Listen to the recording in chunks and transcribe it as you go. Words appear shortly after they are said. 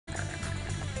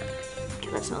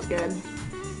That smells good.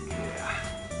 Yeah.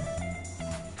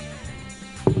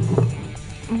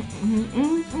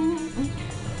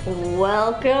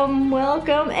 Welcome,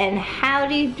 welcome, and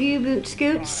howdy do boot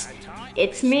scoots.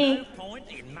 It's me,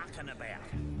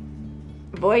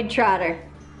 Void Trotter,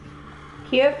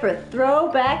 here for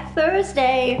Throwback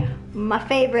Thursday, my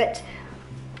favorite,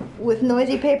 with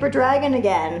Noisy Paper Dragon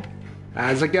again.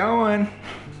 How's it going?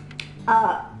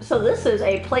 So this is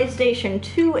a PlayStation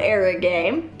 2 era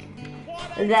game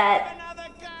that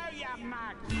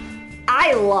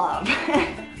I love.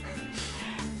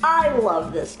 I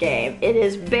love this game. It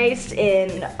is based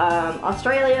in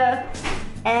Australia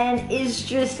and is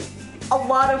just a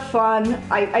lot of fun.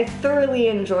 I thoroughly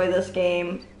enjoy this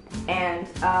game, and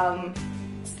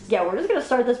yeah, we're just gonna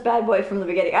start this bad boy from the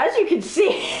beginning. As you can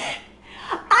see,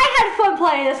 I had fun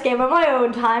playing this game on my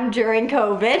own time during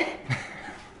COVID.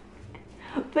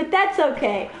 But that's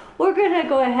okay. We're gonna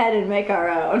go ahead and make our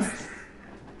own.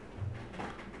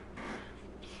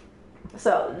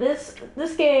 So this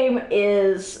game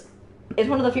is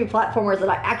one of the few platformers that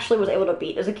I actually was able to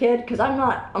beat as a kid, because I'm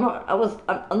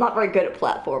not very good at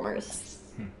platformers.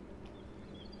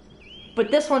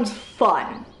 But this one's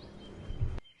fun.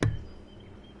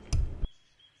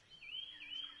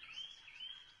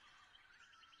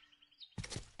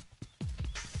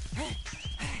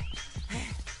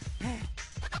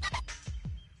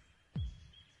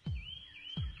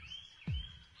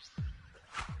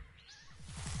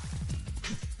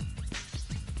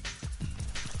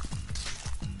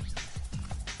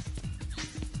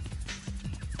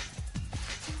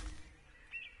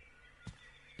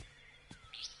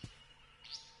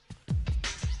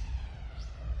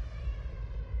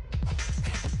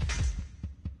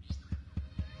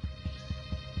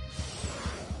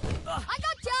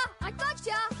 I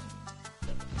gotcha!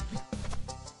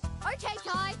 Okay,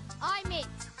 Kai, I'm it.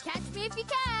 Catch me if you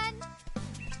can.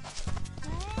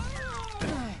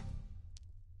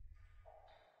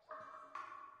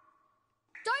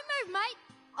 Don't move, mate.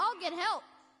 I'll get help.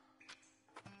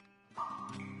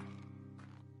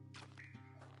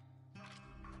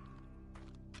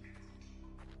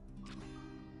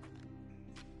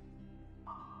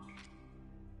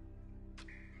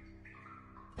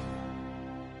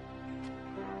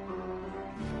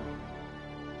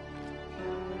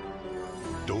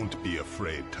 Don't be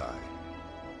afraid, Ty.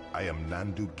 I am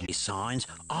Nandu Signs,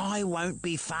 I won't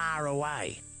be far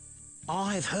away.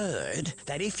 I've heard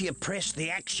that if you press the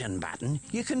action button,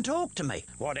 you can talk to me,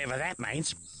 whatever that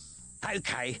means.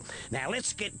 Okay, now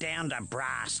let's get down to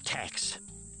brass tacks.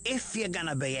 If you're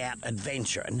gonna be out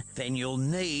adventuring, then you'll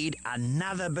need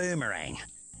another boomerang.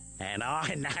 And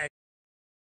I know...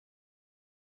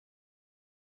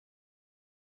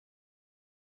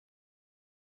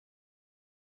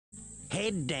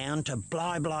 Head down to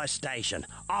Bly Bly Station.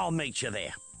 I'll meet you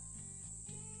there.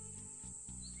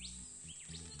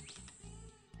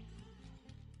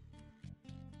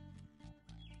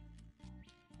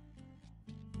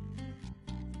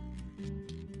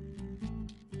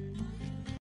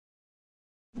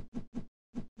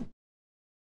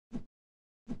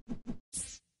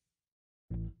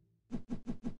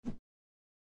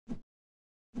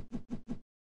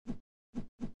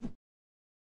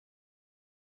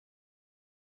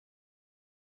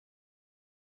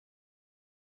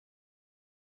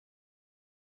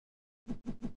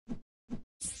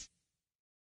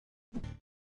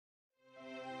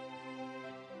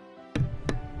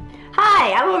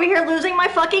 Hi, I'm over here losing my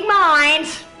fucking mind.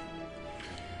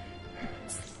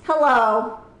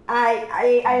 Hello.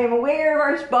 I am aware of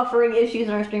our buffering issues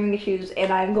and our streaming issues,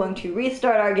 and I'm going to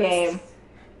restart our game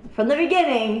from the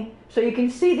beginning so you can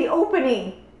see the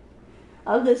opening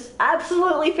of this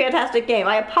absolutely fantastic game.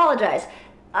 I apologize.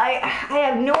 I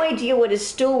have no idea what is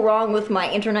still wrong with my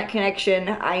internet connection.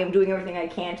 I am doing everything I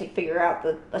can to figure out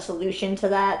a solution to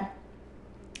that.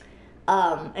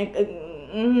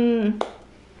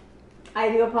 I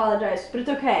do apologize, but it's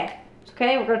okay. It's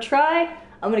okay. We're gonna try.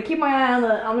 I'm gonna keep my eye on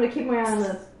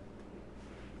the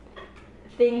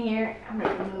thing here. I'm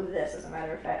gonna move this, as a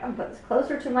matter of fact. I'm gonna put this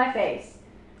closer to my face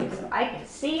so I can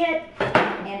see it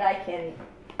and I can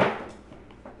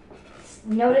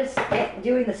notice it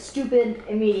doing the stupid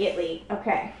immediately.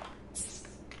 Okay.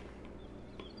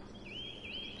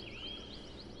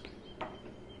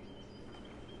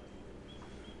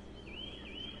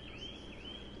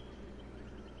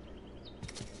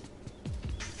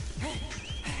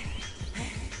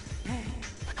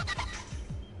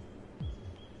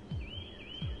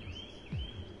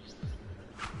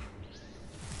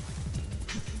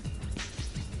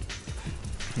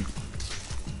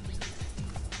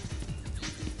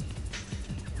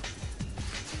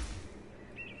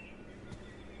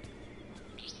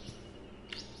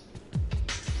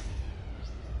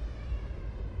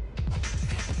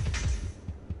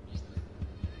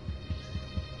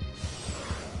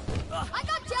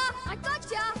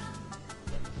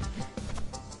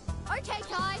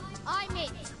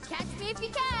 if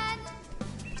you can.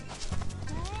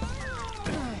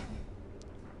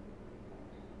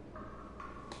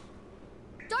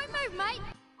 Don't move, mate.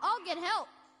 I'll get help.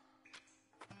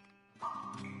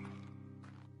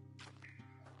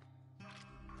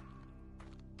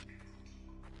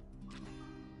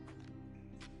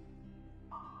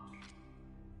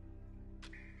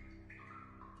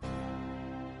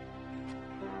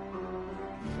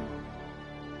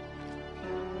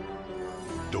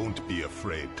 Don't be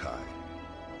afraid, Ty.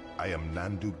 I am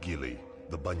Nandu Gilly,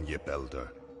 the Bunyip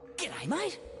Elder. G'day,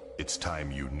 mate. It's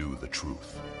time you knew the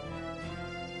truth.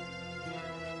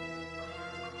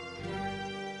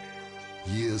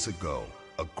 Years ago,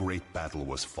 a great battle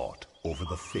was fought over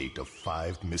the fate of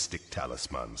 5 mystic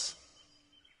talismans.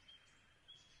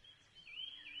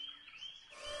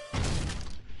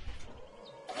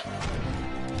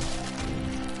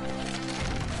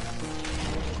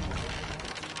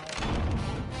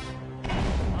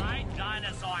 My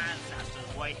dinosaur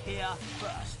ancestors were here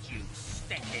first, you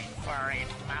stinking furry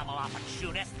mammal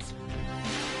opportunists.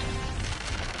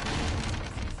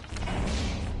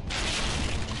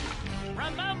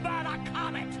 Remember the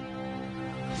comet!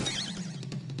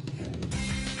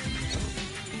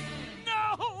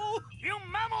 No! You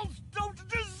mammals don't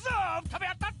deserve to be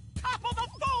at the top of the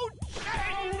food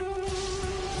chain!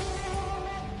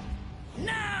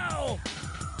 No!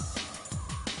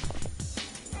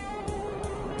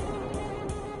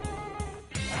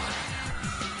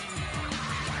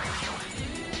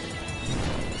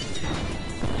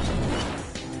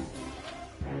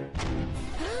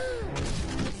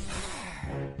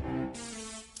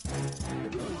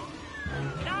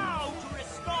 Now to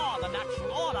restore the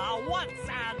natural order once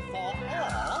and for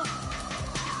all.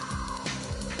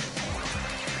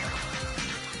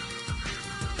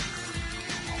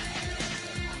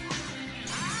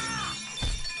 Ah!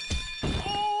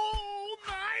 Oh,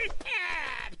 my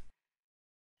head!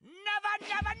 Never,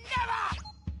 never, never!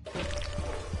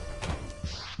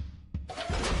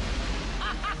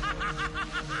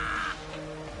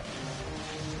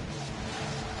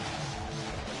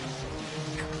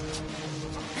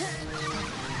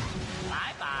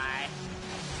 Bye-bye.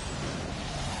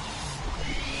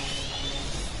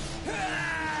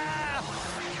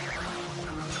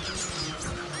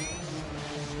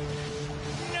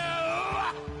 No!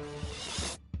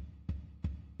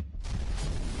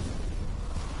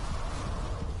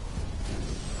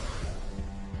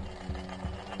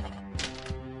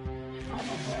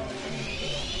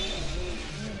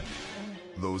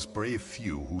 Those brave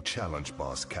few who challenged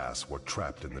Boss Cass were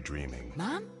trapped in the dreaming.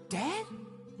 Mom? Dad?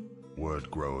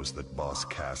 Word grows that Boss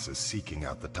Cass is seeking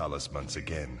out the talismans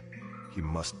again. He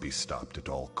must be stopped at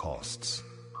all costs.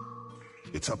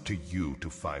 It's up to you to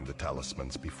find the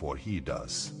talismans before he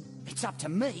does. It's up to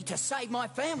me to save my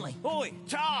family. Oi,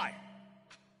 Ty!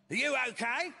 Are you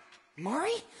okay?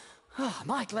 Maury? Oh,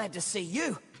 am I glad to see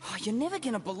you. Oh, you're never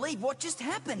gonna believe what just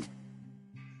happened.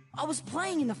 I was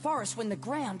playing in the forest when the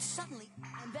ground suddenly...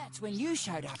 And that's when you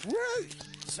showed up. Rude!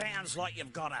 Sounds like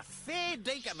you've got a fair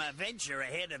dinkum adventure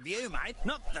ahead of you, mate.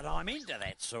 Not that I'm into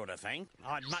that sort of thing.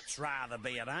 I'd much rather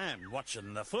be at home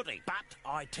watching the footy. But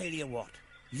I tell you what,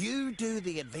 you do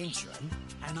the adventuring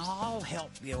and I'll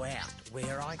help you out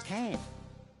where I can.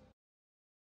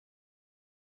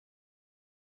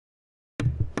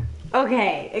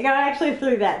 Okay, I got actually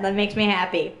through that. That makes me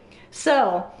happy.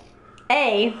 So,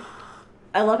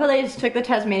 I love how they just took the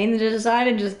Tasmanian design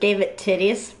and just gave it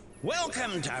titties.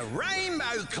 Welcome to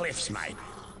Rainbow Cliffs, mate.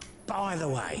 By the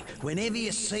way, whenever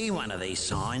you see one of these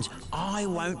signs, I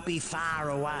won't be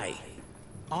far away.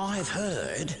 I've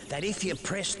heard that if you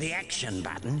press the action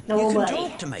button, you can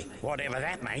talk to me, whatever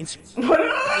that means.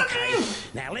 Okay,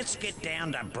 now let's get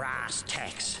down to brass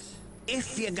tacks.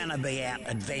 If you're gonna be out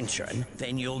adventuring,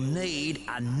 then you'll need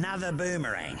another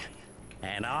boomerang.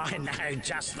 And I know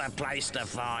just the place to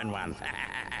find one.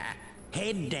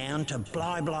 Head down to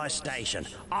Bly Station.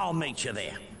 I'll meet you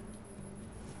there.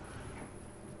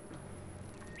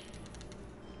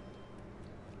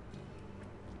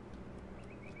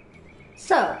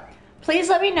 So, please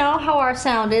let me know how our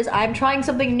sound is. I'm trying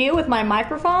something new with my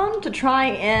microphone to try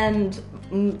and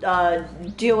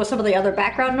deal with some of the other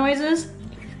background noises.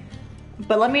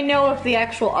 But let me know if the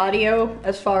actual audio,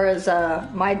 as far as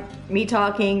me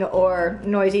talking or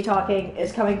noisy talking,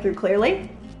 is coming through clearly.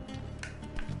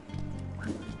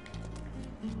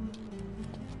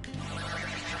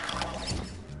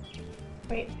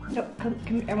 Wait, no, come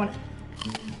here, everyone,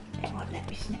 let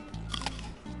me snack.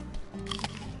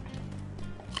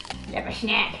 Let me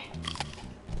snack.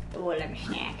 Oh, let me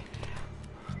snack.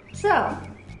 So,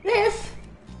 this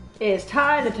is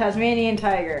Ty the Tasmanian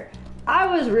Tiger. I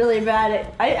was really bad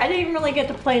at... I didn't even really get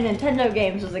to play Nintendo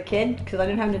games as a kid because I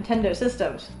didn't have Nintendo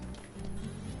systems.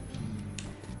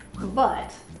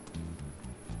 But...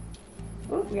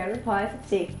 Oh, we got replies. Let's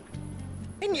see.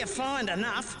 When you find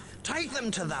enough, take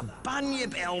them to the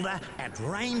Bunyip Elder at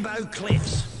Rainbow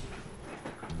Cliffs.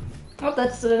 Oh,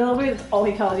 that's all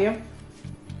he tells you.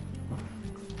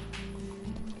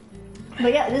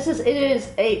 But yeah,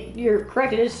 you're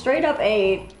correct, it is straight up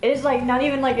it is like not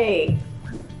even like it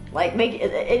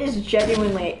is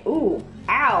genuinely, ooh,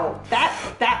 ow,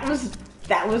 that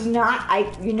was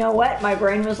not, you know what, my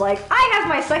brain was like, I have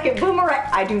my second boomerang.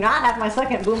 I do not have my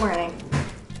second boomerang.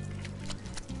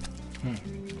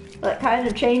 That kind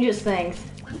of changes things.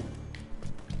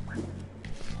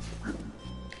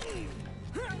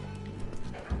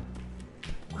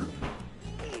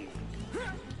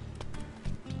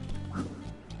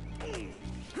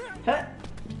 Huh.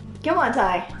 Come on,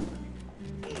 Ty.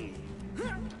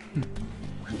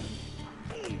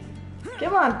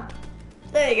 Come on.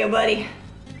 There you go, buddy.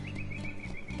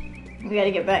 We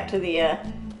gotta get back to the,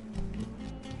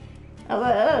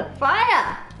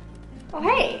 fire! Oh,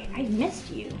 hey, I missed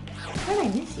you. How did I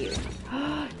miss you?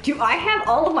 Do I have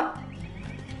all of my...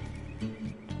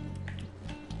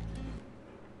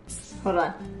 Hold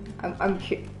on. I'm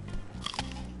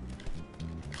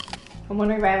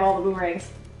wondering if I have all the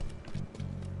boomerangs.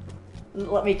 Does it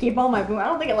let me keep all my I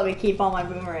don't think it let me keep all my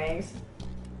boomerangs.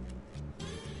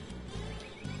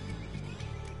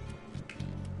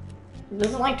 It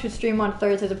doesn't like to stream on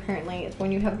Thursdays, apparently. It's when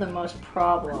you have the most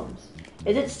problems.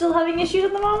 Is it still having issues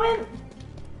at the moment?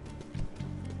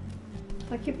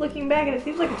 I keep looking back and it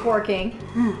seems like it's working.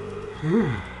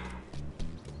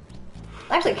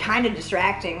 It's actually kind of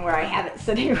distracting where I have it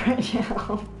sitting right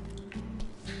now.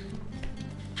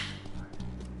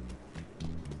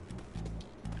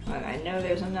 I know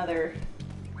there's another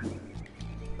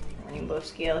rainbow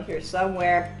scale here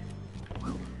somewhere.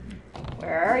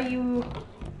 Where are you?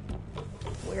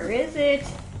 Where is it?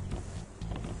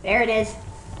 There it is.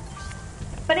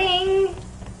 Ba-ding!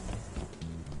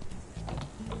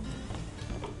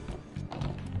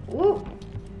 Woo!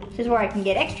 This is where I can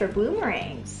get extra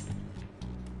boomerangs.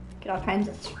 Get all kinds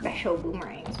of special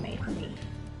boomerangs made for me.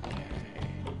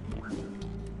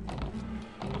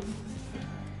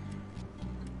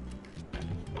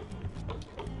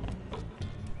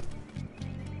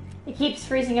 It keeps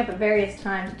freezing up at various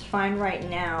times. It's fine right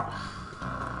now.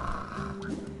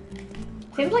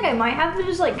 Seems like I might have to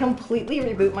just like completely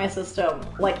reboot my system,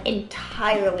 like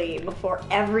entirely before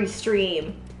every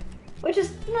stream, which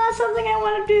is not something I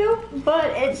want to do, but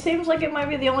it seems like it might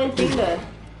be the only thing to.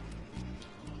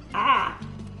 I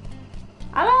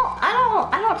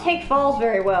don't take falls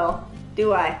very well,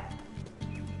 do I?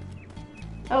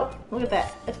 Oh, look at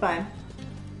that. It's fine.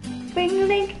 Bing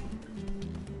ding.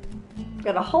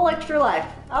 Got a whole extra life.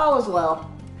 All is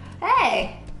well.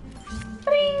 Hey!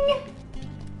 Bing!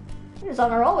 Just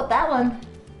on a roll with that one.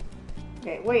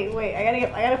 Okay, wait. I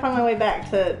gotta find my way back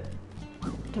to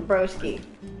Broski.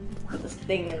 With this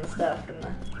thing and the stuff and the.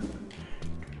 I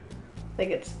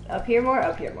think it's up here more.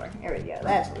 There we go.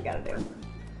 That's what we gotta do.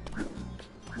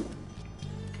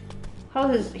 How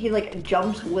he like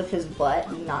jumps with his butt,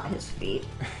 and not his feet.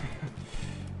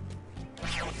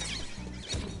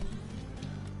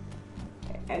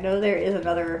 I know there is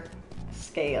another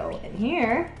scale in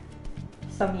here.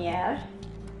 Some yeah.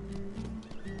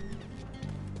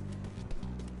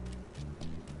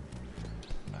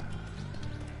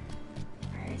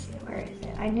 Where is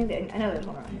it? I know there's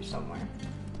one around here somewhere.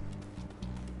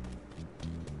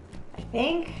 I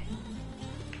think.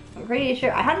 I'm pretty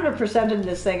sure. I 100%ed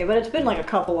this thing, but it's been like a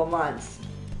couple of months.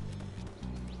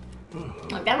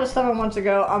 Like that was 7 months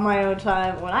ago on my own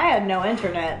time when I had no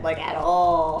internet, like at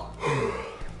all.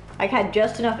 I had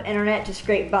just enough internet to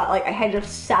scrape by, like I had enough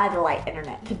satellite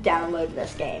internet to download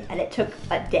this game, and it took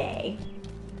a day.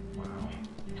 Wow.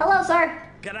 Hello, sir.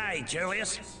 G'day,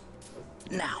 Julius.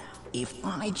 Now, if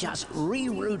I just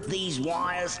reroute these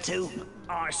wires to...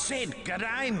 I said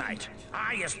g'day, mate.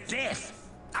 Are you deaf?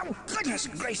 Oh, goodness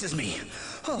gracious me.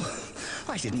 Oh,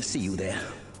 I didn't see you there.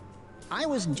 I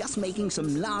was just making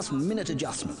some last-minute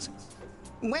adjustments.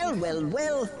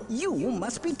 Well, you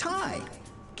must be Ty.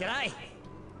 G'day.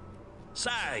 So,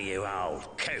 you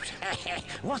old coot.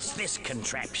 What's this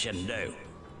contraption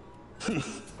do?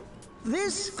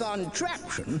 This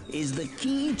contraption is the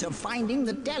key to finding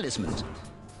the talismans.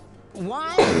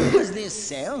 Why is this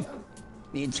so?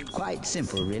 It's quite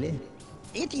simple, really.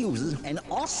 It uses an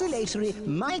oscillatory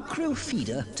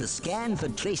microfeeder to scan for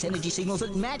trace energy signals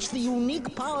that match the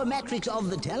unique power matrix of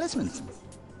the talismans.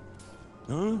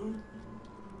 Huh?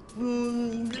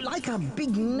 like a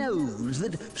big nose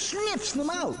that sniffs them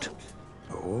out.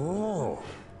 Oh.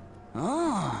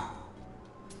 Oh.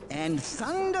 And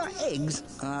thunder eggs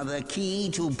are the key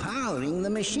to powering the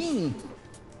machine.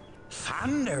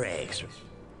 Thunder eggs?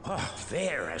 Oh,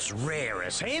 they're as rare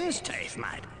as hen's teeth,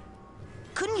 mate.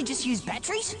 Couldn't you just use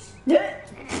batteries?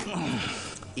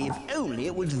 If only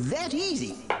it was that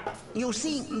easy. You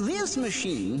see, this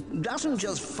machine doesn't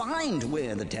just find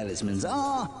where the talismans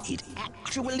are, it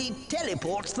actually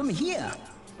teleports them here.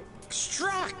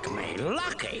 Struck me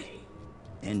lucky.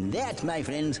 And that, my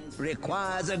friends,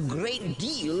 requires a great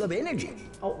deal of energy.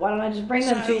 Oh, why don't I just bring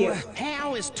them to you?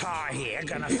 How is Ty here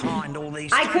gonna find all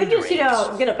these I could just, thunder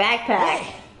eggs? get a backpack.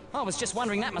 I was just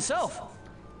wondering that myself.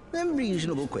 A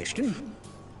reasonable question.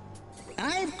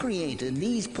 I've created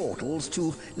these portals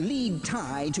to lead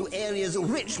Ty to areas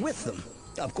rich with them.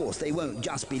 Of course, they won't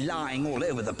just be lying all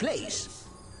over the place.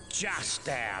 Just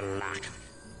our luck.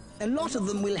 A lot of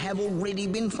them will have already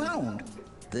been found.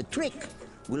 The trick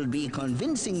will be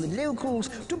convincing the locals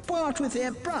to part with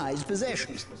their prized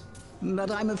possessions.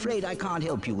 But I'm afraid I can't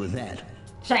help you with that.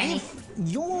 Shiny. If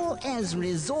you're as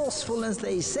resourceful as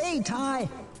they say, Ty,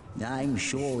 I'm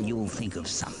sure you'll think of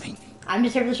something. I'm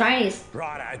just here for the shinies.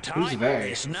 Righto, Ty. Who's they?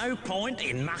 There's no point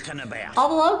in mucking about. All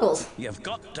the locals. You've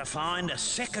got to find a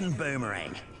second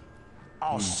boomerang.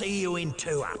 I'll see you in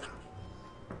 2-up.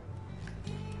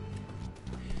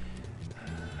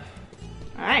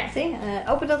 Alright, see?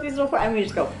 Opens up these little I'm gonna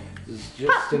just go. This is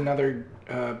just another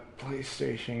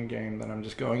PlayStation game that I'm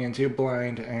just going into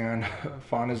blind, and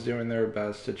Fauna's doing their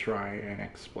best to try and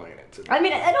explain it to me. I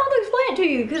mean, I don't have to explain it to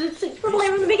you because it's from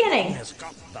the beginning. Has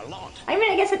got the lot. I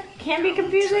mean, I guess it can be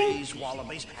confusing. Trees,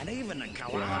 wallabies, and even a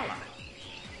koala.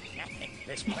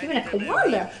 There's plenty Even a to do koala.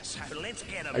 here, so let's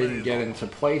get a I didn't move get on. into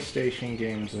PlayStation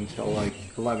games until like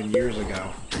 11 years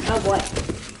ago. Oh boy.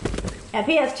 Yeah,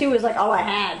 PS2 was like all I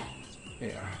had.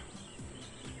 Yeah.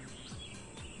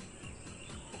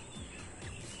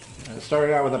 I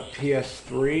started out with a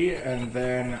PS3, and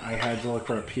then I had to look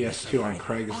for a PS2 on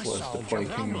Craigslist to play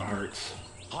Kingdom Hearts.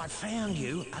 I found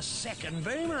you a second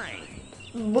boomerang.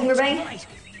 Boomerang? Great.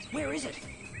 Where is it?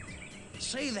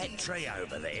 See that tree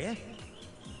over there?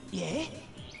 Yeah?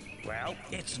 Well,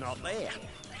 it's not there.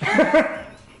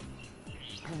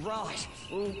 Right.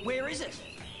 Well, where is it?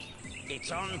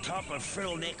 It's on top of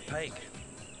Frill Neck Peak.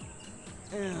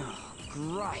 Oh,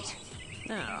 great.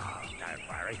 Oh, don't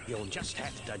worry. You'll just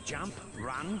have to jump,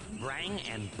 run, rang,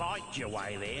 and bite your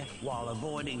way there while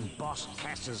avoiding Boss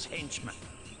Cass's henchmen.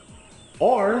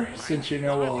 Or, since you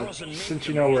know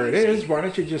where it is, why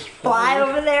don't you just Fly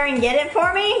over there and get it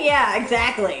for me? Yeah,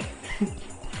 exactly.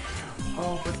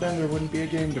 Oh, but then there wouldn't be a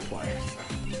game to play.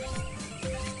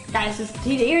 Guys,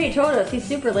 he already told us he's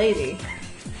super lazy.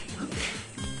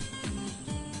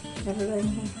 Everybody.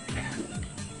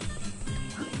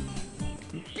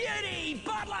 Beauty!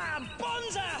 Butler!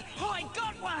 Bonza! I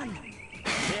got one!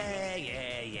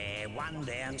 Yeah. 1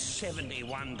 down,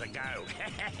 71 to go.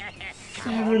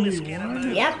 Come on, let's get a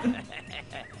move. Yep.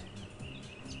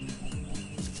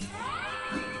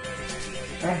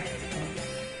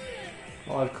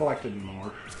 Well, I've collected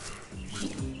more.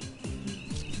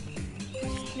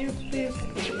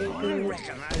 I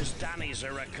reckon those dunnies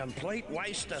are a complete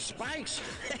waste of space.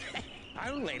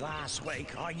 Only last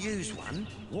week I used one,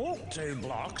 walked 2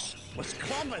 blocks, was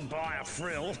clobbered by a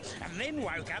frill, and then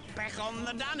woke up back on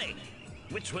the dunny,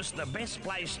 which was the best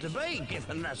place to be,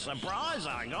 given the surprise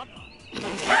I got.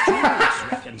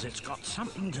 Julius reckons it's got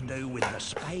something to do with the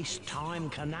space-time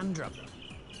conundrum.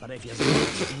 But if you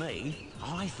ask me,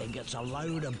 I think it's a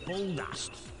load of bull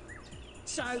dust.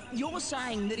 So, you're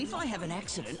saying that if I have an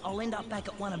accident, I'll end up back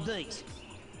at one of these?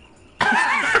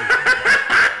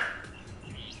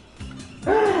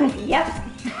 Yep.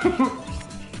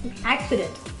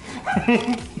 Accident.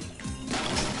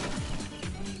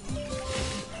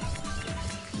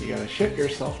 You gotta shit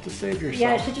yourself to save yourself. You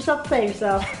gotta shit yourself to save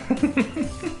yourself.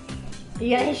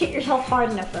 You gotta shit yourself hard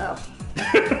enough, though.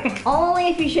 Only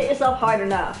if you shit yourself hard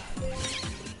enough.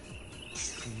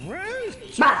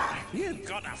 Ruth! Bah! You've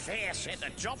got a fair set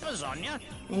of choppers on you.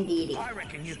 Indeedy. I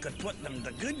reckon you could put them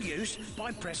to good use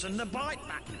by pressing the bite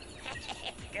button.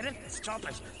 Get it? It's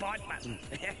choppers. Bite button.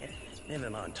 Never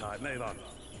mind, Ty. Move on.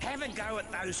 Have a go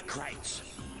at those crates.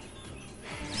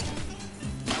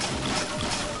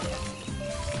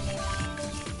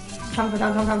 Jump.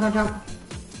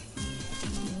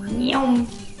 Yum.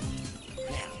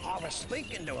 Now, I was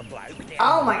speaking to a bloke down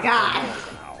Oh my god.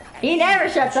 He never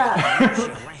shuts up. your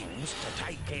rams to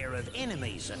take care of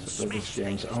enemies and So this smash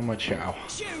game's things. Oma Chow.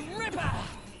 Shoot, Ripper!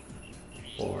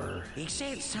 or... He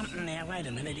said something now, wait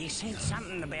a minute, he said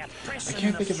something about I pressing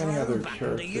can't the think of any throw other button to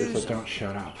characters use that it. don't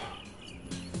shut up.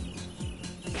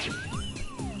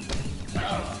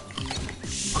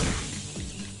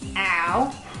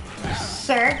 Ow.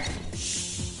 Sir.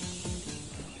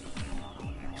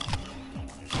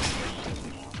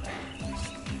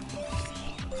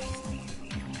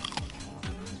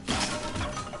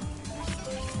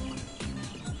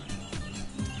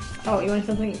 Oh, you want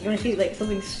something? You want to see like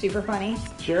something super funny?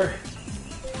 Sure.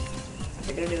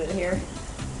 They're gonna do it here.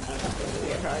 I don't know if they're gonna do it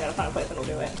here. Probably gotta find a place that'll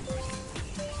do it.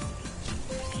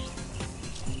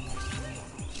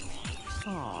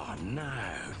 Oh no,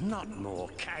 not more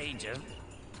cages.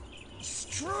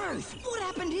 Struth, what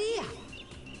happened here?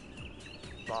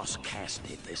 Boss Cass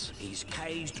did this. He's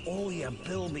caged all your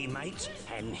Bilby mates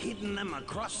and hidden them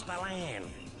across the land.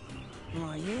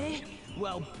 Oh, yeah?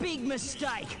 Well, big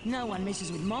mistake. No one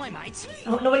messes with my mates.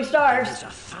 Oh, nobody starves. There's a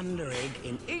thunder egg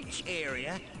in each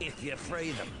area if you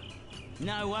free them.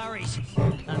 No worries.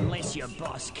 Unless you're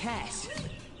Boss Cass.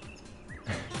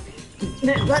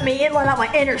 Let me in, let out my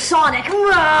inner Sonic.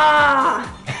 Rah!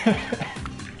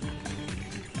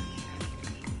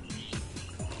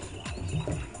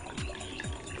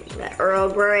 That Earl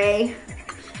Grey.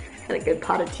 Got a good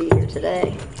pot of tea here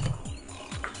today.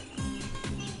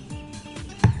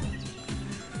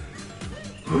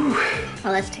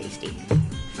 Oh, that's tasty.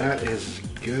 That is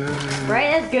good.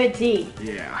 Right? That's good tea.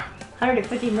 Yeah.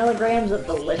 150 milligrams of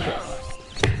delicious.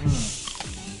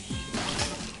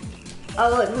 Oh,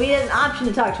 look, we had an option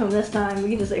to talk to him this time. We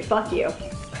can just say, fuck you.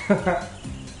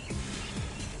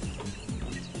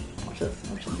 Watch this.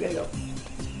 Watch this. We gotta go.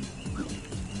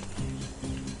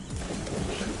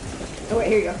 Oh, wait,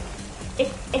 here you go.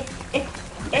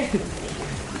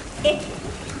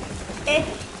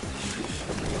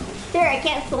 There, I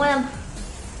can't swim.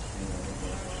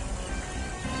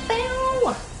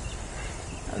 Bow.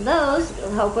 Those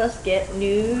will help us get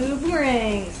new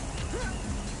boomerangs.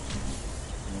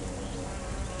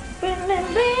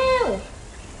 Bow.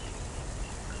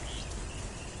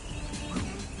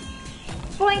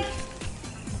 Boink.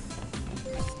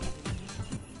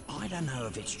 I don't know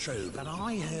if it's true, but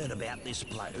I heard about this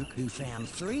bloke who found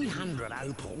 300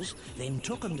 opals, then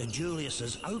took them to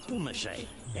Julius's opal machine.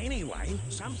 Anyway,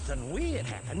 something weird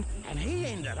happened, and he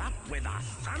ended up with a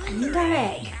thunder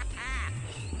egg.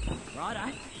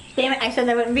 Righto. Damn it, I said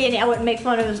there wouldn't be any. I wouldn't make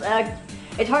fun of his,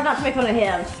 it's hard not to make fun of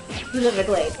him,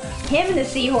 specifically. Him and the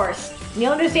seahorse.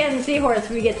 You'll understand the seahorse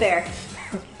when we get there.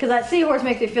 Because that seahorse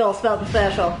makes you feel something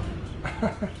special.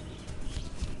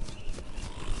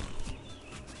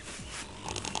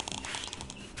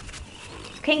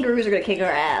 Kangaroos are gonna kick our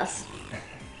ass.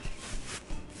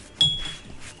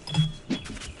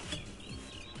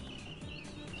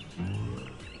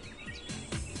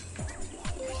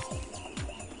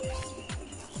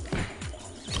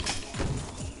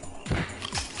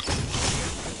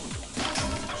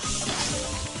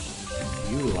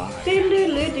 You lie.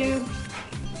 Doodle-doodle-doo.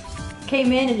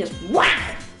 Came in and just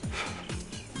whack!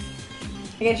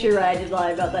 I guess you're right, I did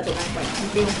lie about that, didn't I?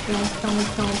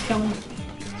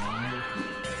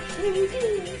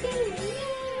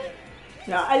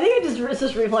 No, I think it's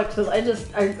just reflexes. I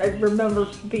remember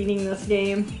beating this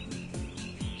game.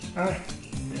 Yeah.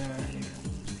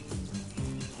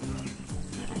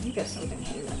 I think there's something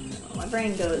here that my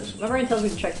brain tells me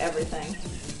to check everything.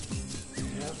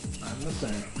 Yep, I'm the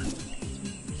same.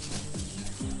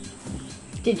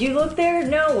 Did you look there?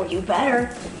 No, well, you better.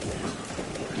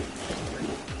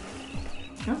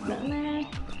 Oh, nothing there.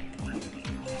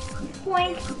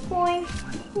 Boink, boink,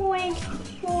 boink,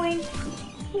 boink,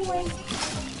 boink.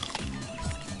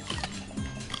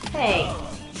 Hey,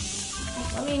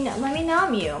 let me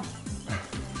numb you.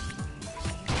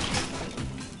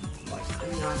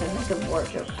 I'm not gonna make a war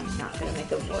joke. I'm not gonna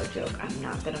make a war joke. I'm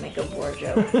not gonna make a war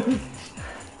joke.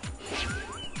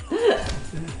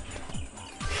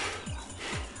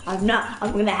 I'm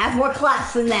gonna have more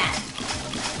class than that.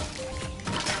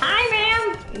 Hi,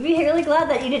 ma'am! I'd be really glad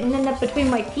that you didn't end up between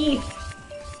my teeth.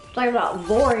 Talking about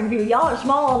boring people. Y'all are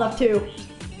small enough to.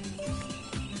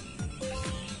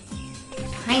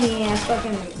 Tiny ass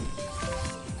fucking.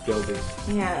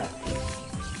 Gildies. Yeah.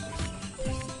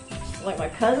 Like my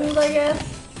cousins, I guess?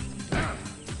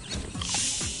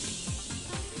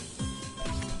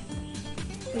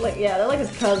 Like, yeah, they're like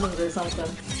his cousins or something.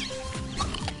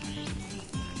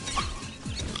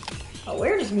 Oh,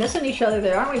 we're just missing each other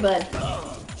there, aren't we, bud?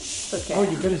 It's okay. Oh,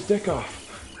 you bit his dick off.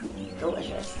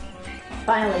 Delicious.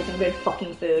 Finally, some good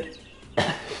fucking food.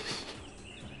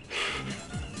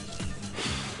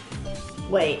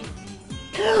 Wait.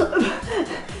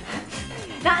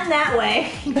 Not in that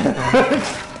way.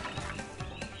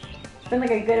 spend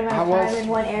like a good amount of time in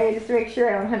one area just to make sure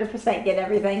I 100% get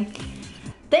everything.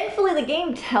 Thankfully, the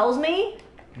game tells me.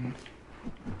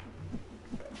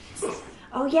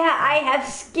 Oh yeah, I have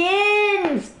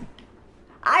skins!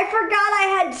 I forgot I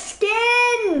had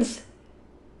skins!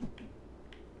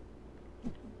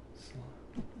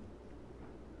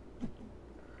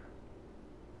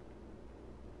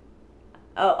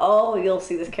 Oh, you'll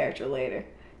see this character later.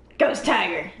 Ghost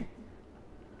Tiger!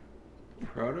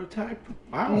 Prototype?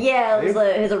 Wow. Yeah, it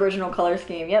was his original color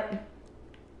scheme, yep.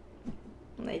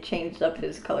 And they changed up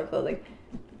his color clothing.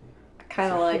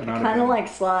 Kinda like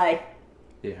Sly.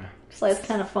 Yeah. Sly's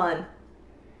kind of fun.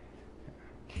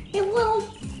 You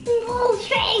little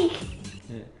shake!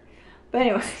 Yeah. But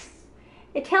anyway,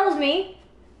 it tells me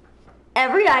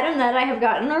every item that I have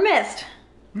gotten or missed.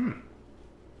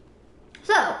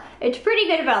 So, it's pretty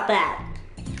good about that.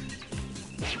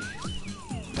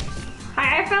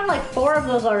 I found like 4 of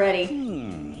those already.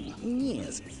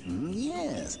 Yes.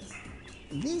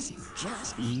 This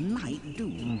just might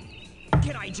do.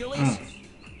 G'day, Julius.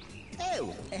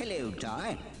 Oh, hello,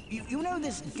 Ty. You know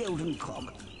this golden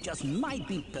cog just might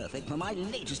be perfect for my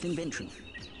latest invention.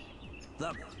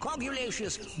 The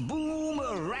Cogulacious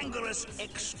Boomerangorous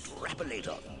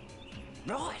Extrapolator.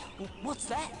 Right, what's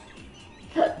that?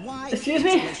 Why, Excuse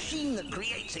it's me? a machine that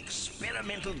creates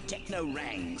experimental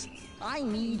techno-rangs. I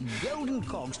need golden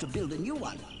cogs to build a new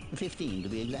one. 15 to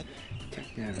be exact.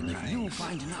 And if you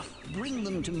find enough, bring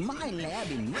them to my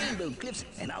lab in Rainbow Cliffs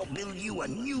and I'll build you a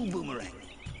new boomerang.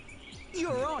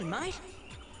 You're on, mate.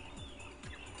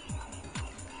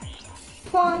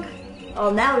 Plonk. Oh,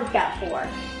 now we've got 4.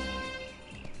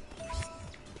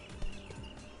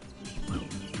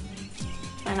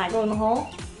 And I go in the hole?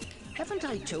 Haven't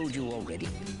I told you already?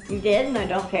 You did, and I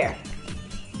don't care.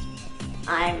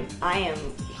 I am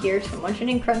here to munching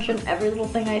and crunching every little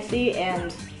thing I see,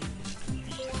 and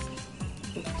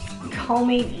call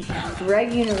me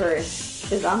Greg Universe,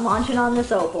 because I'm launching on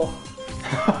this opal.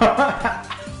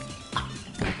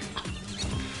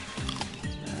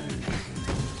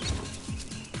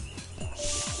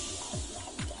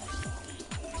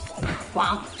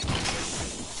 Womp.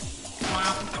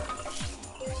 Womp.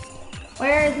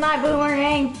 Where is my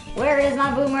boomerang? Where is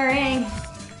my boomerang?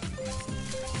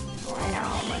 Oh, I know,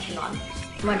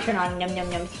 munching on yum yum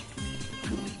yums.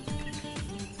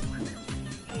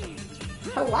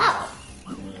 Hello.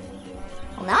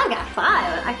 Well, now I got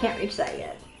 5. I can't reach that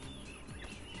yet.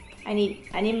 I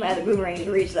need my other boomerang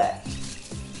to reach that.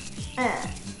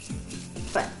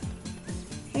 But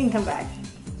we can come back.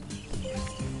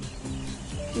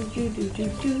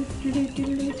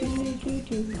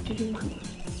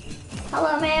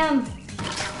 Hello, ma'am.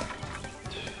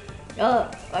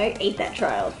 Oh, I ate that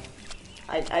child.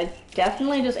 I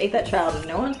definitely just ate that child, and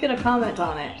no one's gonna comment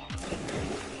on it.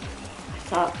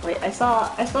 I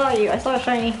saw you. I saw a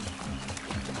shiny.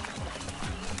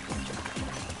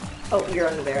 Oh, you're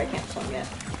under there. I can't swim yet.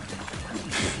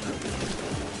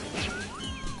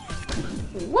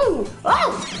 Woo!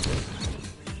 Oh!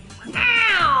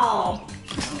 Ow!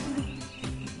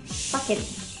 Fucking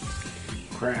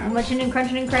Crab. munching and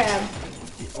crunching and crab.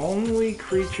 The only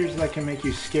creatures that can make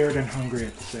you scared and hungry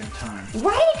at the same time.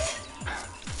 Right?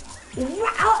 I'm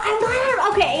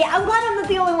glad I'm not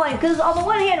the only one, because on the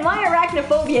one hand, my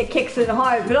arachnophobia kicks in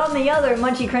hard, but on the other,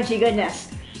 munchy crunchy goodness.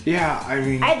 Yeah, I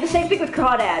mean... I had the same thing with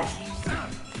crawdads.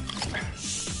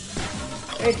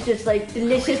 It's just like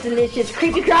delicious, delicious,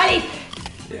 creepy crawlies!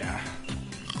 Yeah.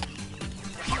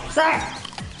 Sir!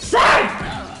 Sir!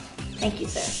 Thank you,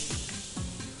 sir.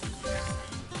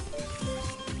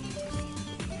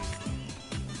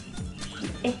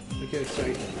 Okay, so...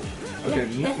 Okay,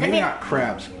 maybe not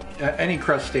crabs. Any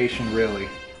crustacean, really.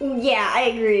 Yeah, I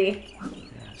agree.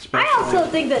 Especially... I also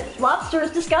think that lobster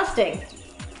is disgusting.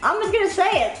 I'm just gonna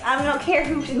say it. I don't care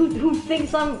who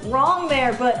thinks I'm wrong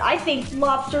there, but I think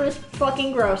lobster is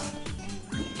fucking gross.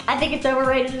 I think it's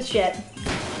overrated as shit.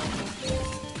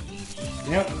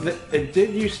 You know, it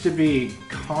did used to be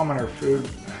commoner food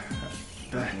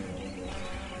in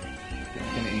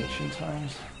ancient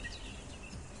times.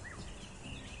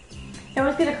 No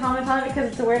one's gonna comment on it because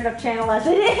it's a weird enough channel as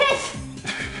it is.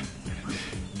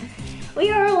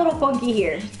 We are a little funky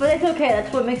here, but it's okay.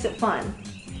 That's what makes it fun.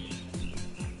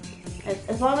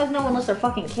 As long as no one lets their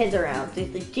fucking kids around.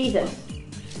 Jesus.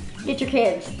 Get your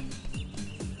kids.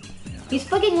 Whose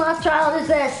fucking lost child is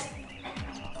this?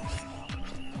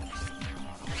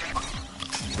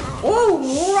 Ooh,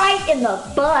 right in the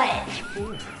butt.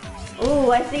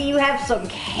 Ooh, I see you have some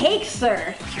cake,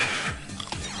 sir.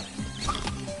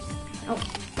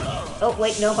 Oh,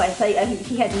 wait, nope, I thought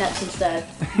he had nuts instead.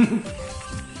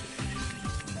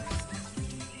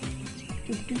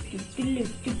 I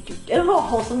don't know how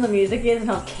wholesome the music is and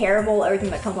how terrible everything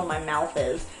that comes on my mouth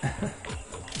is.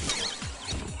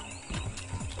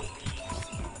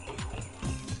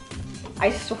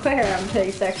 I swear I'm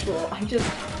asexual. I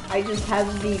just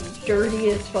have the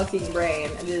dirtiest fucking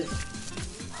brain. It is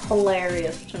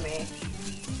hilarious to me.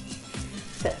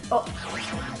 Oh my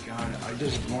god, I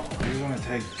just want to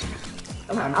take...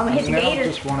 I'm gonna hit the gator.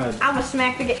 Just wanna... I'm gonna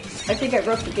smack the gator. I think I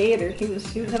broke the gator. He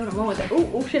was having a moment there.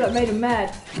 Oh shit, I made him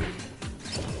mad.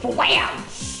 Wham!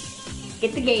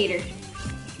 Get the gator.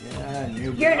 Yeah,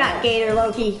 You're not Gator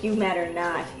Loki, you matter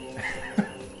not.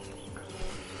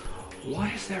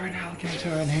 Why is there an alligator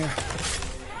in here?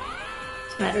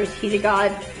 This matters, he's a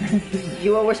god.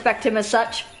 You will respect him as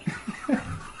such.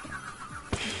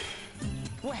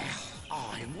 Well,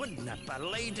 I wouldn't have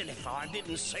believed it if I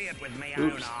didn't see it with my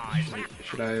own eyes.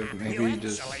 Should I have maybe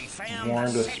just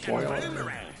warned a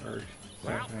spoiler? Or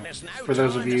for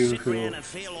those of you who...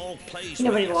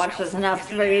 Nobody watches enough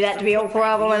for that to be a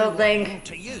problem, I don't think.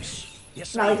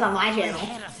 No, he's on my channel.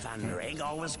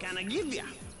 I was gonna give you,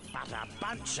 but a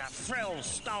bunch of frills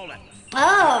stole it.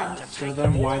 Oh! So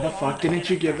then why the fuck didn't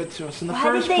you give it to us in the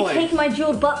first place? Why did they take my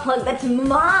jeweled butt plug? That's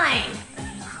mine!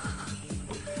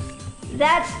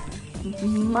 That's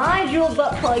my jeweled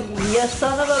butt plug, you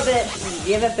son of a bitch.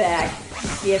 Give it back.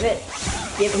 Give it.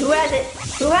 Who has it?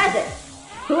 Who has it?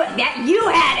 That you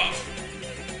had it!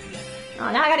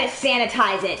 Oh, now I gotta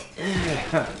sanitize it.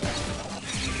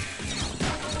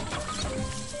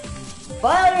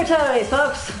 Boil your toys,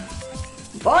 folks.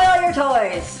 Boil your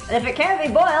toys. And if it can't be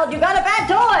boiled, you got a bad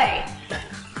toy!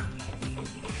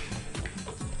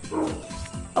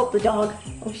 Oh, the dog.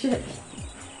 Oh, shit.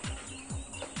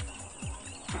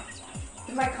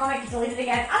 Did my comic get deleted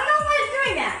again? I don't know why it's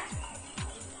doing that!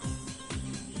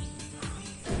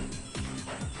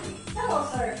 Hello,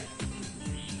 sir.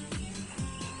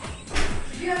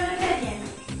 Do you have an opinion?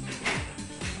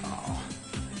 Oh.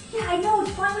 Yeah, I know,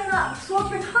 it's finally not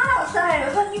sweltering hot outside. I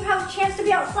was letting you have a chance to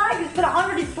be outside because it's been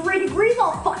 103 degrees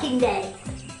all fucking day.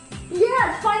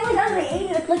 Yeah, it's finally done. They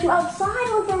ate it to let you outside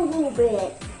for a little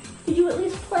bit. Did you at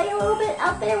least play a little bit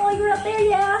out there while you were out there?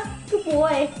 Yeah. Good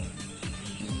boy.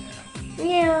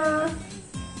 Yeah.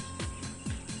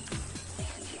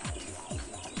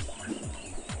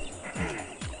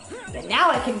 But now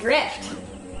I can drift.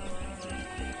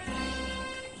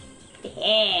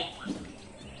 Yeah.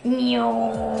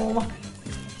 Meow.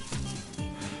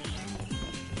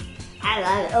 I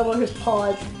love it. Oh, look at his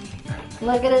paws.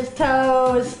 Look at his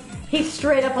toes. He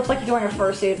straight up looks like he's wearing a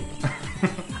fursuit.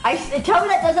 A toe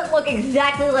that doesn't look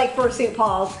exactly like fursuit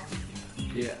paws.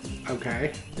 Yeah,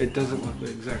 okay. It doesn't look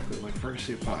exactly like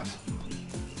fursuit paws.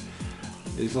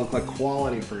 These look like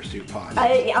quality fursuit paws.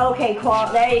 Okay,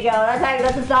 there you go.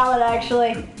 That's a solid,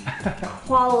 actually.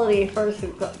 Quality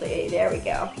fursuit paws. There we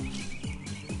go.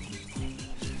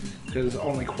 Because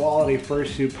only quality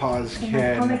fursuit paws can...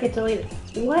 My comment get deleted.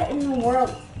 What in the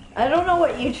world? I don't know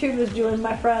what YouTube is doing,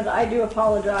 my friend. I do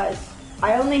apologize.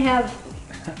 I only have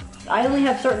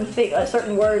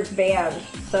certain words banned,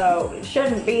 so it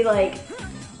shouldn't be like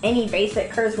any basic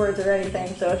curse words or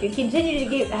anything. So if you continue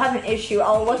to have an issue,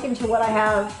 I'll look into what I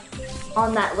have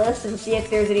on that list and see if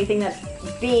there's anything that's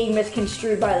being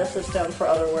misconstrued by the system for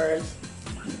other words.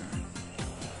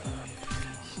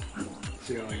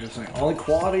 See, like I was saying, only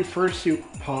quality fursuit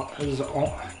paws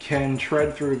can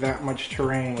tread through that much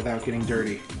terrain without getting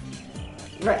dirty.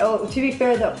 Right. Oh, to be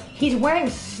fair though, he's wearing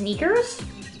sneakers.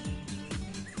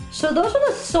 So those are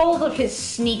the soles of his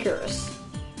sneakers.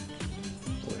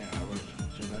 Well, yeah,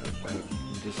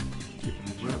 just keeping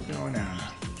the joke going on.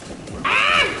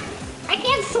 Ah! I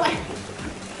can't swim.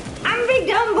 I'm a big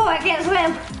dumb boy. I can't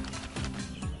swim.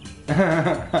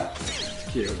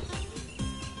 It's cute.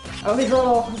 Oh, his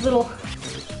little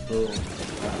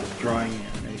drawing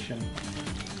animation.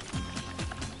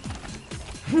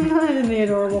 Isn't he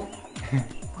adorable?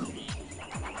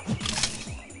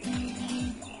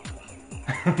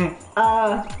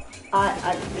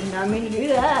 I did not mean to do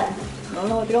that. I don't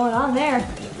know what's going on there.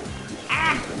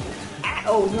 Ah!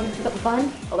 Oh, you want to do something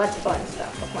fun? Oh, that's fun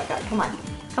stuff. Oh my god, come on.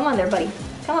 Come on there, buddy.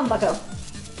 Come on, bucko.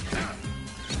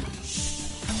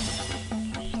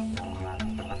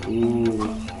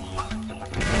 Ooh.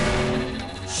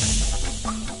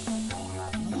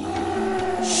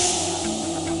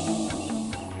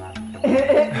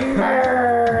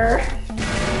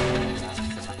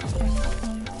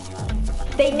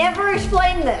 They never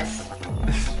explain this.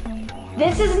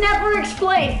 This is never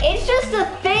explained. It's just a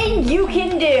thing you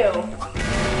can do.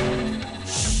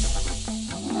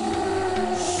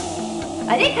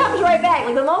 And it comes right back.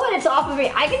 Like the moment it's off of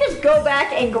me, I can just go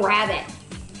back and grab it.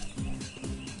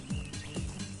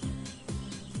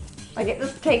 Like, it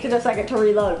just takes it a second to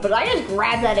reload, but I just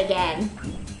grabbed that again.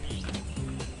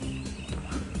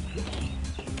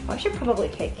 I should probably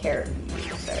take care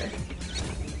of there.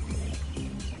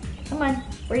 Come on,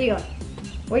 where are you going?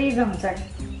 Where are you going, sir?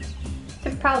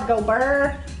 Took pals go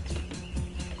burr.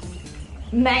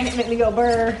 Magnet make me go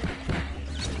burr.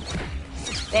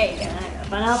 There you go.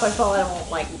 If I know if I fall, I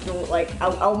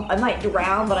won't I might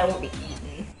drown, but I won't be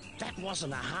eaten. That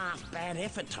wasn't a half bad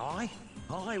effort, Ty.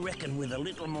 I reckon with a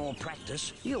little more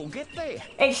practice, you'll get there.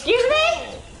 Excuse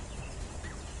me?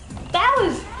 That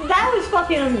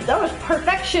was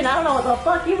perfection. I don't know what the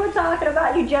fuck you were talking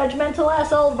about, you judgmental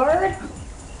ass old bird.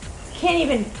 Can't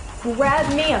even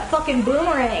grab me a fucking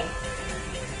boomerang.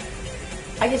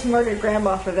 I just murdered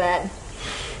Grandma for that.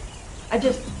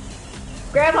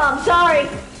 Grandma, I'm sorry.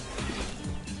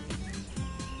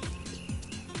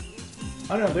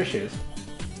 Oh no, there she is.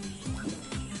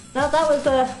 No, that was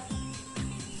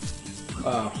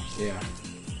Oh, yeah.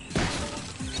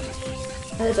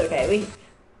 It's okay.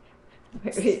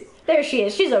 There she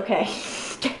is. She's okay.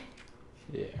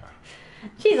 Yeah.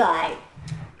 She's alright.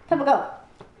 Come on, go.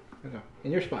 Okay.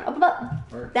 In your spot. Up,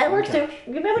 up. Or That on works the too. couch.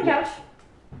 Give me on the couch.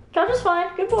 Couch is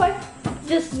fine. Good boy.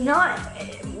 Just not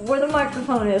where the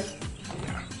microphone is.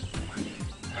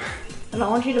 And I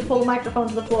want you to pull the microphone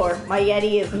to the floor. My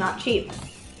Yeti is not cheap.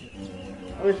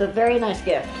 It was a very nice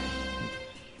gift.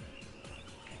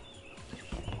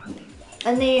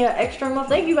 And the extra muff,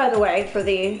 thank you by the way for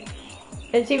the,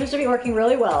 it seems to be working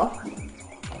really well.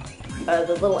 The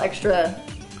little extra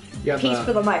piece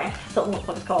for the mic, I don't know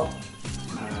what it's called.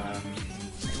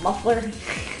 Muffler?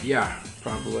 Yeah,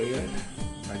 probably it.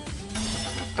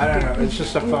 I don't know, it's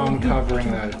just a foam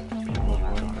covering that people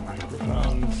put on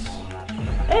microphones.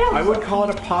 I would call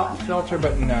it a pop filter,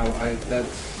 but no,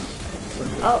 that's...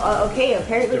 Oh, okay,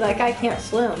 apparently that guy can't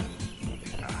swim.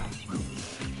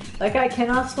 That guy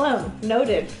cannot swim.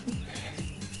 Noted.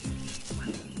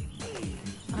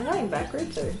 I'm going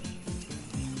backwards, or?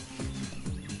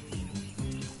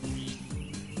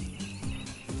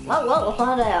 Well, we'll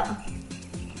find out.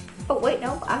 Oh, wait,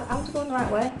 no, I was going the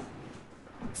right way.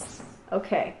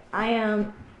 Okay, I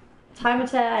am time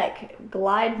attack,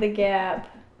 glide the gap,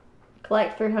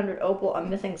 collect 300 opal, I'm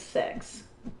missing 6.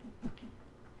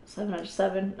 7 out of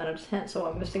 7, out of 10, so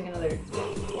I'm missing another.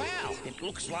 Wow, it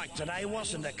looks like today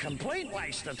wasn't a complete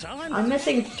waste of time. I'm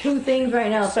missing 2 things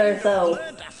right now, sir, so.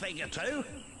 Learned a thing or two.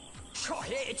 Oh,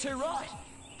 yeah, you're too right.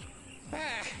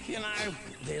 You know,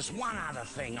 there's one other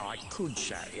thing I could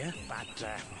show you, but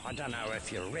I don't know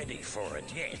if you're ready for it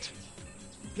yet.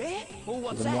 Yeah? Well,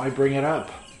 what's Then that? why bring it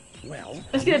up? Well,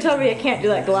 It's gonna tell me I can't do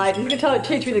that glide. It's gonna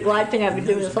teach me the glide thing I've been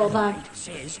doing this whole time. it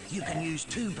says you can use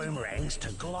 2 boomerangs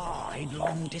to glide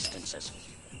long distances.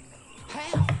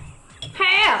 How?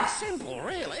 How? Simple,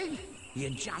 really. You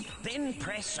jump, then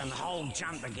press and hold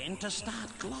jump again to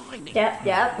start gliding. Yep.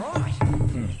 Right.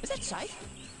 Is that safe?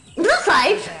 Is that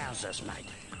safe? Houses, mate.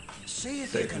 See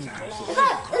if you can glide. Is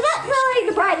that really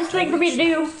the brightest thing for me to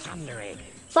do, Thunder egg.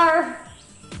 sir?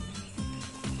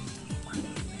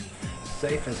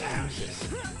 Safe as houses,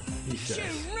 he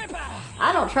says.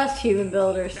 I don't trust human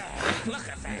builders. Look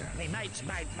at that. Me mate's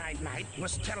mate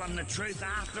was telling the truth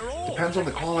after all. Depends on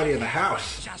the quality of the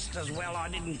house. Just as well I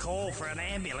didn't call for an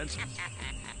ambulance.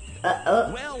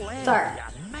 Well, Well, sir.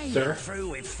 you made Sir? it through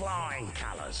with flying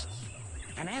colours.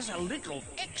 And as a little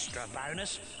extra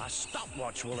bonus, a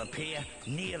stopwatch will appear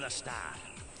near the start.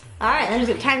 All right, then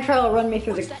there's a time trial to run me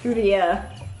through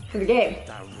the game.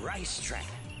 The racetrack.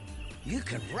 You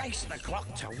can race the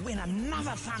clock to win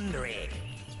another thunder egg.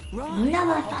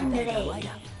 Another thunder egg.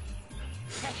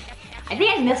 I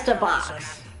think I missed a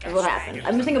box. Is what happened.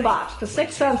 I'm missing a box because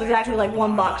 6 sounds exactly like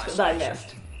 1 box that I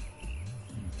missed.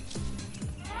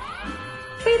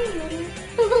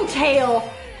 His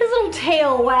little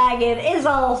tail wagging is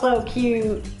also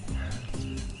cute.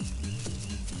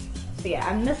 So yeah,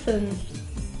 I'm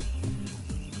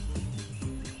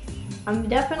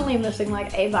definitely missing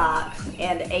like a box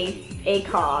and a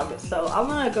cog, so I'm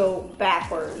gonna go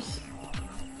backwards.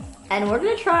 And we're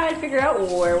gonna try and figure out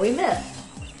where we missed.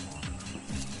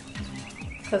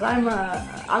 Cause I'm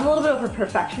a little bit of a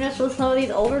perfectionist with some of these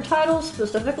older titles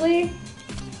specifically.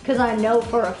 Cause I know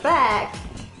for a fact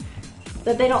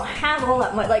that they don't have all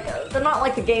that much, like, they're not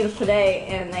like the games today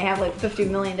and they have like 50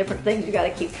 million different things you gotta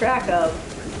keep track of.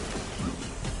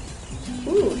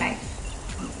 Ooh, nice.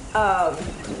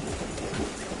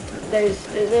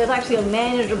 There's actually a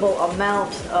manageable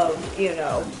amount of, you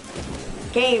know,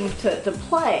 games to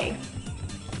play.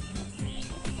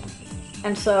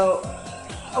 And so,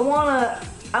 I wanna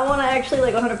actually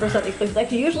like 100% these places. I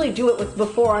can usually do it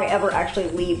before I ever actually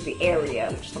leave the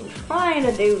area, which I'm trying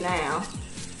to do now.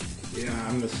 Yeah,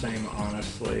 I'm the same,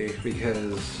 honestly,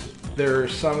 because there are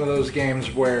some of those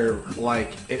games where,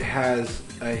 like, it has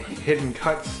a hidden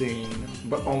cutscene,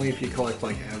 but only if you collect,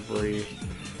 like, every...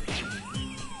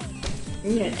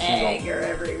 An egg or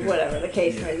every, whatever the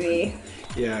case may be.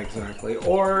 Yeah, exactly.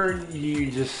 Or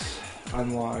you just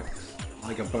unlock,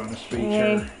 like, a bonus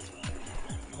feature.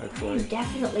 That's I'm like...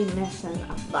 definitely missing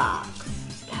a box.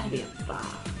 There's gotta be a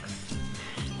box.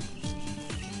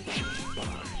 There's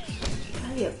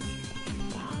gotta be a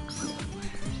box somewhere.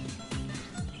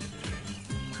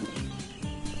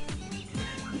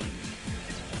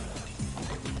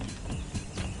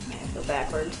 Alright, go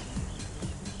backwards.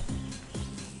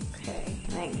 Okay,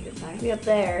 I can be up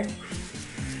there.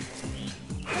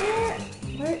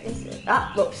 Where is it?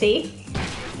 Ah, look, see?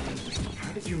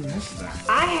 How did you miss that?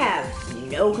 I have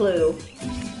no clue.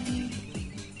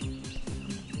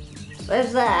 So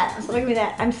there's that. So look at me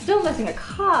that. I'm still missing a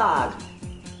cog.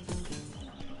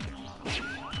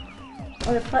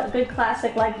 What a good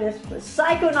classic like this was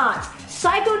Psychonauts.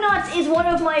 Psychonauts is one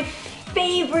of my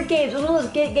favorite games. It was one of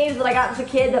those games that I got as a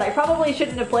kid that I probably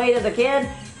shouldn't have played as a kid,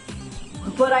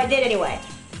 but I did anyway.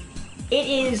 It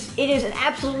is an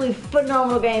absolutely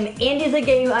phenomenal game, and is a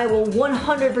game I will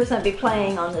 100% be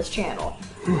playing on this channel.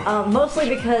 Mostly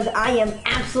because I am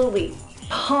absolutely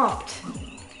pumped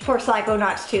for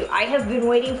Psychonauts 2. I've been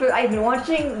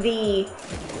watching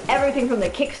everything from the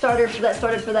Kickstarter that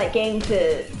started for that game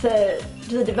to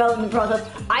the development process.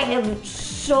 I am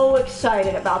so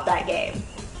excited about that game.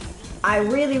 I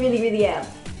really, really, really am.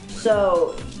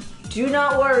 So, do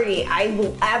not worry, I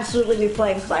will absolutely be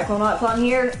playing Psychonauts on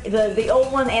here. The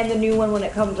old one and the new one when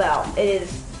it comes out. It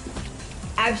is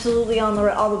absolutely on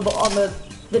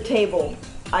the table.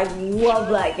 I love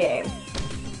that game.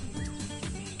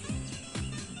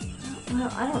 Well,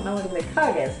 I don't know what the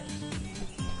cog is.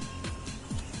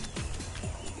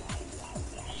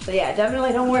 So yeah,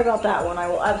 definitely don't worry about that one. I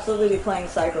will absolutely be playing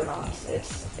Psychonauts.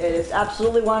 It is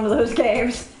absolutely one of those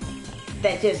games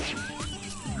that just...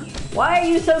 Why are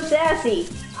you so sassy?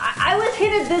 I was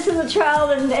hit at this as a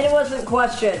child and it wasn't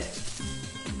questioned.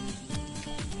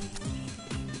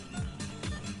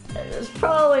 It's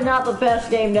probably not the best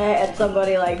game to hit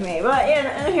somebody like me, but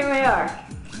yeah, here we are.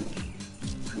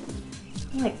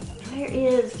 I'm like,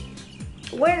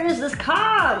 where is this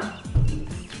cog?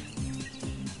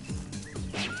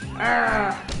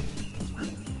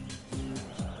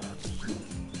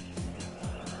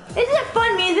 Isn't it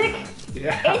fun music?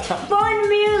 Yeah. It's fun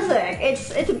music.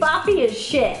 It's boppy as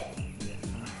shit.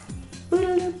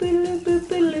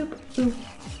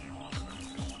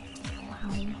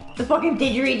 The fucking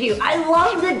didgeridoo. I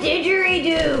love the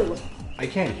didgeridoo. I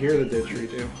can't hear the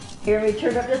didgeridoo. Hear me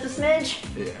turn it up just a smidge?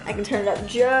 Yeah. I can turn it up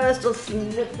just a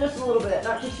little bit,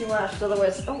 not too much.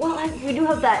 Otherwise, we do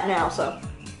have that now, so.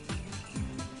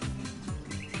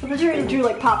 The didgeridoo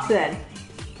like pops in.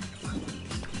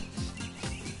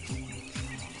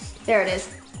 There it is.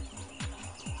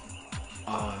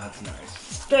 Oh, that's nice.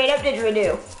 Straight up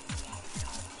didgeridoo.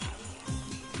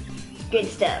 Good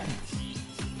stuff.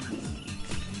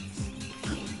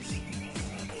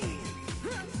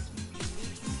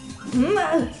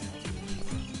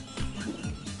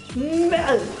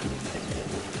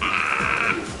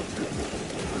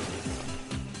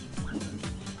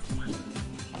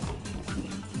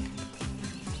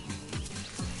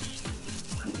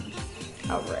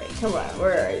 Alright, come on,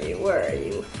 where are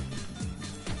you?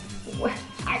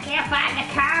 I can't find the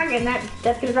cog, and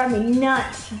that's gonna drive me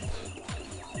nuts.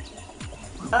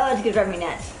 Oh, it's gonna drive me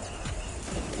nuts.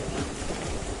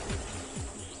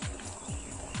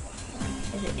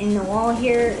 Is it in the wall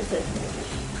here? Is it?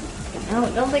 No,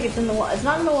 I don't think it's in the wall. It's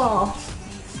not in the wall.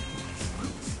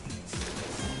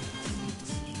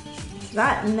 It's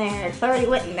not in there. It's already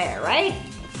went in there, right?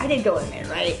 I did go in there,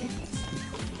 right?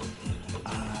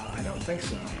 I don't think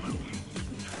so.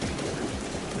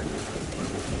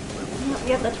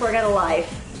 Yep, that's where I got a life.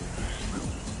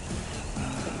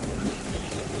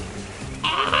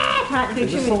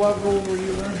 Is this the level where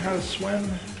you learn how to swim?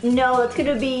 No, it's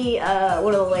gonna be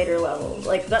one of the later levels.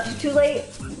 Like, that's too late.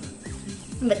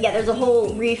 But yeah, there's a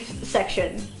whole reef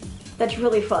section that's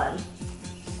really fun.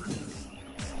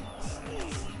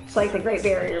 It's like the Great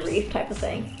Barrier Reef type of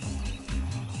thing.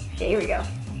 Okay, here we go.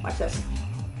 Watch this.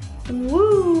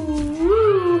 Woo!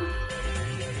 Woo!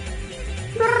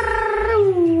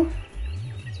 Brrrr.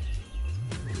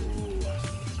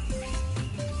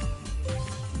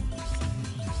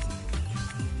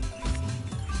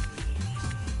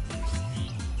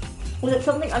 Was it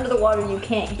something under the water you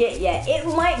can't get yet? It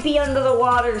might be under the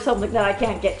water something that I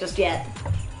can't get just yet.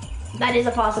 That is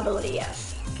a possibility,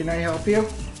 yes. Can I help you?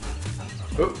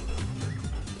 Oh.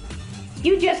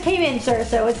 You just came in, sir,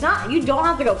 so it's not, you don't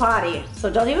have to go potty.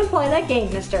 So don't even play that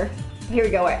game, mister. Here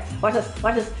we go, wait. Watch this,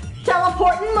 watch this.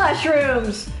 Teleporting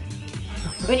mushrooms!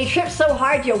 When you trip so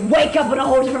hard, you wake up in a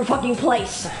whole different fucking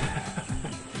place.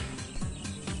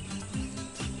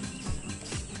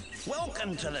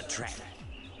 Welcome to the track.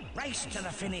 Race to the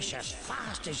finish as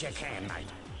fast as you can, mate.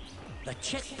 The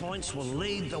checkpoints will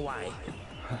lead the way.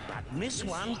 But miss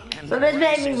one and So this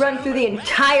made me run through the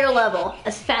entire level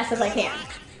as fast as I can.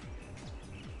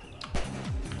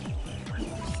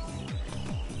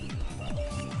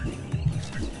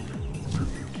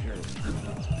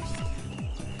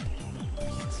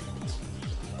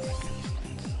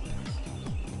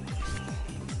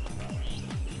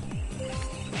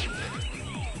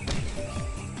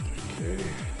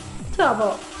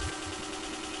 Trouble.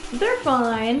 They're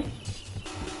fine.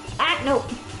 Ah, nope.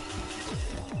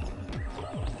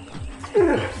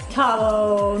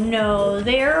 Tabo, no,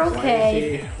 they're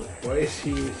okay. Why is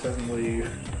he suddenly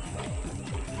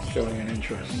showing an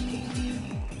interest?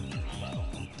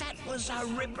 That was a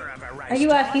ripper of a race. Are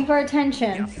you asking for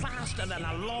attention? You're faster than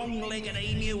a long-legged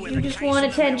emu with You a just case want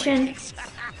of attention.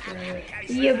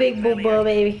 epilepsy. You big boo boo,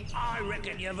 baby. I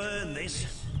reckon you've earned this.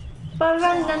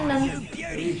 Ba-dun-dun-dun. You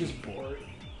beauty. He's just bored.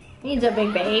 He's a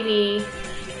big baby.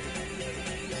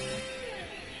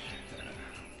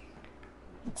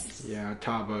 Yeah,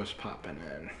 Tabo's popping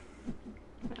in.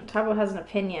 Tabo has an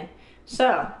opinion.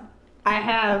 So, I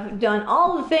have done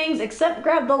all the things except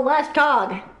grab the last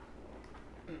cog.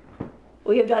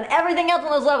 We have done everything else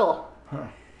on this level. Huh.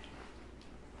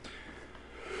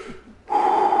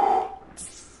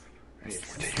 I need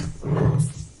more tea.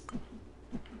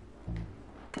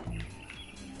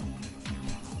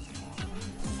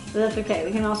 But that's okay.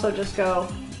 We can also just go.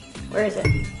 Where is it?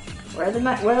 Where are the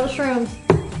shrooms?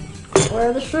 Where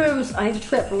are the shrooms? I need to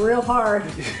trip real hard.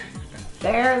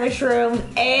 There are the shrooms.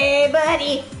 Hey,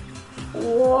 buddy.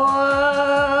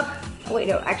 Whoa. Oh, wait,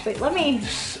 no. Actually, let me.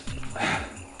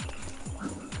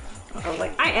 I was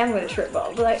like, I am going to trip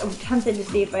balls, but I'm tempted to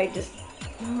see if I just.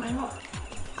 No,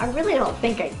 I really don't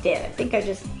think I did. I think I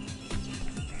just.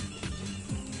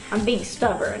 I'm being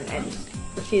stubborn and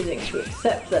refusing to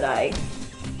accept that I.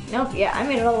 Nope, yeah, I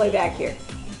made it all the way back here.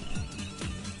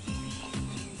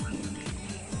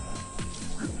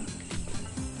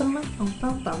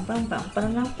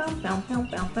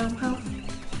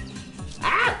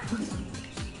 Ah!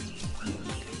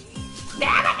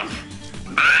 Damn it!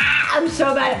 Ah! I'm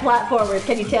so bad at platformers,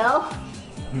 can you tell?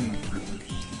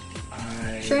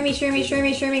 Shroomy, shroomy,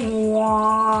 shroomy, shroomy.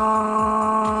 Wow.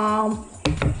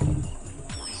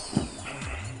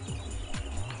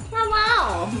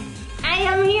 Hello. I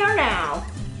am here now.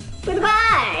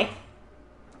 Goodbye.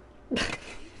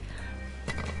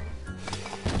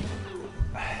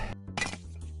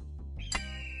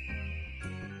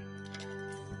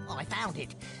 Oh, I found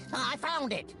it. I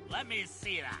found it. Let me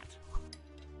see that.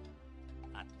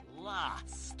 At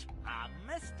last, a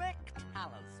mystic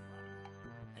talisman.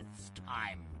 It's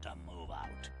time to move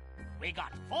out. We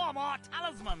got 4 more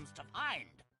talismans to find.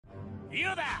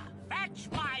 You there, fetch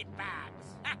my bags.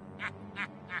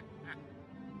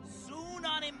 Soon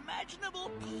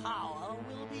unimaginable power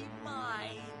will be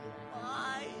mine.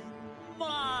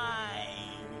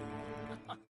 Mine.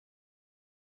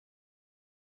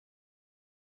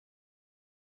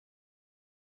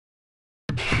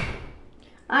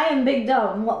 I am big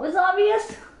dumb. What was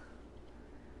obvious?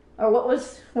 Or what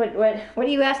are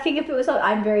you asking if it was obvious?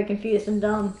 I'm very confused and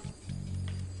dumb.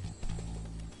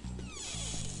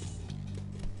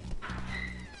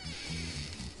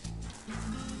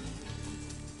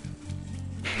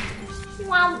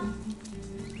 Wow.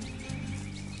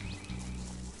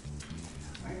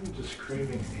 I'm just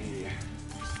craving a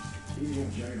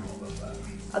PB&J and all of that.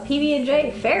 A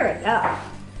PB&J? Fair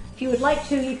enough. If you would like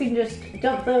to, you can just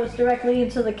dump those directly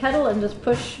into the kettle and just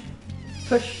push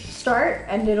start,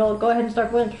 and it'll go ahead and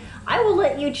start boiling. I will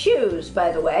let you choose,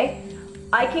 by the way.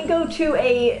 I can go to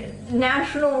a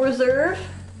national reserve,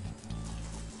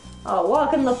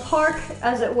 walk in the park,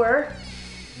 as it were,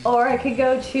 or I could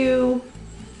go to...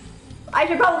 I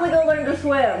should probably go learn to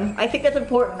swim. I think that's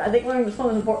important. I think learning to swim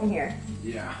is important here.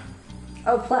 Yeah.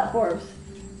 Oh, platforms.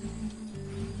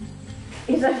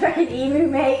 He's a fucking emu,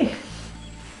 mate.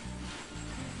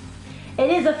 It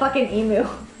is a fucking emu.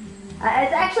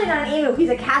 It's actually not an emu. He's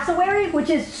a cassowary, which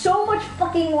is so much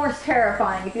fucking more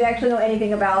terrifying if you actually know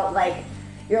anything about, like,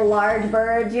 your large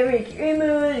birds. You have your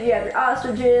emus, you have your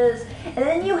ostriches, and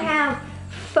then you have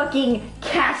fucking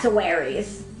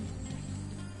cassowaries.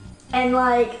 And,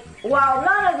 like, while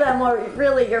none of them are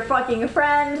really your fucking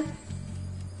friend,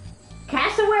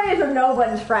 cassowaries are no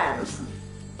one's friends.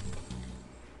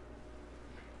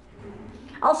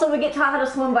 Also, we get taught how to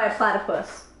swim by a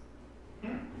platypus.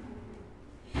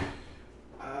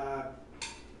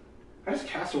 How does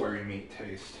cassowary meat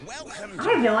taste? Welcome I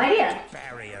have no idea.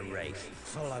 Barrier Reef,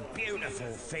 full of beautiful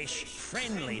fish,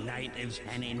 friendly natives,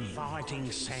 and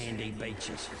inviting sandy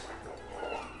beaches.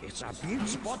 It's a beaut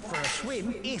spot for a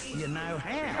swim if you know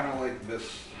how. Kind of like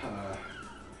this.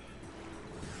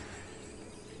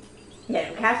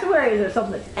 Yeah, cassowaries are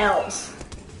something else.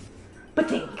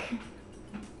 Ba-tink.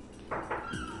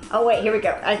 Oh wait, here we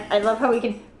go. I love how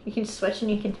you can switch and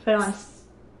you can put on.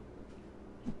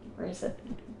 Where is it?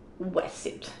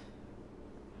 Wetsuit.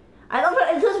 I love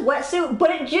how it says wetsuit,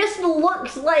 but it just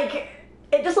looks like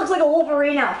a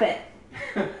Wolverine outfit.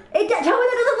 Tell me that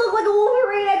doesn't look like a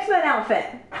Wolverine X-Men outfit.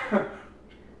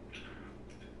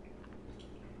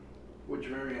 Which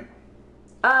variant?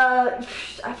 I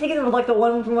think it was like the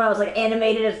one from when I was like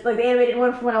animated. It's like the animated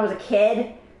one from when I was a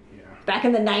kid. Yeah. Back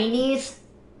in the 90s.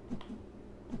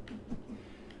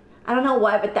 I don't know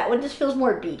why, but that one just feels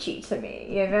more beachy to me,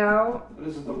 you know? It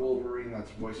isn't the Wolverine that's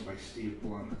voiced by Steve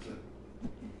Blunt, is it?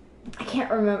 I can't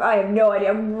remember. I have no idea.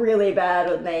 I'm really bad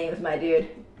with names, my dude.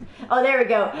 Oh, there we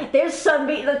go. There's some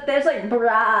there's like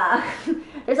bra.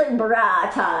 There's like bra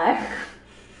time.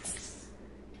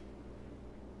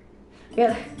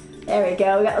 Yeah, there we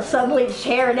go. We got the sun-bleached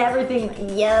hair and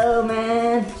everything. Yo,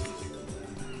 man.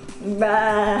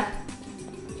 Bah.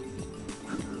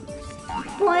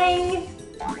 Boing.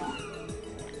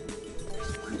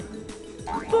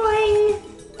 Boing.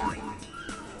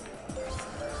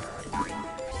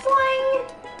 Boing.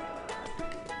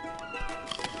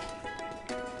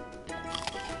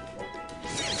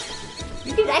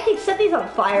 I can set these on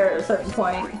fire at a certain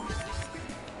point.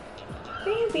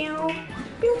 Pew pew.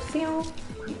 Pew pew.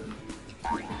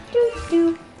 Doo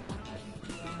doo.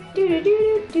 Doo doo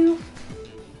doo doo.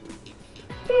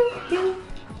 Pew pew.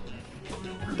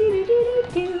 Doo doo doo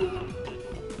doo.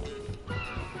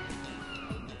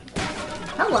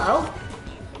 Hello.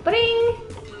 Bring.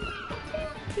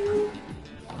 Pew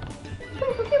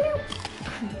pew pew pew.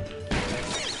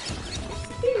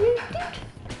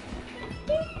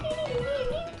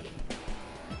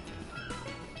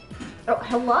 Oh,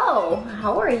 hello.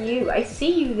 How are you? I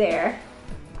see you there.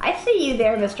 I see you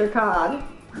there, Mr. Cog.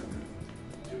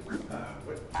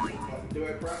 What button do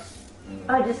I press?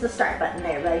 Oh, just the start button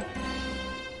there, buddy.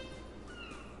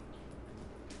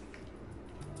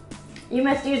 You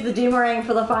must use the Doomerang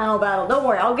for the final battle. Don't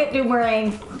worry, I'll get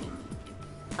Doomerang.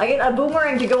 I get a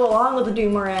Boomerang to go along with the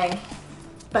Doomerang.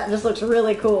 That just looks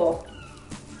really cool.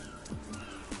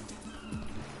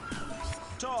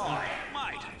 Ty,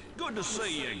 mate, good to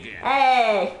see you again.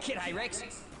 Hey! G'day, Rex.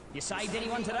 You saved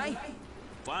anyone today?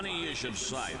 Funny you should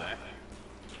say that.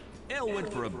 Elle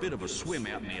went for a bit of a swim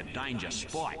out near Danger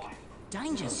Spike.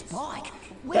 Danger Spike?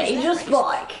 Where's Danger that, Rex?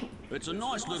 Spike! It's a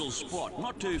nice little spot,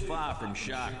 not too far from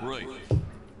Shark Reef.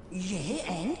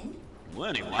 Yeah, and? Well,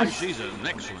 anyway, she's an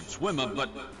excellent swimmer, but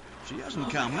she hasn't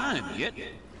come home yet.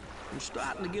 I'm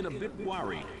starting to get a bit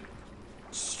worried.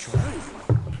 It's true.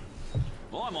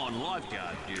 I'm on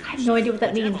lifeguard duty. I have no idea what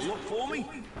that Could you means. have a look for me?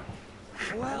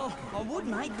 Well, I would,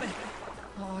 mate, but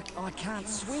I can't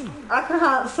swim. I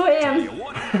can't Tell you swim.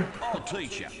 what, I'll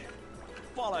teach you.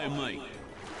 Follow me.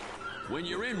 When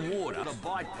you're in water, the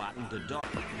bite button to dive.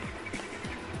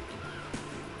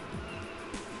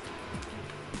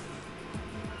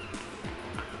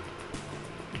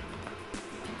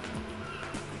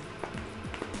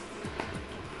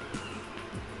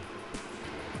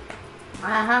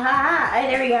 Hey,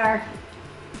 there we are.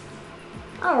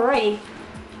 Alrighty.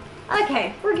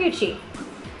 Okay, we're Gucci.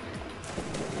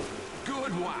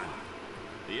 Good one.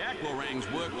 The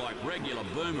aquarangs work like regular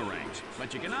boomerangs,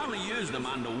 but you can only use them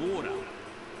underwater.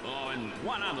 Oh, and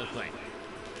one other thing.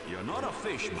 You're not a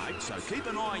fish, mate, so keep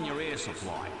an eye on your air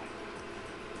supply.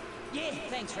 Yeah,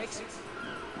 thanks, Rex.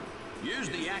 Use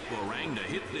the aquarang to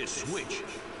hit this switch.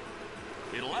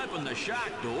 It'll open the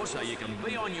shark door so you can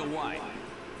be on your way.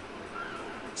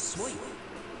 Sweet.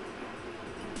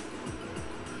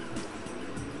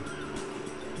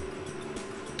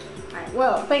 Alright,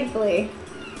 well, thankfully,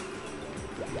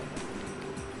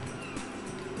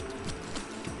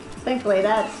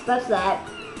 that's that.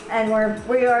 And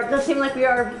we are, it does seem like we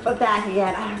are back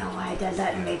again. I don't know why it does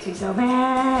that, it makes me so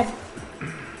mad.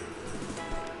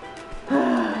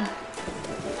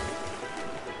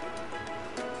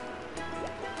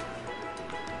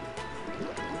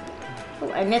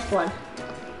 Oh, I missed one.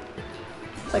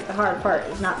 It's like the hard part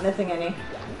is not missing any.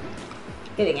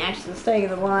 Getting action, staying in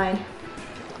the line.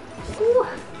 Ooh.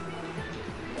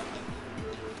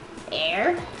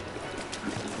 Air.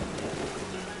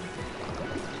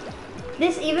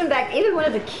 This even when I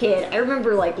was a kid, I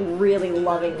remember like really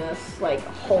loving this like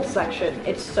whole section.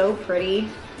 It's so pretty.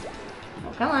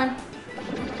 Oh, come on.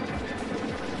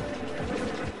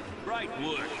 Great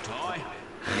work, Ty.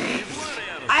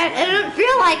 I didn't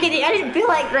feel like it. I didn't feel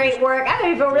like great work. I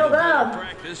didn't feel real dumb.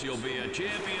 Practice, you'll be a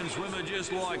champion swimmer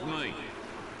just like me.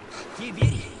 You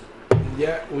beauty.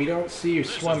 Yeah, we don't see you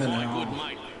This swimming is my at good all.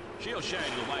 mate. She'll show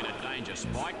you the way to danger,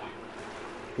 Spike.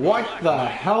 What the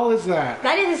hell is that?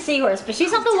 That is a seahorse, but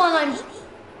she's not the one I'm.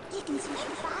 You can swim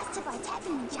faster by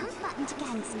tapping the jump button to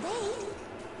gain speed.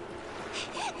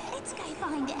 Let's go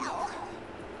find Elle.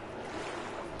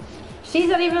 She's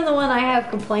not even the one I have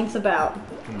complaints about.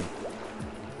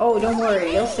 Oh, don't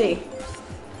worry, you'll see.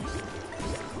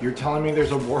 You're telling me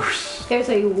there's a worse? There's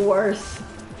a worse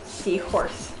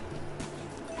seahorse.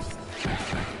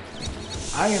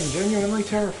 I am genuinely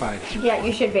terrified. Yeah,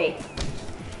 you should be.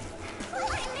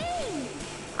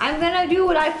 I'm gonna do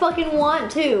what I fucking want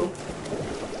to.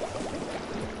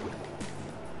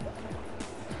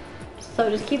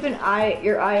 So just keep your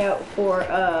eye out for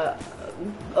a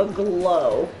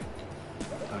glow.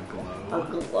 A glow? A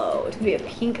glow. It's gonna be a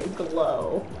pink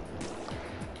glow.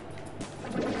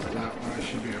 Is that what I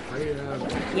should be afraid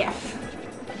of? Yes.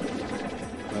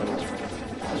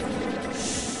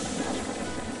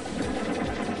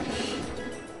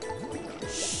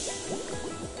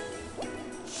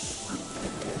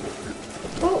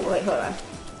 Oh, wait, hold on.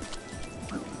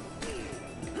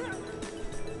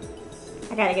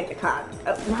 I gotta get the cock.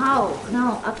 Oh,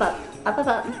 no, up, up, up, up,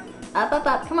 up, up, up,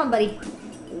 up. Come on, buddy.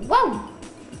 Whoa!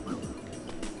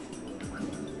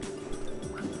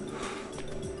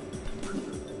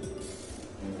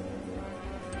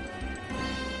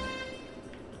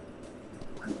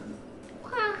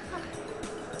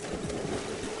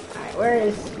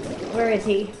 Alright, where is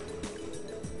he?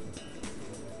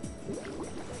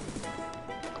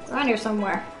 Around here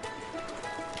somewhere.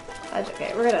 That's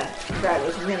okay. We're gonna grab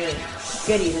as many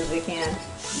goodies as we can.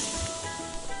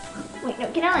 Wait,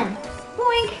 no, get on!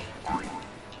 Boink!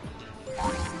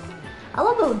 I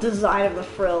love the design of the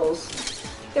frills.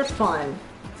 They're fun.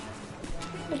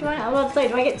 I was about to say,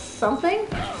 do I get something?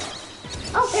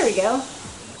 Oh, there we go.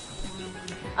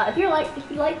 If you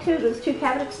like those two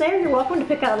cabinets there, you're welcome to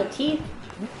pick out the teeth.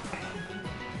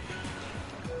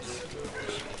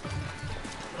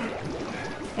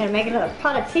 And make another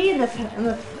pot of tea in this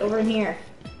over in here.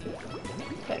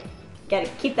 Gotta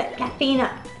keep that caffeine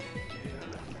up.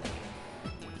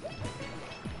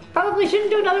 Probably shouldn't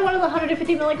do another one of the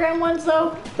 150 milligram ones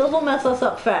though. Those will mess us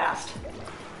up fast.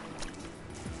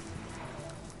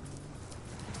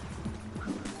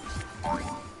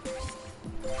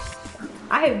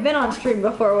 I have been on stream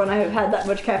before when I have had that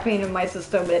much caffeine in my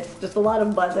system. It's just a lot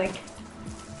of buzzing.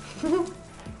 I'm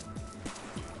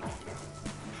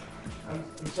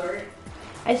sorry?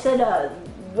 I said,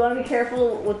 you want to be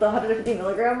careful with the 150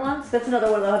 milligram ones? That's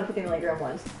another one of the 150 milligram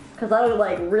ones. Because that would,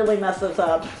 like, really mess us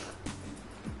up.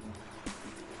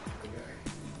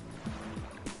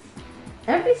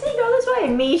 NPC, go this way.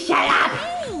 Me, shut up!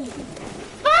 Hey!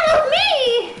 Follow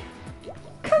me!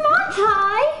 Come on,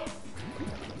 Ty!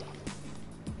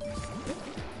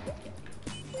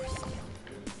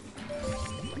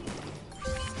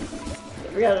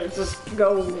 We gotta just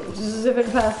go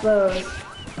zipping past those.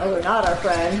 Oh, they're not our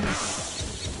friend.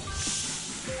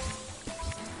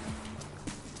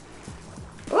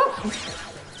 Whoop.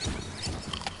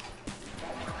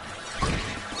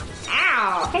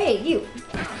 Ow! Hey, you!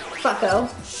 Fucko.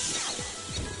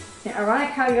 Yeah, ironic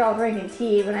how you're all drinking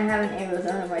tea when I haven't able to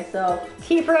done it myself.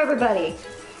 Tea for everybody!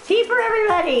 Tea for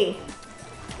everybody!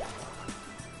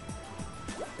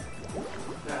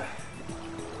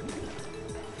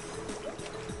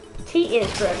 Tea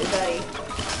is for everybody.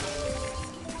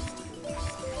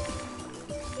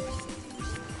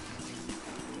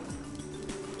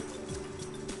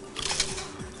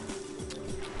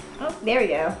 Oh, there we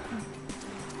go.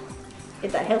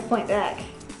 Get that health point back.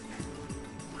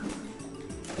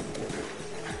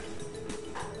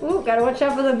 Ooh, gotta watch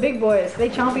out for the big boys. They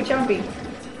chompy chompy.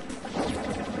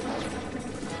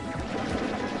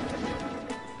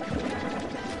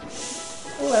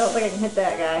 Ooh, I don't think I can hit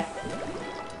that guy.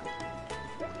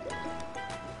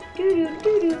 Doo doo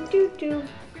doo doo doo doo.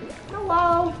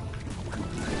 Hello.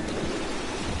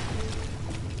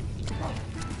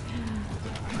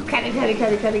 Cutty.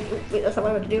 Wait, that's not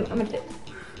what I meant to do. I meant to do.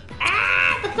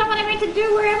 Ah! That's not what I meant to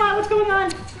do. Where am I? What's going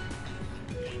on?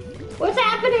 What's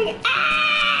happening?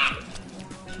 Ah!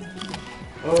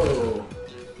 Oh,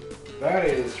 that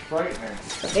is frightening.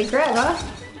 A big crab, huh?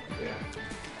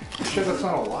 Yeah. Sure that's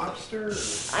not a lobster? Or?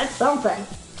 That's something.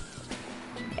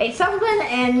 It's something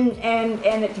and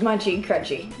it's munchy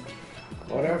crunchy.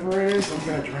 Whatever it is, I'm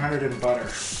gonna drown it in butter.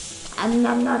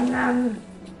 Nom nom nom.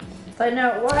 But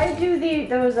no, why do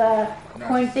those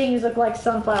point things look like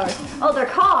sunflowers? Oh, they're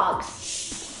cogs.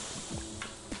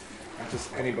 Not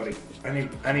just anybody.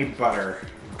 Any butter.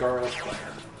 Garlic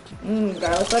butter.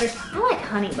 Garlic butter. I like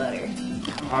honey butter.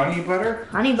 Honey butter?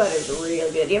 Honey butter is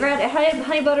real good. You ever had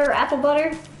honey butter or apple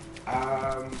butter?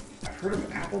 I've heard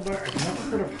of apple butter. I've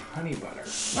never heard of honey butter.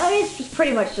 I mean, it's just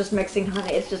pretty much just mixing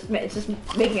honey. It's just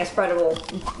making a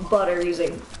spreadable butter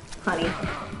using honey.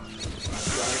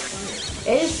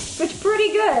 It's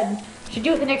pretty good. Should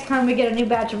do it the next time we get a new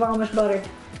batch of Amish butter.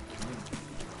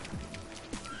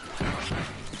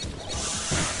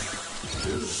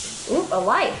 Oop, a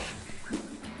life.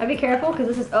 I'll be careful because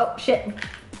this is, oh shit.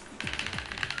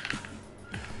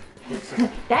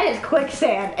 That is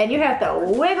quicksand, and you have to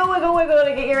wiggle, wiggle, wiggle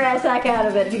to get your ass back out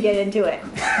of it if you get into it.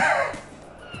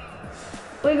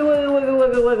 Wiggle, wiggle, wiggle,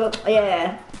 wiggle, wiggle.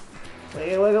 Yeah.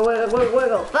 Wiggle, wiggle, wiggle, wiggle,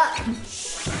 wiggle. Fuck.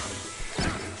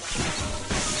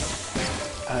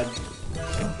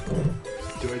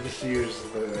 Do I just use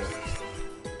the...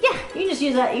 Yeah, you can just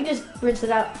use that. You can just rinse it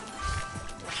out.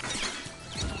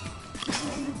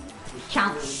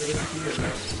 Chomp.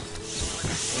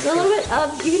 A little bit.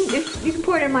 You can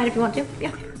pour it in mine if you want to.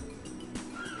 Yeah.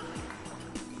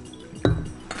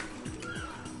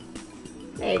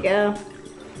 There you go.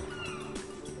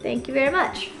 Thank you very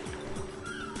much.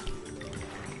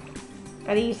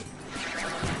 I'm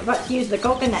about to use the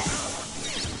coconut.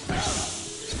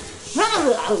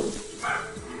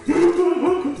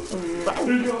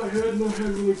 You got hit in the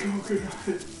head with a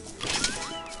coconut.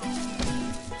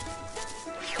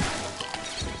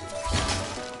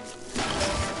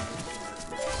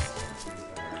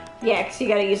 Yeah, because you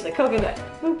gotta use the coconut.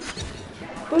 Boop.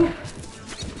 Boop.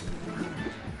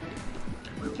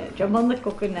 Okay, jump on the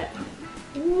coconut.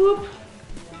 Whoop.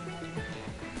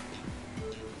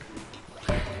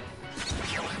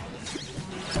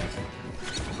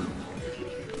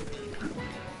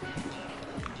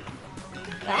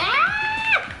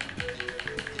 Ah!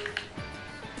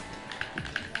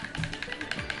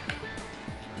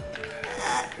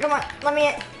 Come on, let me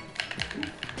in.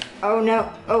 Oh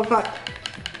no. Oh fuck.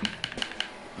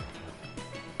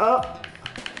 Oh.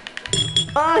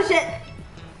 Oh shit.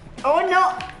 Oh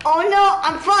no. Oh no.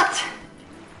 I'm fucked.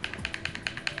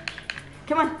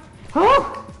 Come on.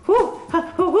 Oh. Whoo.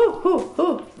 Whoo. Whoo.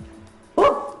 Whoo.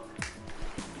 Whoo.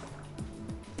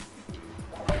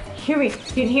 Hear me. You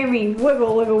can hear me.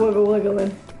 Wiggle, wiggle, wiggle,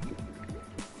 wiggling.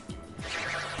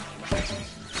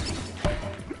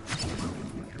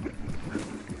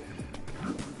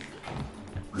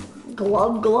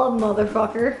 Glub, glub,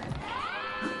 motherfucker.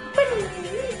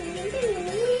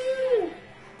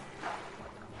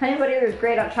 Honey butter is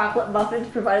great on chocolate muffins,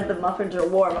 provided the muffins are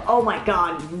warm. Oh my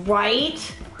god, right?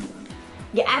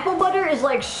 Yeah, apple butter is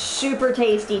like super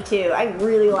tasty too. I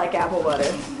really like apple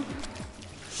butter.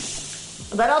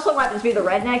 That also might just be the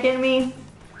redneck in me.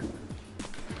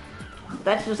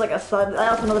 That's just like I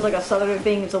also know there's like a southern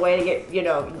thing. It's a way to get, you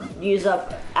know, use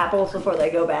up apples before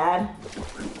they go bad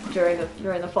during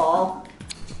the fall.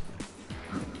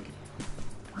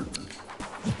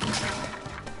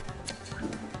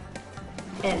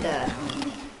 And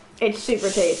it's super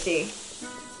tasty.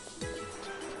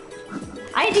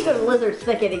 I need to go to Lizard's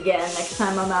Thicket again next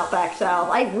time I'm out back south.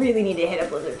 I really need to hit up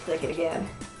Lizard's Thicket again.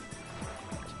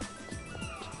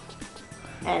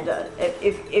 And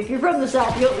if you're from the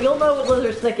south, you'll know what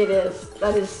Lizard's Thicket is.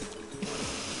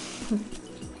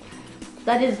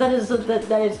 That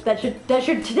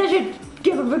should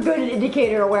give a good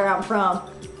indicator of where I'm from.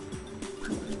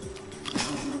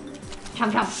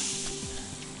 Chomp chomp.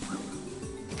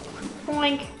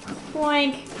 Boink,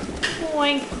 boink,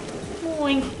 boink,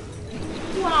 boink.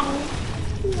 Wow.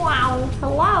 Wow.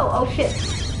 Hello. Oh shit.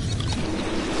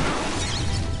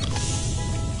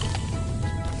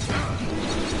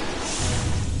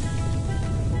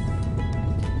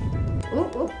 Ooh,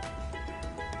 ooh.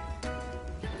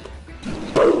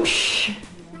 Boosh.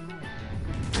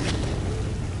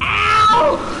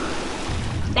 Ow!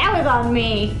 That was on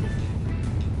me.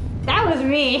 That was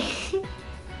me.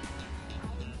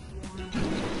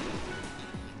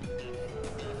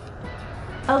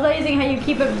 Amazing how you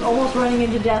keep it almost running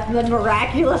into death and then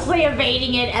miraculously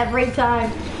evading it every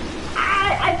time.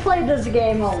 I played this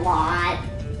game a lot.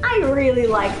 I really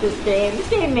like this game. This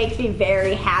game makes me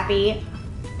very happy.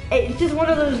 It's just one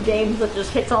of those games that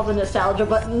just hits all the nostalgia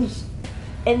buttons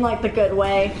in like the good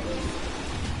way.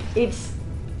 You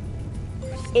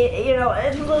know,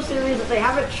 it's one of those series that they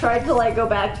haven't tried to like go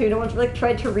back to. No one's like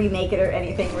tried to remake it or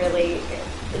anything really.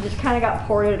 It just kind of got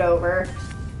ported over.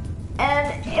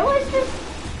 And it was just,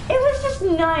 it was just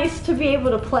nice to be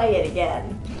able to play it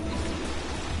again.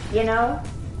 You know?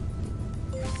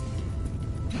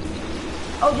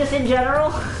 Oh, just in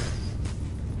general?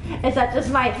 Is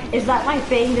that my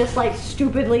thing, just like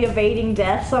stupidly evading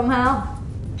death somehow?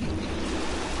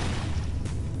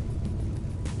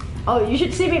 Oh, you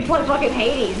should see me play fucking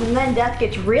Hades, and then death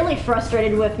gets really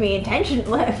frustrated with me and tension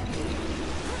left.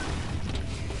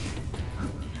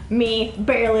 Me,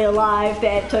 barely alive,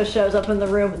 Phantos shows up in the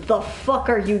room. The fuck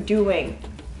are you doing?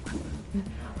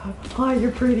 Hi,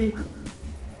 you're pretty.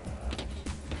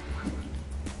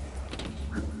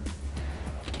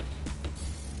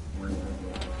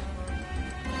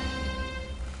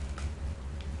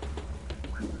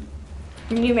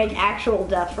 You make actual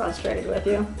death frustrated with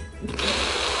you.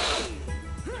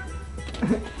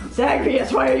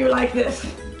 Zagreus, why are you like this?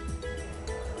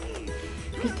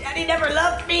 Because Daddy never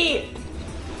loved me!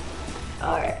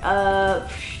 Alright,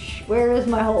 where is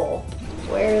my hole?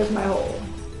 Where is my hole?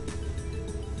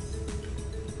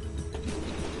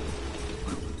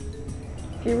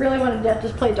 If you really want to death,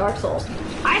 just play Dark Souls.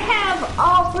 I have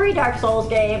all 3 Dark Souls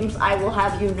games, I will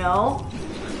have you know.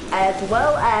 As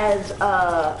well as,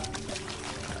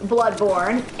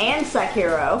 Bloodborne and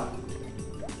Sekiro.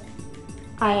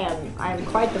 I'm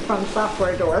quite the From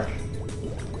Software dork.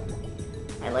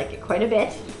 I like it quite a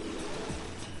bit.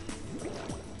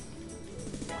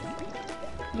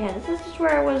 Yeah, this is just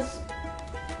where I was...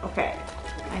 Okay,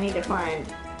 I need to find...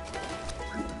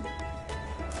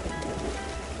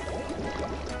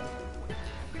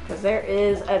 Because there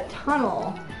is a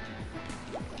tunnel,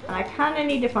 and I kind of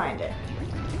need to find it.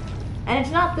 And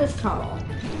it's not this tunnel.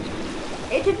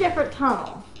 It's a different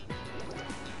tunnel.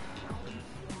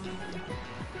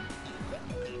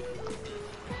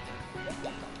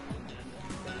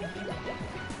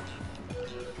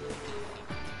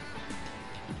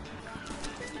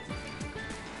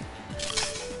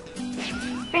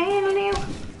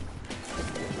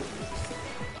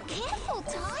 Careful,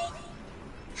 Ty.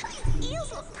 Those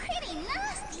eels look pretty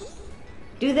nasty.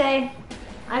 Do they?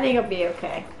 I think it'll be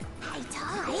okay. Hey,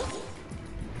 Ty.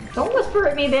 Don't whisper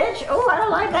at me, bitch. Oh, I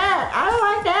don't like that. I don't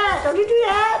like that. Don't you do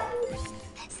that.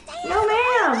 Stay No,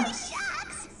 ma'am.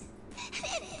 sharks. They're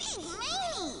big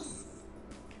meanies.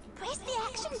 Press the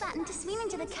action button to swim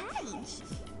into the cage.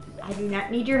 I do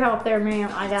not need your help there,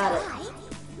 ma'am. I got it.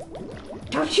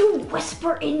 Ty, Don't you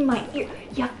whisper in my ear,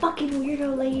 you fucking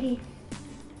weirdo lady.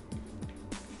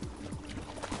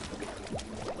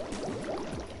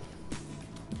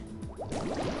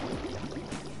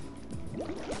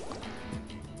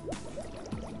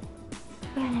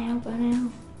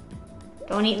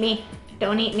 Don't eat me.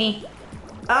 Don't eat me.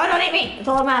 Oh, don't eat me! That's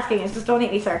all I'm asking is just don't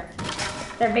eat me, sir.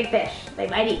 They're big fish. They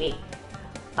might eat me.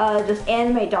 Just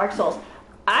anime Dark Souls.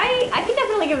 I can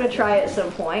definitely give it a try at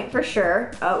some point, for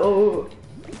sure.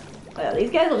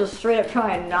 These guys will just straight up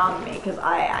try and nom me, because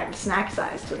I'm snack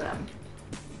size to them.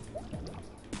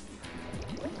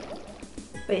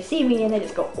 They see me and they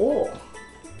just go, oh.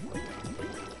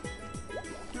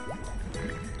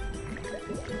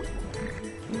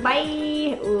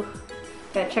 Bye! Ooh.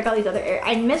 Gotta check out these other areas.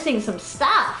 I'm missing some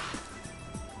stuff!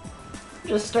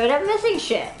 Just straight up missing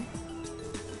shit.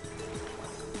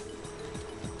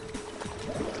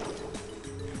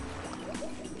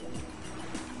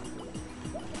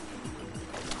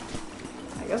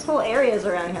 There's whole areas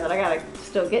around here that I gotta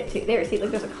still get to. There, see,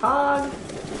 look, there's a cog.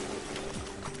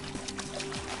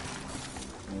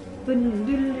 I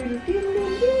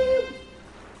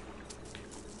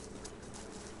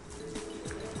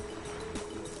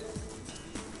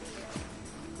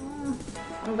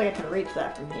don't think I can reach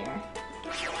that from here.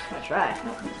 I'm gonna try.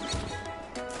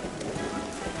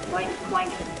 Boink,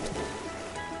 boink.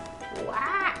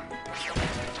 Wah!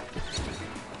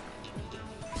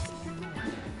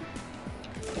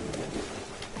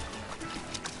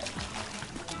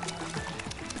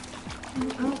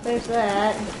 Oh, there's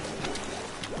that.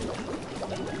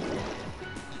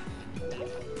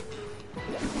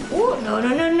 Oh, no, no,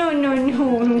 no, no, no,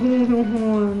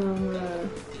 no.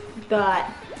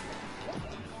 God.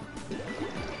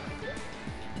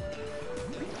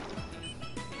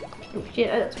 Oh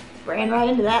shit, I just ran right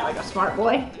into that like a smart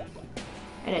boy.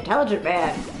 An intelligent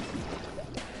man.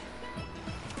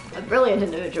 A brilliant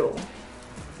individual.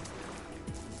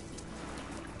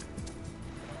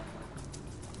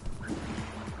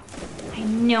 I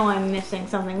know I'm missing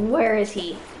something. Where is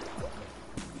he?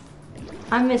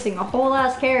 I'm missing a whole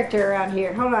ass character around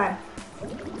here. Hold on.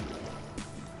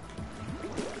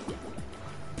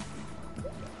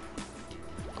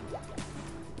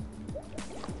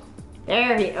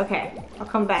 There he, okay. I'll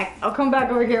come back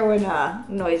over here when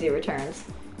Noisy returns.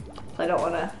 I don't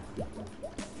wanna.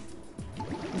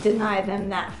 deny them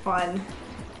that fun.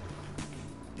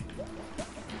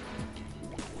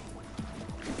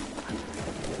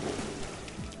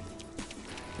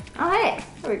 Oh hey,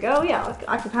 there we go. Yeah, I'll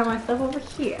occupy myself over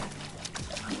here.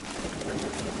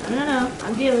 No.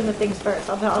 I'm dealing with things first.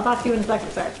 I'll talk to you in a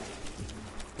second, sir.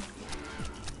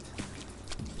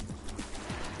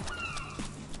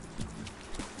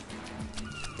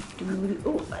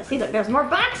 Ooh, I see that there's more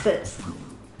boxes.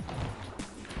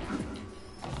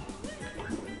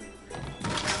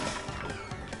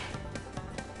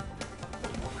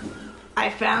 I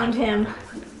found him.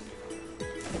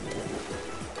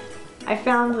 I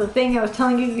found the thing I was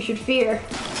telling you should fear.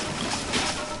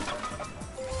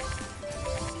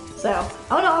 So,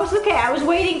 oh no, it's okay. I was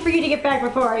waiting for you to get back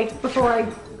before I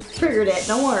triggered it.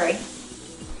 Don't worry.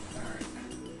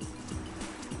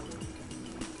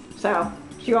 So,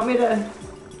 do you want me to?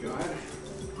 Go ahead.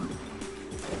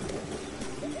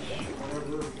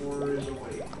 Whatever horror is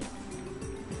away.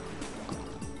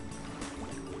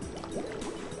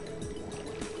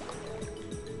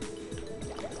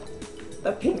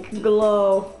 The pink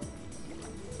glow.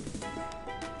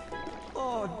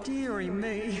 Oh, dearie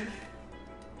me.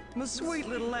 My sweet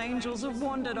little angels have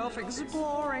wandered off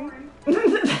exploring.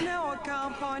 Now I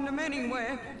can't find them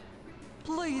anywhere.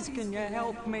 Please, can you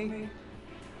help me?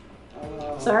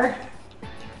 Sir?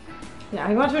 Yeah,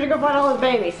 he wants me to go find all his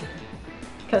babies.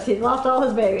 Because he lost all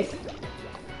his babies.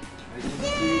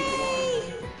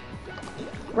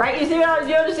 Right? You see what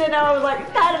you understand now? I was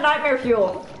like, kind of nightmare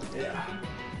fuel. Yeah.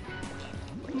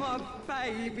 My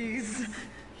babies.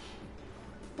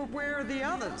 But where are the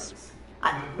others?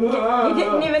 You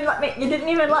didn't even let me. You didn't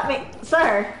even let me,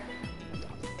 sir.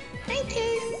 Thank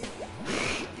you.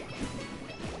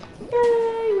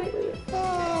 Yay! Wait. I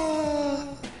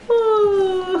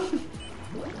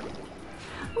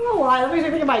don't know why. That makes me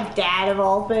think of my dad of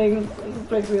all things. It just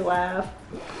makes me laugh.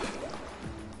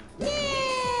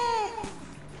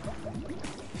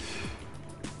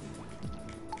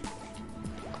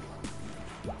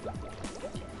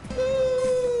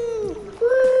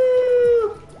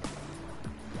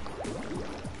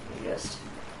 Just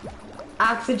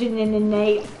oxygen and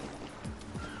innate.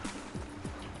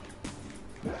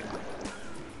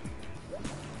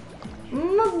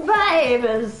 My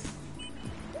babies.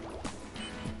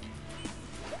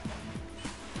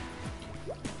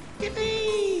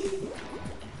 Yippee!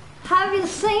 Have you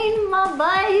seen my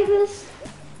babies?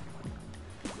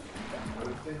 I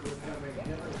would think with having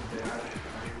him as dad,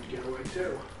 I would get away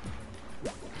too.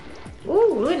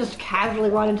 Ooh, we just casually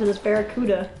run into this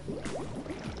barracuda.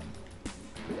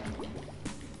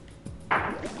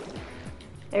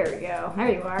 There we go.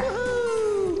 There you are.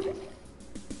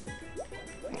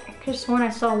 I could have sworn I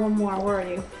saw one more. Where are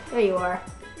you? There you are.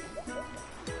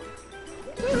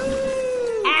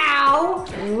 Ow!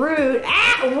 Rude.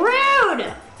 Ah!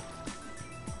 Rude!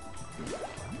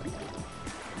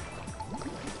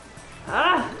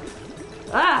 Ah!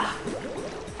 Ah!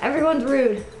 Everyone's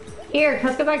rude. Here,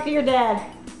 let's go back to your dad.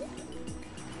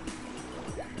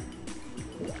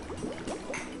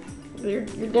 Your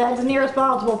dad's an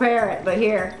irresponsible parent, but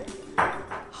here.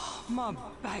 My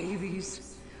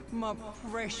babies. My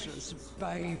precious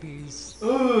babies.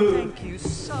 Thank you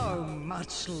so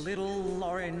much, little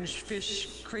orange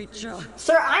fish creature.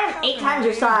 Sir, I am 8 times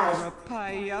your size.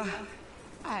 Repay ya.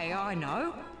 Hey, I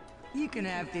know. You can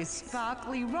have this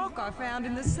sparkly rock I found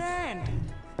in the sand.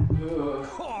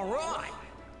 All right.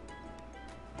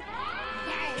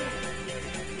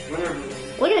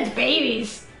 Look at its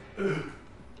babies.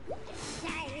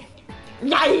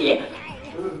 Yay!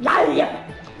 Yay!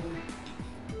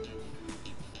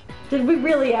 Did we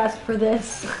really ask for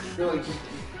this?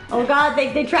 Oh god,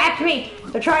 they trapped me!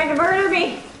 They're trying to murder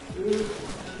me!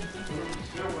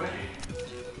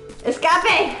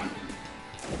 Escape!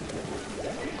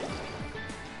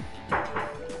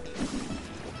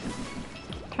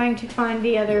 Trying to find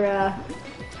the other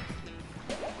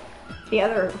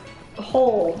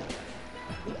hole.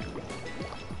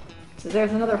 So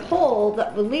there's another hole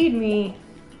that will lead me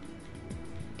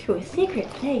to a secret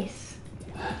place.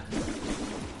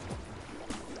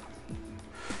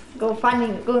 Go and find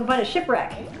a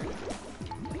shipwreck.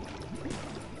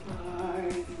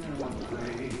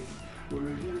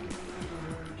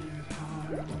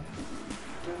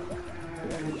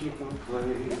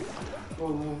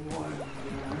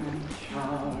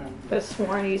 I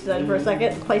sworn you said for a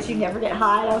second, the place you never get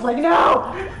high, and I was like,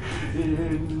 no!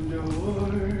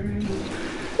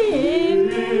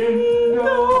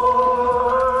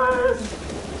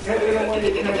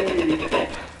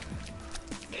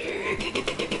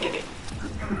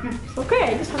 It's okay,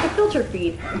 I just have a filter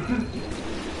feed.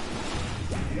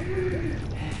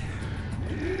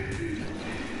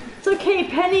 okay,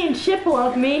 Penny and Chip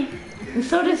love me. And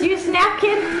so does you,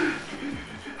 Snapkin.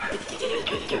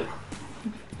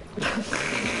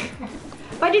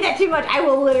 If I do that too much, I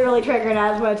will literally trigger an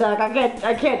asthma attack.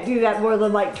 I can't do that more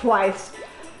than like twice.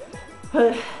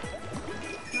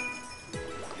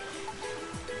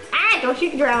 Ah, don't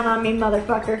you drown on me,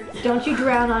 motherfucker. Don't you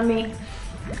drown on me.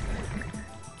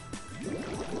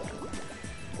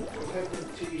 What type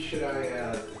of tea should I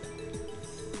add?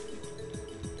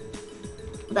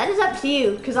 That is up to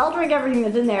you, because I'll drink everything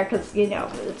that's in there, because, you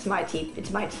know, it's my tea.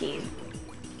 It's my tea.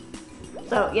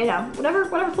 So, you know, whatever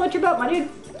floats your boat, my dude.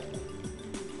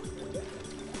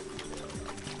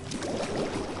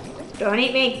 Don't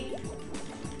eat me.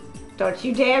 Don't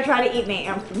you dare try to eat me.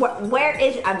 Where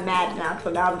is... I'm mad now, so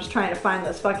now I'm just trying to find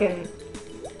this fucking...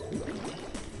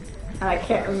 And I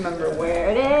can't remember where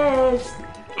it is.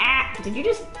 Ah! Did you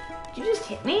just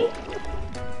hit me?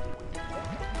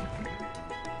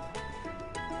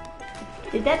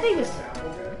 Did that thing just...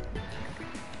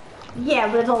 Yeah,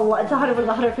 but it's a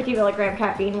 150 milligram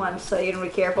caffeine one, so you gotta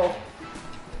be careful.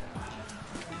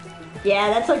 Yeah,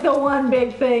 that's like the one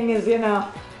big thing is, you know.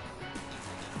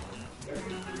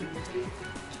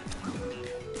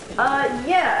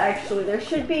 Yeah, actually, there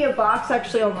should be a box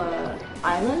actually on the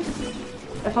island,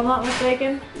 if I'm not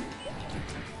mistaken.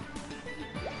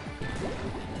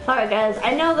 Sorry guys,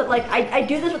 I know that like, I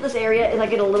do this with this area is I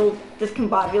get a little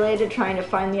discombobulated trying to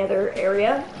find the other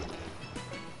area.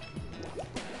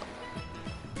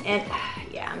 And,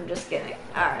 yeah, I'm just gonna,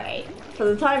 alright. For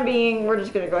the time being, we're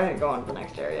just gonna go ahead and go on to the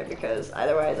next area because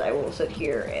otherwise I will sit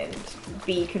here and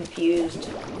be confused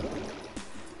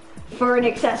for an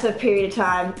excessive period of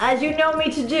time, as you know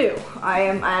me to do. I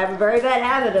have a very bad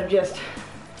habit of just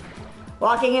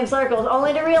walking in circles,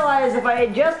 only to realize if I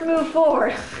had just moved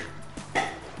forward.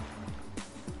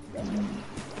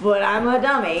 But I'm a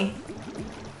dummy.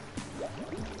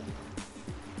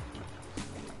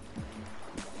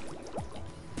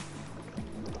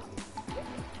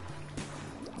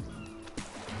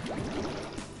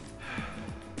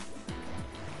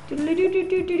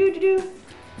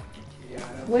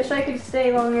 Wish I could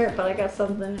stay longer, but I got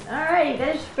something. Alright,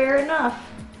 that's fair enough.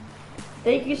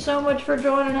 Thank you so much for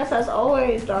joining us as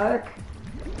always, Dark.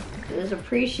 It is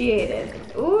appreciated.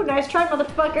 Ooh, nice try,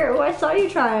 motherfucker. Oh, I saw you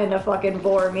trying to fucking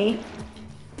bore me.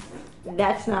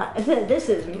 That's not... This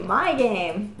is my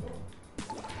game.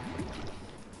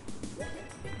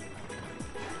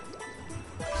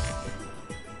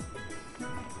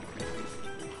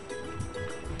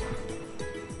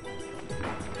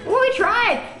 Oh, he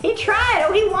tried! He tried!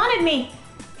 Oh, he wanted me!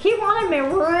 He wanted me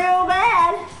real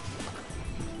bad!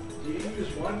 Do you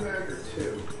use one bag or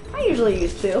two? I usually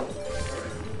use two.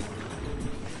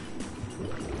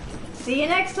 See you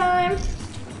next time!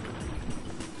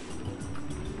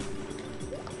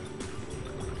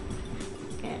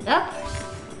 And up.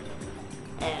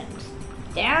 And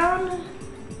down.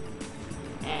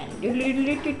 And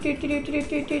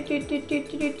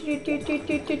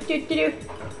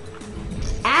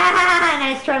ah,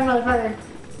 nice try, motherfucker.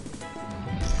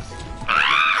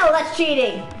 Ow, that's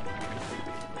cheating.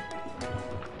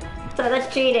 So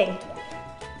that's cheating.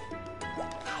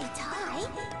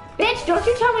 Bitch, don't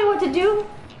you tell me what to do.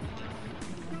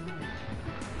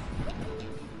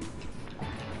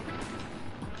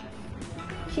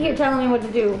 She here telling me what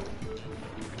to do.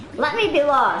 Let me be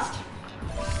lost.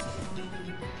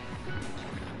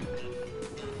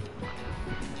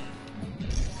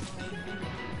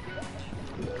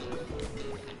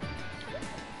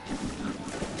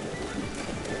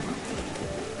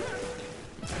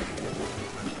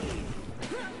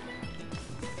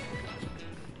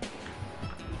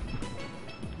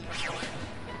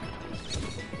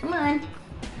 Come on.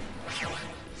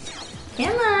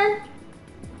 Come on.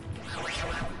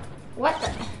 What the?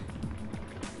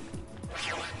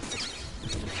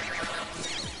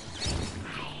 I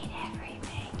hate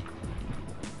everything.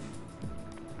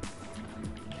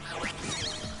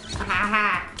 Ha ha.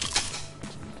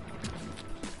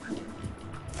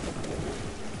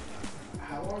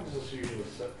 How long does this usually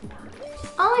sit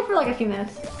for? Only for like a few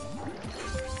minutes.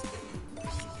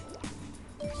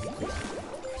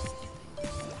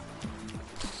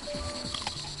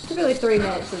 Typically 3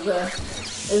 minutes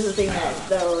is the thing that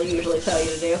they'll usually tell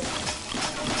you to do.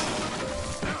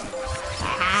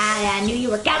 Ah, I knew you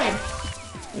were coming.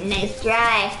 Nice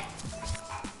try.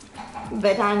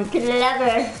 But I'm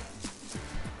clever.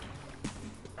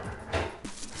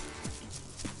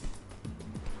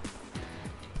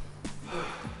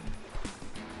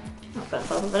 Oh, got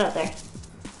something out there.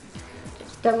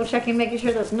 Just double checking, making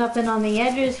sure there's nothing on the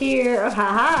edges here. Oh,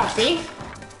 haha, see?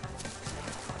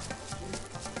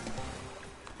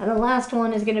 And the last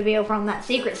one is gonna be over on that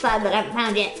secret side that I haven't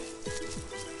found yet.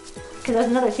 Because there's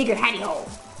another secret hidey hole.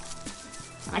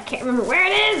 I can't remember where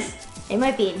it is! It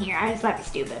might be in here, I just might be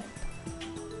stupid.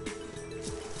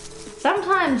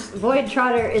 Sometimes Void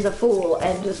Trotter is a fool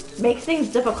and just makes things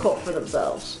difficult for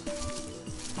themselves.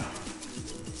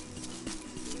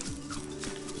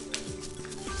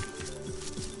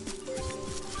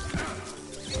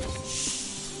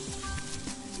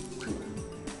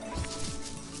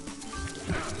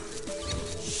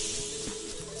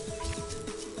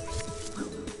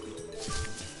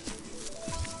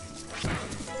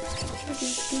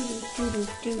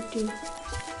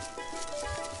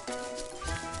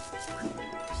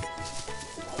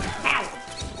 Ow!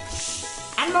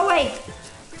 Out of my way!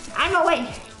 Out of my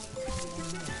way!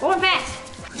 Going fast!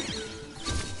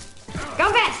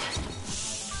 Go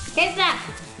fast! Can't stop!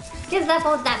 Can't stop,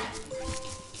 won't stop!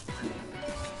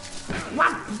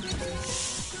 Whop!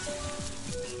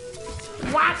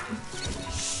 Whop!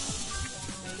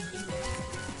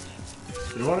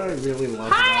 You know what I really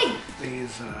love Hi! about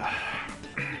these,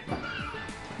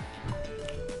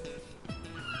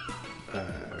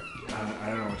 I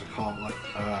don't know what to call them,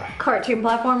 like, Cartoon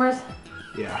platformers?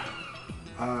 yeah.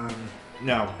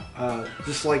 No,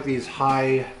 just like these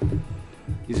high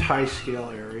scale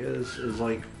areas is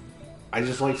like, I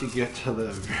just like to get to the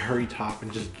very top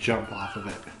and just jump off of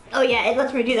it. Oh yeah, it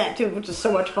lets me do that too, which is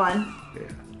so much fun. Yeah.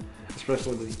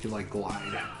 Especially when you can like glide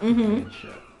Mm-hmm. and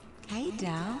shit. Hey,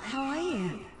 Dal, how are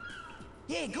you?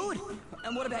 Yeah, good.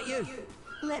 And what about you?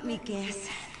 Let me guess.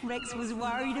 Rex was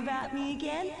worried about me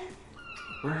again?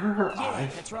 Where are her Yeah,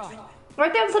 eyes? that's right.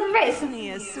 Right there on her face. Isn't he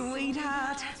a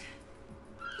sweetheart?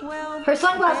 Well, Her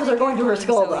sunglasses are going to her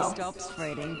skull, so he though. stops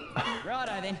fretting.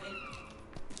 Righto then.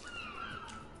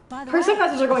 By the Her way,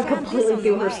 sunglasses are going I found completely this on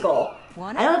through the her way. skull.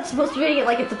 Want I it? know it's supposed to be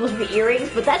like it's supposed to be earrings,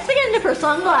 but that's the end of her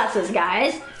sunglasses,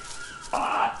 guys.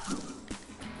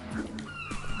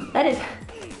 That is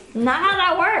not how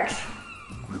that works.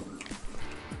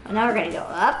 And now we're gonna go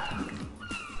up.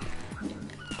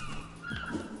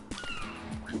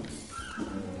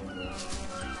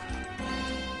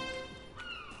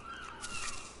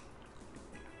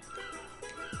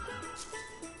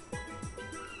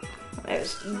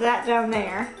 There's that down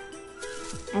there.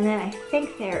 And then I think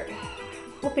I'm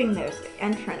hoping there's the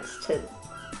entrance to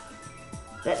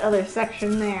that other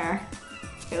section there.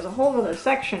 There's a whole other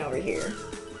section over here.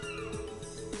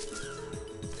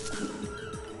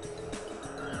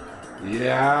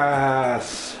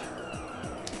 Yes!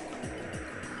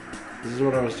 This is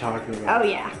what I was talking about. Oh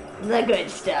yeah, the good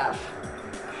stuff.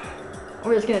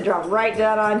 We're just gonna drop right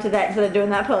down onto that instead of doing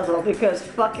that puzzle, because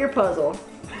fuck your puzzle.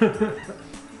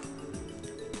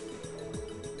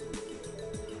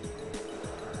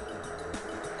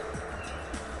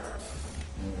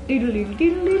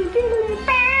 Doodle-doodle-doodle-doodle-doodle,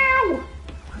 bow!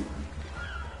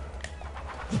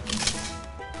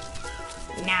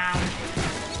 Now.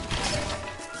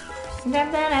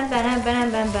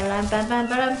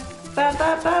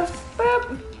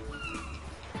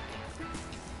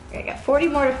 Okay, I got 40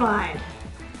 more to find.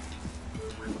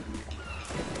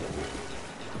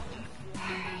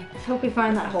 Alright, let's hope we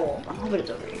find that hole. I hope it's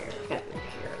over here. Yeah,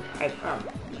 here.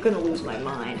 I'm gonna lose my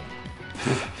mind.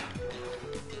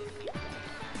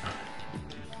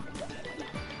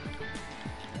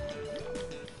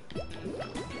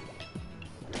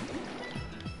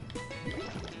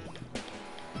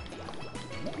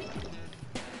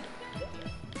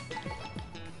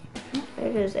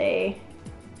 There's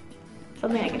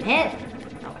something I can hit.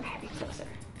 Oh, I gotta be closer.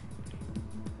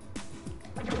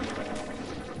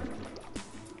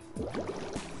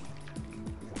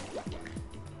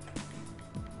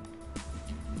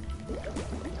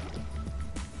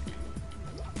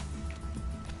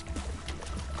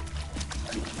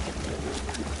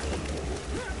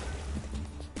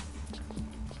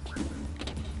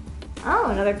 Oh,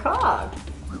 another cog.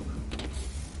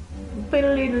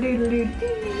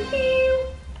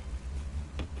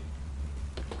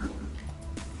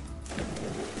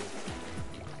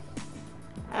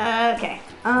 Okay.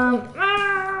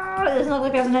 Doesn't look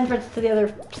like there's an entrance to the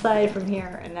other side from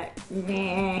here, and that.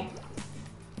 Meh.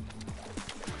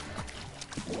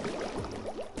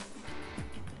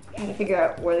 Gotta figure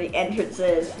out where the entrance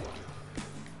is.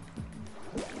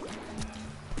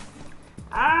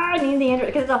 I need the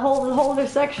entrance because the whole other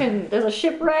section. There's a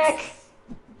shipwreck.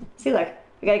 See, look,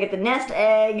 we gotta get the nest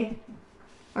egg.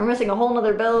 We're missing a whole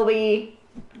nother Belby.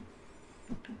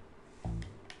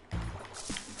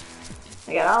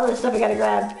 I got all this stuff I gotta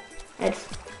grab. It's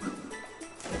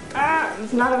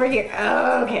not over here.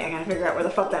 Okay, I gotta figure out where the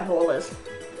fuck that hole is.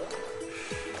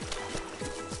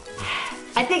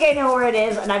 I think I know where it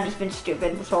is, and I've just been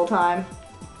stupid this whole time.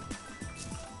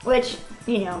 Which,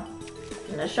 you know,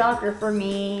 isn't a shocker for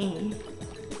me.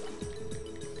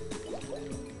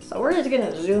 So we're just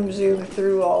gonna zoom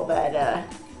through all that,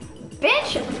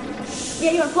 bitch!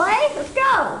 Yeah, you wanna play? Let's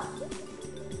go!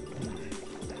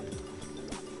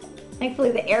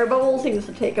 Thankfully the air bubble seems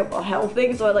to take up a health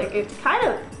thing, so it's kind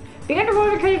of... Being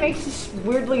underwater kind of makes us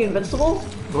weirdly invincible.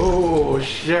 Oh,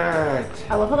 shit.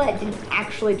 I love how that didn't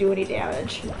actually do any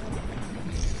damage.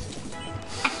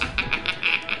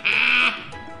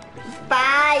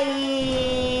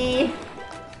 Bye!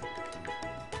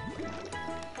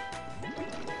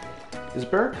 Is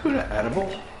Barracuda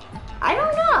edible? I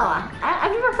don't know.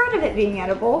 I've never heard of it being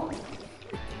edible.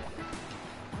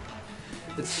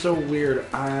 It's so weird.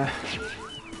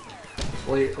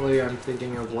 Lately I'm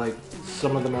thinking of like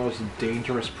some of the most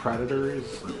dangerous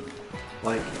predators.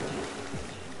 Like,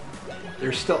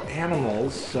 they're still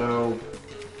animals, so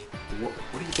what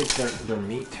do you think their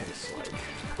meat tastes like?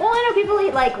 Well, I know people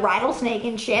eat like rattlesnake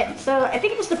and shit, so I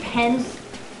think it just depends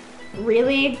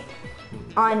really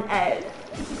on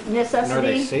necessity. And are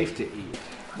they safe to eat?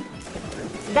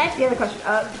 That's the other question.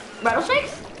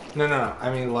 Rattlesnakes? No,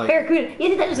 I mean like... Barracuda.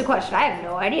 Yeah, that is a question. I have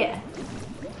no idea.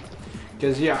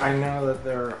 Because, yeah, I know that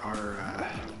there are...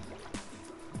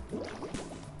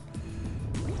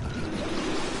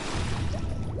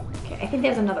 Okay, I think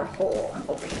there's another hole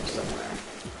over here somewhere.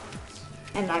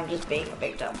 And I'm just being a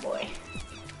big dumb boy.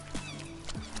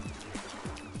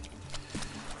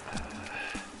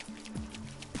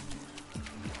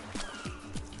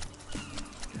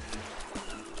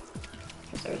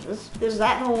 There's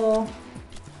that hole.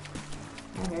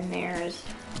 And then there's...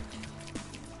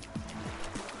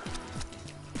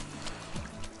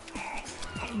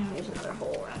 I know there's another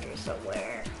hole around here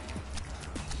somewhere.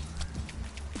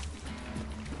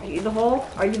 Are you the hole?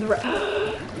 Are you the You're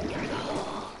the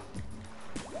hole.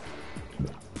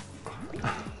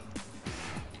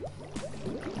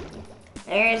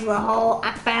 There's the hole.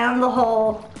 I found the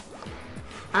hole.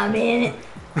 I'm in it.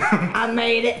 I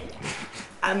made it.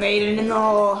 I made it in the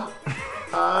hole.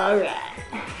 Alright.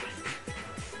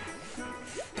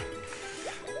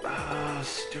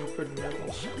 Stupid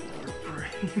middle school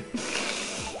brain.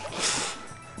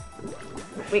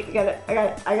 Wait,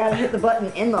 I gotta hit the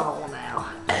button in the hole now.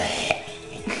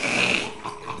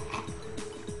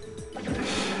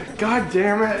 God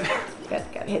damn it.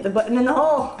 Gotta hit the button in the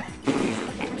hole.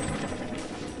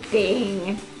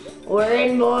 Ding. We're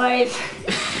in, boys.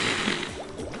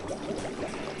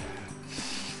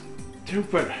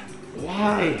 Stupid.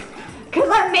 Why? Because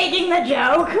I'm making the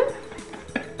joke.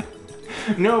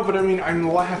 No, but I mean, I'm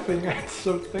laughing at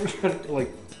something that, like...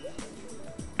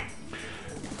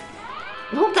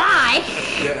 We'll die.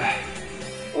 Yeah.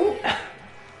 Ooh.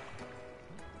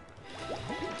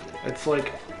 It's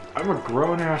like, I'm a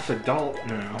grown-ass adult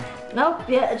now. Nope,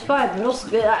 yeah, it's fine.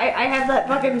 I have that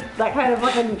kind of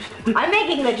fucking... I'm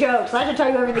making the jokes. I should tell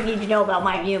you everything you need to know about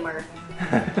my humor.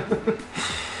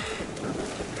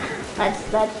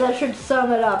 That should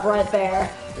sum it up right there.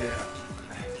 Yeah.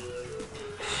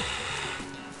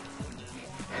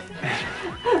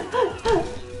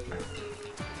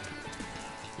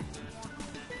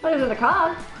 What is it, a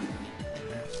cog?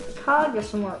 A cog, there's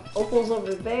some more opals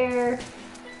over there.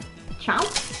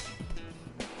 Chomp.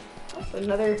 Oh,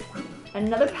 another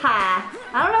pie.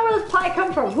 I don't know where this pie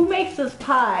come from. Who makes this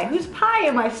pie? Whose pie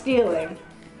am I stealing?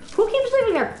 Who keeps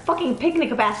leaving their fucking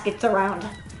picnic baskets around?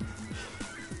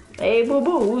 Hey,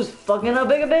 boo-boo, who's fucking a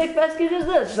big basket is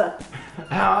this?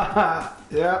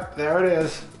 Yep, there it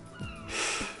is.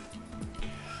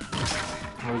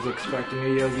 I was expecting a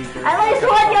Yogi Bear. At least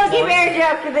one Yogi Bear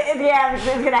joke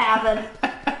is gonna happen.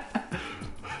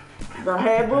 The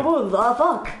hey boo-boo, the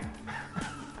fuck.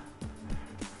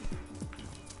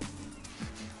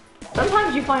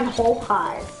 Sometimes you find whole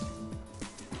pies.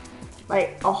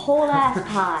 Like, a whole ass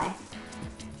pie.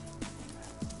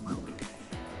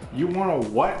 You want a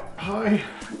what pie?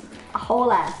 A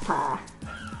whole ass pie.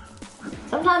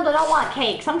 Sometimes I don't want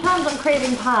cake. Sometimes I'm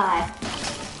craving pie.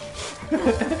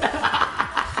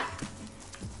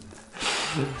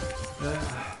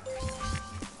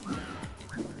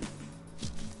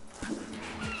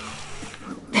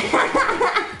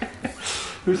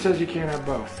 Who says you can't have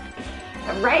both?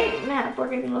 Right? Nah,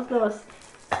 fucking let's go.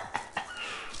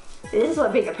 This is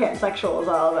what being a pansexual is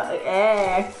all about.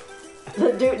 Eh.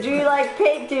 Do you like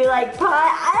cake? Do you like pie?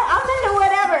 I'm into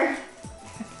whatever.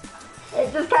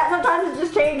 It just sometimes it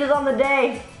just changes on the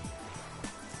day.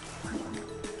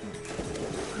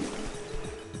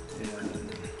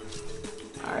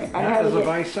 All right. As a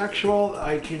bisexual,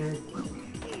 I can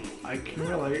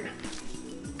relate.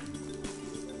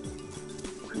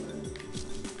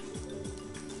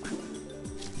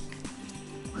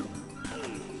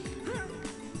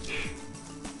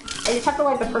 just have to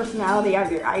like the personality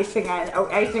of your icing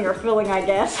or filling, I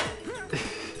guess.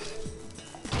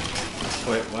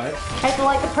 Wait, what? I have to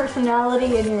like the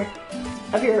personality in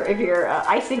your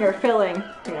icing or filling,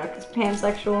 you know, because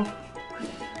pansexual.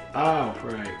 Oh,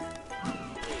 right.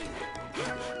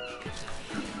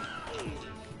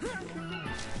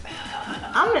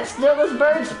 I'm gonna steal this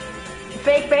bird's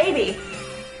fake baby.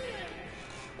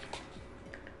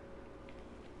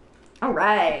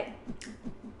 Alright.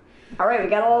 Alright, we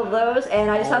got all of those, and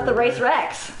I just have to race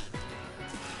Rex.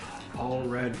 All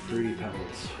red fruity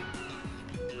pebbles.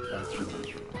 That's from this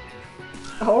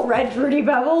one. All red fruity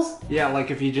pebbles? Yeah,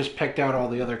 like if you just picked out all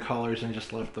the other colors and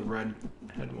just left the red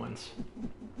head ones.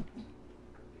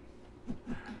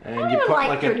 And you put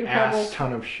like an ass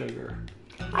ton of sugar.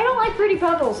 I don't like fruity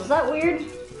pebbles. Is that weird?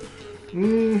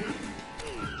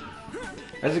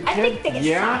 As a I think kid, they get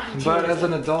yeah, soggy but too. as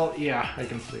an adult, yeah, I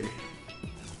can see.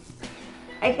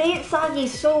 I think it's soggy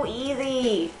so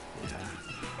easy.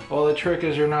 Well, the trick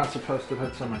is you're not supposed to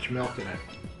put so much milk in it.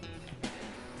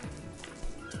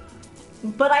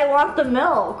 But I want the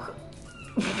milk.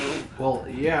 Well,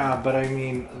 yeah, but I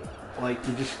mean, like,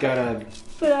 you just gotta...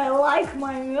 But I like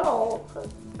my milk.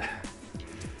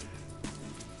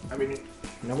 I mean,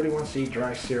 nobody wants to eat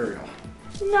dry cereal.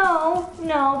 No,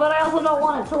 but I also don't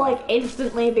want it to like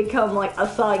instantly become like a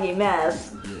soggy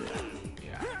mess.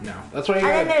 Yeah, no. That's why you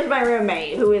And then there's my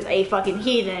roommate who is a fucking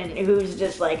heathen who's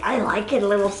just like, I like it a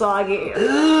little soggy.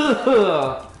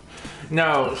 Ugh.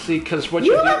 No, see, because what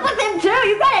you live with him too,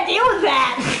 you gotta deal with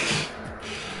that.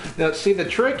 Now, see, the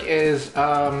trick is,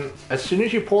 as soon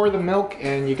as you pour the milk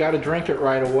in, you gotta drink it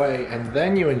right away, and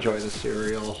then you enjoy the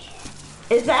cereal.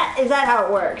 Is that how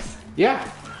it works? Yeah.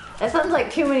 That sounds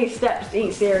like too many steps to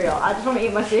eat cereal. I just want to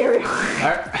eat my cereal.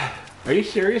 Are you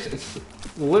serious? It's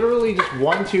literally just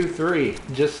 1, 2, 3.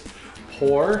 Just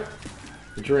pour,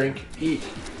 drink, eat.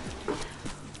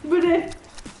 But I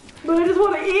just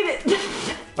want to eat it.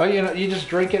 Oh, you know, you just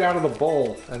drink it out of the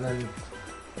bowl, and then...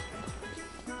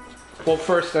 Well,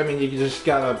 first, I mean, you just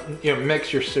gotta, you know,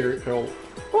 mix your cereal.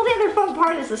 Well, the other fun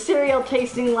part is the cereal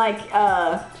tasting like,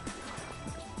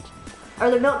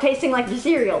 or the milk tasting like the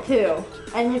cereal, too.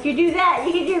 And if you do that,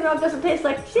 your milk doesn't taste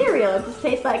like cereal, it just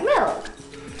tastes like milk.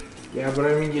 Yeah, but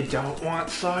I mean, you don't want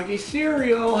soggy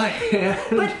cereal.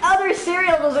 But other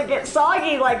cereal doesn't get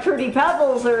soggy like Fruity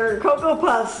Pebbles or Cocoa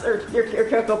Puffs, or your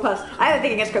Cocoa Puffs. I have a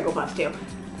thing against Cocoa Puffs, too.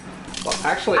 Well,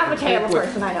 actually, I'm a terrible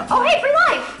person, I know. Oh, hey, free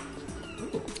life!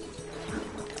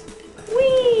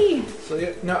 Whee! So,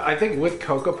 yeah, no, I think with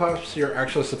Cocoa Puffs, you're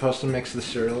actually supposed to mix the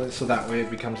cereal in, so that way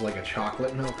it becomes like a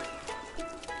chocolate milk.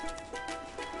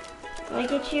 Did I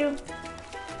get you?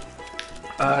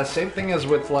 Same thing as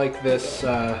with like this,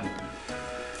 this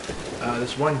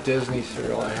one Disney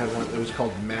cereal I had one that was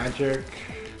called Magic.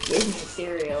 Disney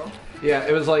cereal. Yeah,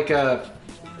 it was like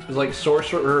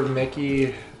Sorcerer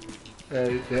Mickey.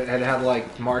 It had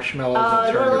like marshmallows.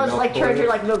 It was like turned your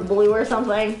like milk blue or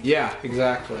something. Yeah,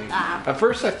 exactly. At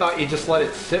first I thought you just let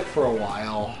it sit for a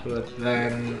while, but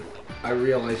then I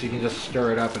realized you can just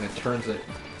stir it up and it turns it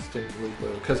distinctly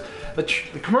blue. Because the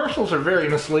commercials are very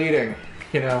misleading.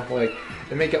 You know, like,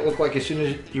 they make it look like as soon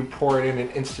as you pour it in,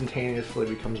 it instantaneously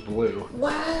becomes blue.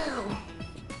 Wow.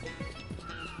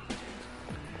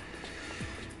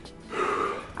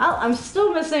 Oh, I'm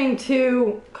still missing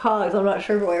 2 cogs. I'm not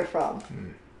sure where they're from.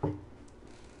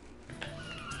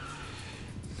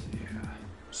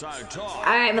 So,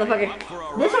 Alright, motherfucker.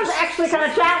 This one's actually kind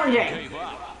of challenging.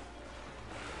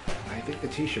 I think the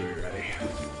tea should be ready.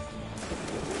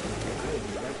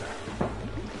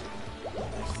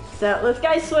 So, this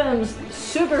guy swims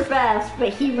super fast, but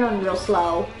he runs real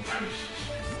slow.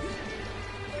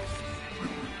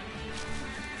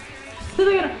 So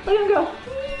look at him go.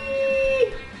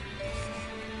 Whee!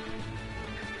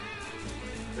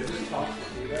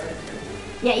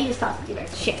 Yeah, you just tossed the tea bag.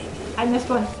 Shit. I missed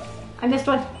one.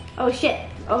 Oh shit.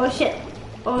 Oh shit.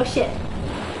 Oh shit.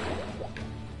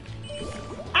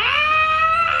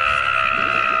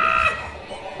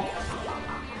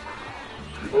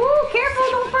 Ooh, careful,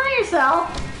 don't burn yourself.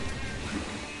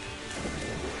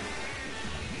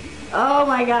 Oh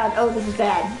my god. Oh, this is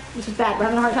bad. We're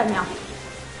having a hard time now.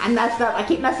 I'm messed up. I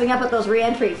keep messing up with those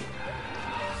re-entries.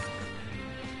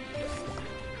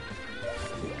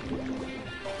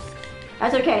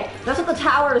 That's okay. That's what the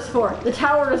tower is for. The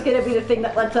tower is gonna be the thing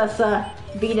that lets us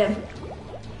beat him.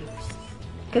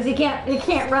 Cause he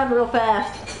can't run real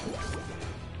fast.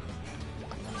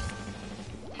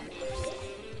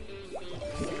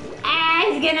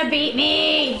 He's gonna beat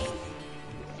me!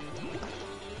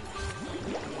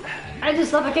 I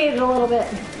just suffocated a little bit.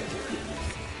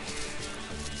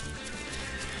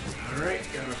 Alright,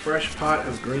 gotta fresh pot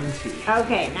of green tea.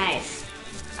 Okay, nice.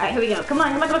 Alright, here we go. Come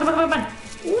on, come on, come on, come on, come on.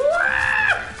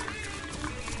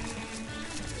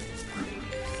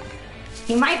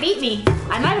 He might beat me.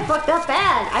 I might have fucked up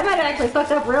bad. I might have actually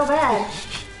fucked up real bad.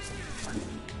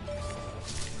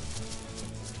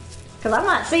 Because I'm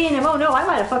not seeing him. Oh no, I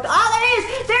might have fucked up. Oh, there he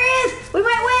is! There he is! We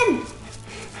might win!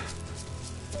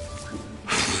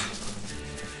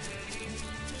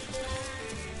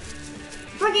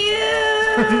 Fuck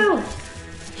you!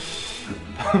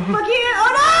 Fuck you!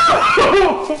 Oh no!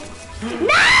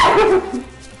 No!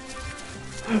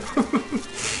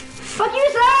 Fuck you,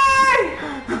 sir!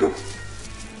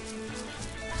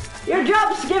 Your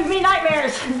jumps give me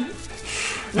nightmares.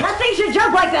 Nothing should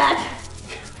jump like that.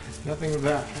 Nothing with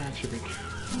that fast should be.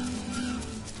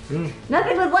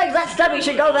 Nothing with legs that stubby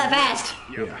should go that fast.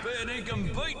 You fair dinkum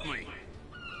beat me.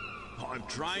 I've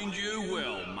trained you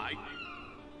well, mate.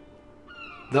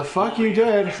 The fuck you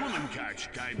did? Swimming coach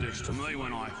gave this to me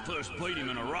when I first beat him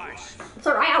in a race.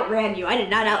 Sir, I outran you. I did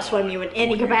not outswim you in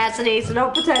any capacity, so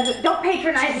don't pretend. Don't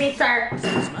patronize me, sir.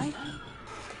 Thanks, mate.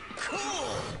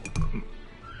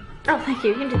 Oh, thank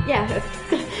you. Yeah.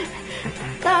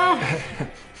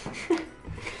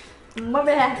 My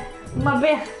bad. My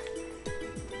bad.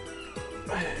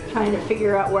 Trying to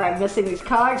figure out where I'm missing these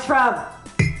cogs from.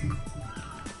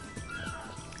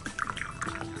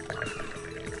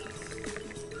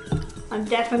 I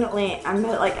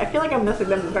feel like I'm missing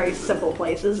them in very simple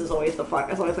places. Is always the fuck.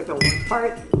 It's always like the worst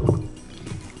part.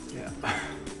 Yeah.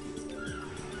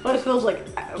 It always feels like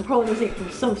I'm probably missing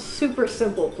from some super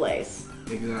simple place.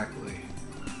 Exactly.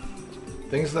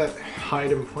 Things that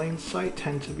hide in plain sight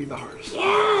tend to be the hardest.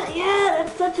 Yeah,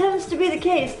 that tends to be the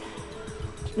case.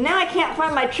 Now I can't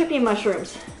find my trippy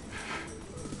mushrooms.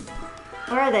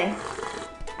 Where are they?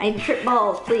 I need to trip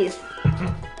balls, please.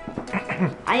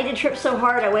 I need to trip so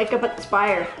hard I wake up at the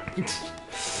spire.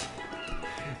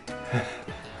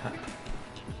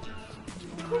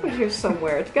 Over here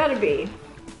somewhere, it's gotta be.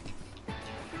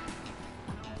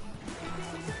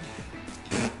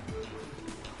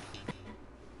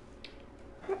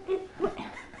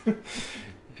 Yeah.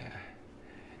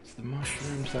 It's the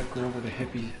mushrooms that grow where the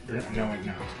hippies. No, wait,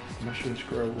 no. The mushrooms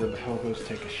grow where the hobos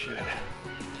take a shit.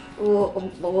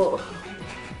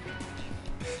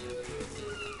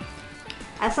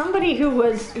 As somebody who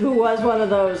was one of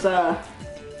those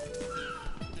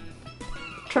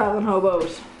traveling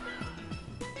hobos,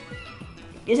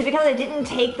 is it because I didn't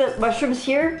take the mushrooms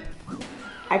here?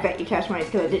 I bet you cash money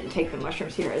it's because I didn't take the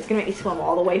mushrooms here. It's gonna make me swim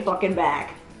all the way fucking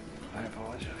back. I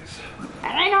apologize.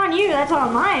 That ain't on you, that's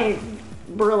on my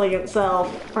brilliant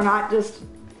self for not just...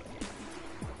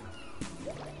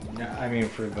 Yeah, I mean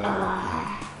for the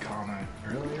comment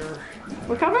earlier.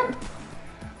 What comment?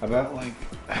 About like...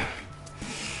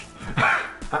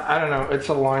 I don't know, it's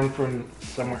a line from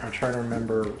somewhere, I'm trying to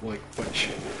remember like what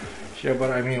show,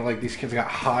 but I mean like these kids got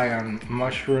high on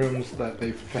mushrooms that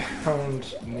they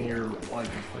found near like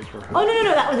a place where... Oh no,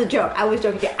 that was a joke. I was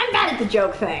joking. I'm bad at the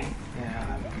joke thing.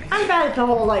 Yeah. I'm bad at the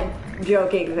whole like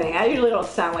joking thing. I usually don't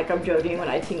sound like I'm joking when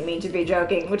I mean to be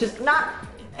joking, which is not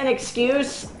an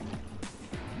excuse,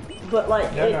 but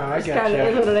like it's kind of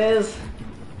is what it is.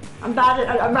 I'm bad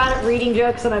at reading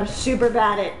jokes, and I'm super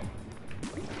bad at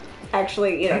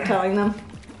actually, telling them.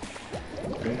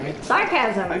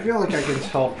 Sarcasm. I feel like I can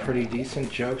tell pretty decent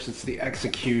jokes. It's the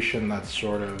execution that's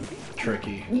sort of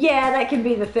tricky. Yeah, that can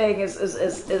be the thing.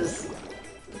 Is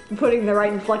putting the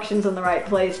right inflections in the right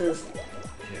places.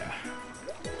 Yeah.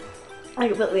 I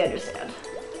completely understand.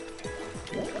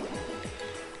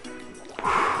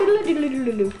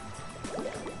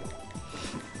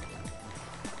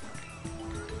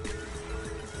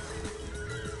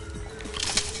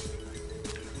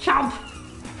 Chomp!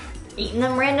 Eating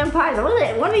them random pies.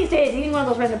 One of these days, eating one of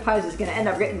those random pies is gonna end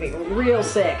up getting me real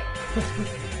sick. And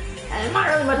there's not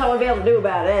really much I would be able to do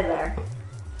about it, is there?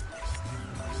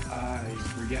 I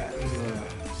forget the...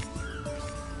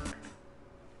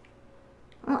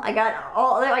 Well, I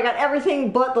got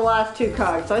everything but the last 2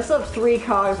 cogs, so I still have 3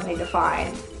 cogs I need to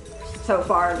find so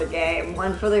far in the game.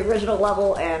 1 for the original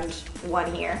level and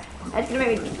 1 here. That's gonna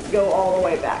make me go all the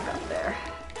way back up there.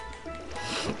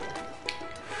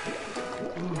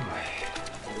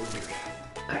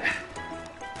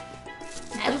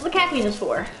 That's what the caffeine is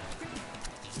for.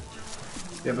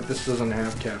 Yeah, but this doesn't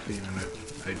have caffeine in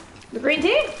it. The green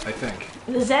tea? I think.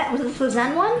 Was this the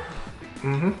Zen one?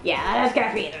 Mm-hmm. Yeah, that has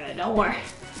caffeine in it, don't worry.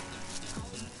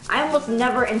 I almost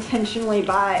never intentionally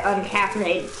buy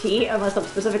uncaffeinated tea unless I'm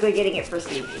specifically getting it for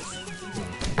Stevie's.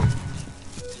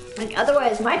 Like,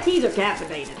 otherwise, my teas are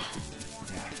caffeinated.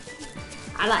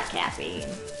 I like caffeine.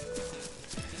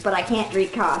 But I can't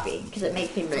drink coffee, because it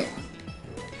makes me bleh.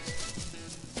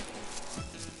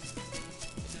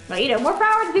 But, you know, more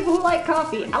power to people who like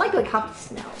coffee. I like the way coffee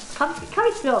smells.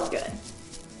 Coffee smells good.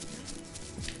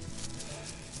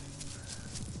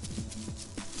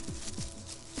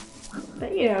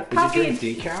 But, you know, coffee... Did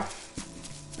you drink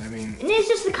decaf? I mean... And it's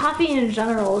just the coffee in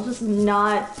general. It's just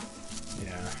not...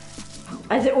 Yeah.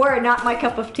 As it were, not my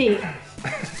cup of tea.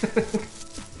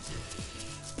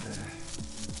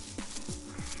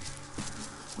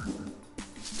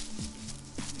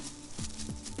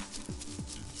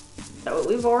 So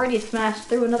we've already smashed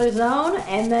through another zone,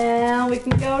 and then we can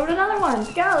go to another one.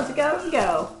 Let's go, let's go, let's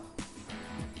go.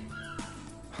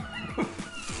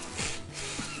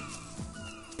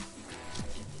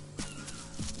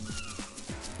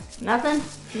 Nothing?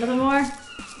 Nothing more?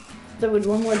 So with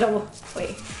one more double...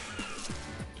 Wait.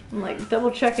 I'm like double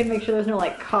checking, make sure there's no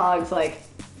like cogs like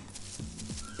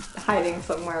hiding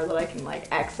somewhere that I can like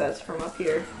access from up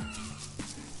here.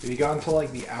 Have you gone to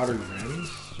like the outer rims?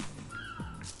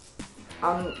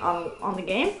 On the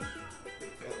game?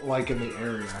 Like in the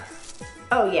area.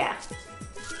 Oh yeah.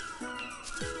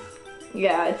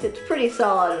 Yeah, it's pretty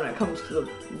solid when it comes to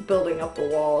the building up the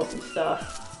walls and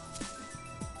stuff.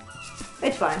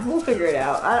 It's fine. We'll figure it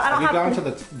out. I don't have you gone to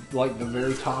the like the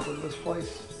very top of this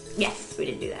place? Yes, we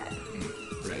did do that.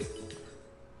 Right.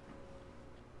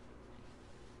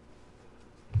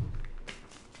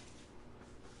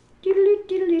 Doodle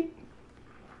doodle.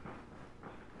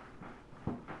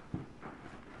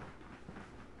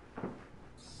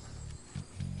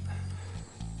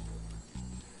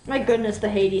 My goodness, the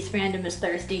Hades fandom is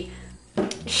thirsty.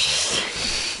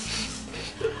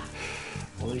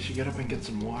 Well, you should get up and get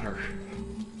some water.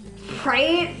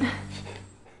 Right?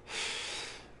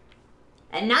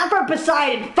 And not for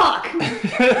Poseidon, fuck!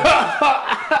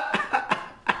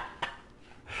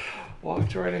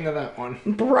 Walked right into that one.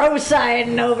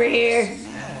 Bro-Sidon over here.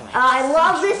 I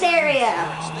love this area.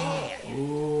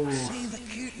 Ooh. See the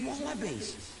cute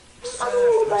wallabies.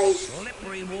 Oh, nice.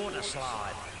 Slippery water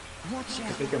slide. Watch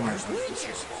out for those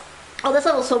witches. Oh, this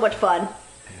level's so much fun.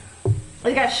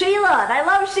 We got Sheila, and I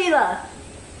love Sheila.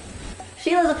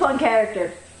 Sheila's a fun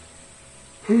character.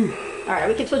 Alright,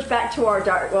 we can switch back to our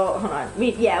dark... Well, hold on.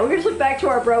 We're gonna switch back to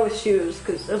our bro's shoes,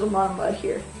 because there's a lot of mud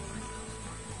here.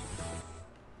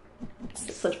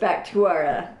 Switch back to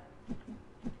our,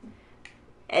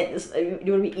 you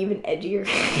wanna be even edgier?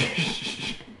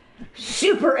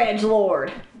 Super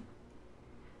Edgelord!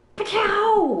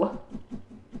 Pachow!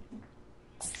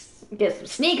 Get some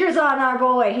sneakers on our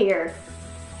boy here.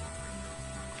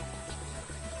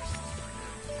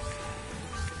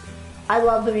 I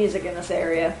love the music in this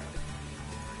area.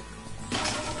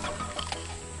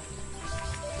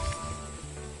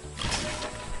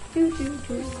 Do, do,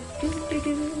 do, do, do,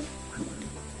 do.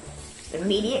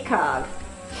 Immediate cog.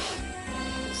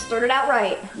 Started out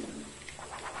right.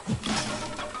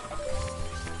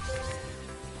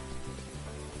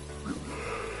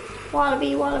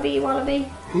 Wallaby, wallaby, wallaby.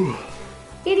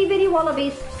 Itty bitty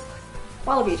wallabies.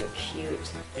 Wallabies are cute.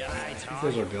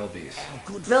 Those are bilbies.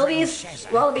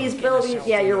 Bilbies, wallabies, bilbies.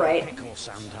 Yeah, you're right.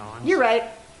 You're right.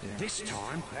 This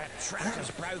time, that track has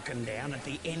broken down at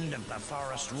the end of the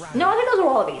forest road. No, I think those are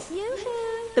wallabies.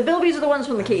 The bilbies are the ones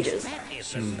from the cages. That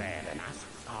isn't bad enough.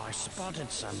 I spotted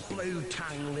some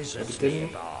blue-tongue lizards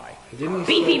nearby.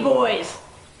 Beefy boys!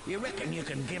 You reckon you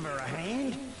can give her a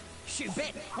hand? Shoot,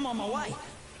 bet. I'm on my way.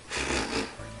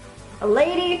 A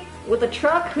lady with a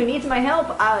truck who needs my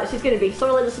help. She's gonna be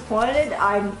sorely disappointed.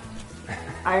 I'm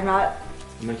not.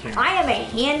 Mechanic. I am a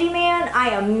handyman. I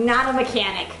am not a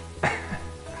mechanic.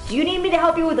 Do you need me to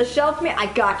help you with a shelf, man? I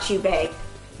got you, babe.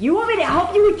 You want me to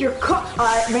help you with your cook?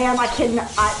 Ma'am, I can.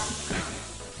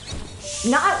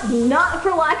 Not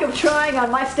for lack of trying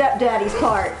on my stepdaddy's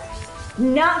part.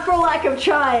 Not for lack of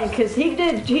trying, because he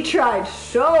tried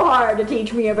so hard to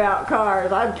teach me about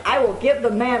cars. I will give the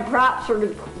man props for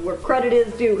where credit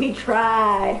is due. He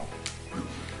tried.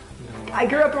 I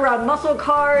grew up around muscle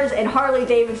cars and Harley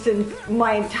Davidson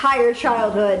my entire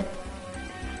childhood.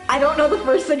 I don't know the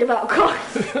first thing about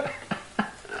cars.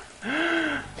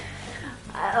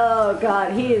 Oh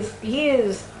god, he is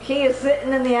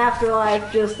sitting in the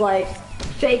afterlife just like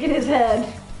shaking his head.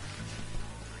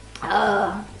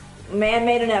 Man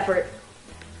made an effort.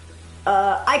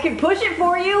 I can push it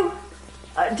for you.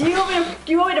 Do you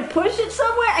want me to push it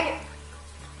somewhere?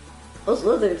 Those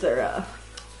lizards are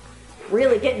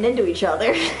really getting into each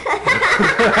other.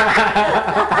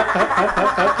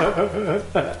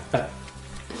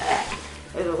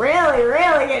 It's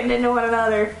really getting into one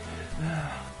another.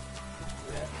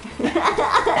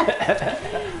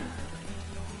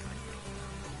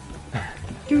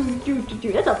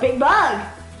 That's a big bug.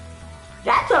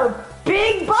 That's a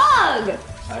big bug!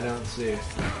 I don't see it.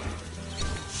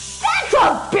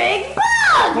 a big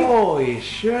bug! Holy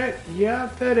shit!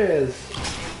 Yep, it is.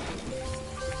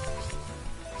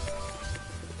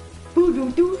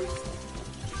 Boo-doo-doo.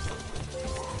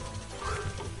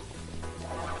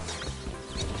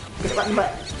 Get right in the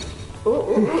butt. Ooh,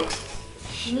 ooh, ooh.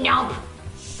 Snop.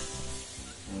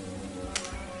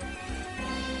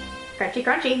 Crunchy,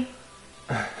 crunchy.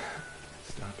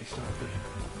 Stompy, stompy.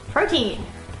 Protein.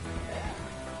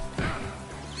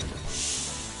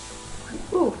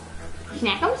 Ooh.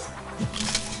 Snackums?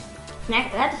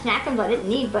 That's snackums I didn't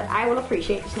need, but I will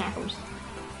appreciate the snackums.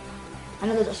 I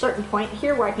know there's a certain point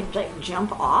here where I can like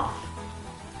jump off.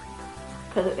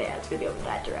 Because yeah, it's gonna be over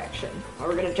that direction. Or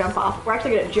we're gonna jump off. We're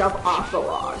actually gonna jump off the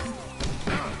log.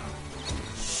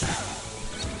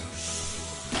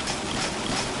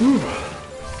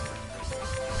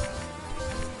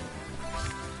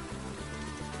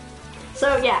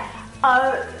 So yeah,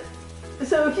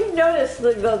 so if you've noticed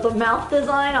the mouth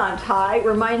design on Ty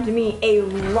reminds me a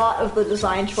lot of the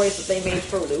design choice that they made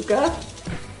for Luca.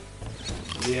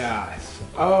 Yes.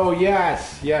 Oh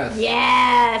yes, yes.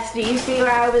 Yes. Do you see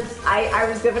where I was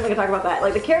definitely gonna talk about that.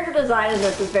 Like the character design in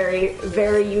this is very,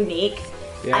 very unique.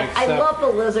 Yeah, I love the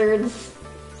lizards.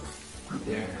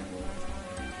 Yeah.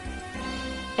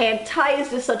 And Ty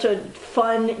is just such a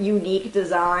fun, unique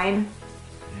design.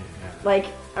 Yeah. Like,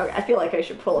 I feel like I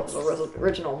should pull up the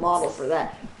original model for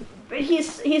that. But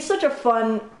he's such a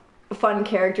fun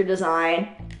character design.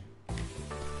 Yeah.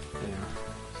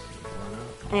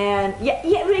 And yeah,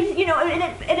 but you know,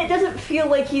 and it doesn't feel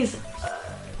like he's,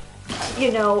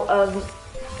 you know,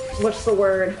 what's the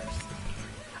word?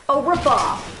 A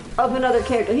ripoff of another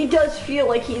character. He does feel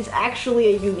like he's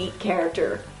actually a unique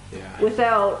character. Yeah.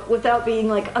 Without being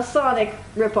like a Sonic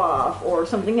ripoff or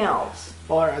something else.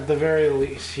 Or at the very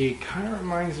least, he kind of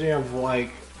reminds me of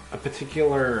like a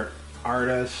particular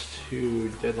artist who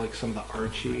did like some of the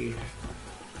Archie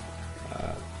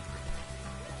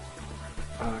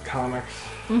comics.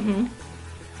 Mm-hmm.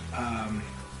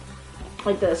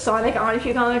 Like the Sonic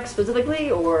Archie comics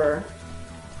specifically, or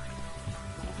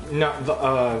no,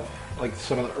 the like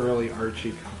some of the early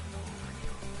Archie.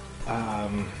 I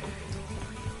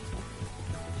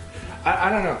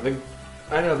don't know.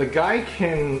 I don't know. The guy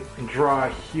can draw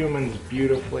humans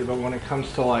beautifully, but when it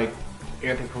comes to like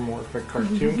anthropomorphic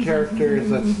cartoon characters,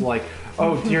 that's like,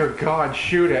 oh dear God,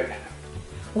 shoot it.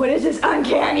 What is this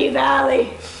uncanny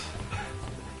valley?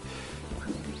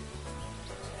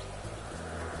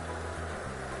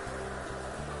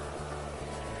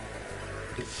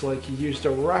 It's like he used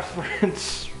a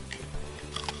reference.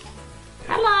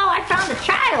 Hello, I found a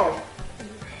child.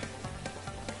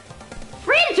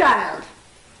 Free the child.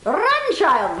 Run,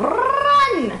 child,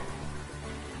 run.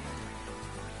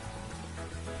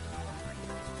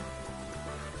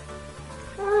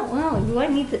 Oh, well, do I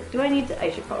need to, I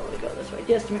should probably go this way,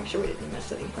 just to make sure we didn't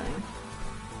miss anything.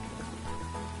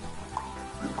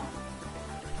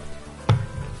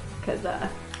 Because, there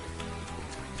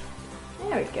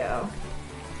we go.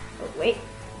 Oh, wait.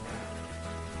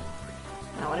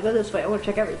 I want to go this way, I want to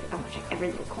check everything. I want to check every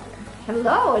little corner.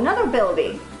 Hello, another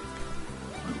Bilby.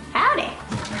 Howdy.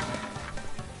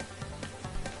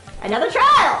 Another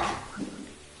child.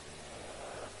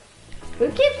 Who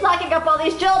keeps locking up all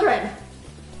these children?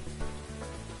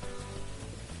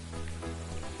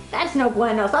 That's no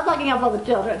bueno. Stop locking up all the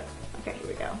children. Okay, here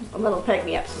we go. A little pick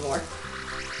me up some more.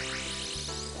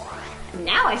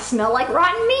 Now I smell like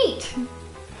rotten meat.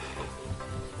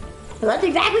 Well, that's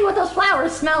exactly what those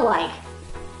flowers smell like.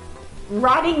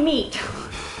 Rotting meat.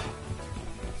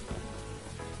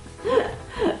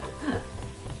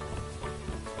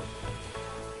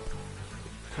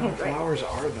 What kind of flowers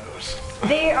are those?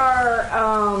 They are,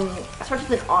 starts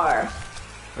with an R.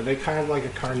 Are they kind of like a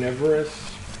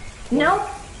carnivorous? Nope.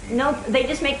 Nope. They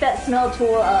just make that smell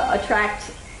to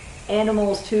attract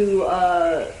animals to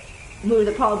move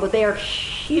the pollen, but they are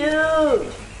huge.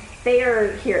 They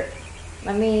are, here,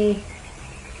 let me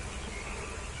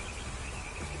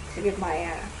give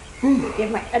my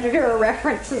editor a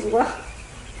reference as well.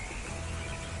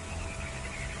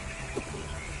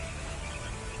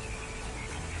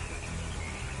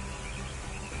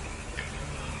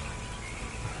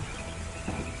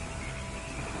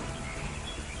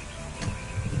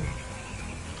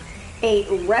 A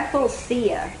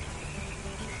Rafflesia.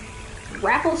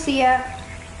 Rafflesia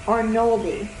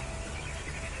arnoldi.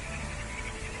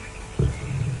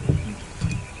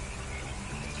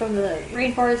 It's from the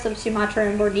rainforests of Sumatra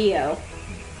and Borneo.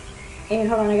 And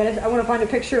hold on, I want to find a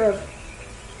picture of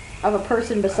a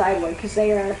person beside one, because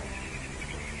they are.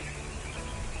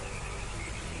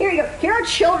 Here you go. Here are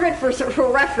children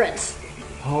for reference.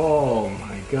 Oh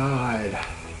my God.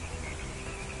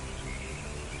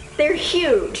 they're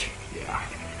huge. Yeah.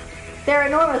 They're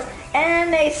enormous,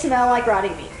 and they smell like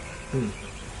rotting meat.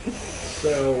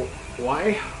 So,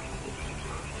 why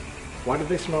do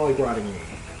they smell like rotting meat?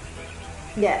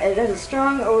 Yeah, it has a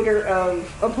strong odor of,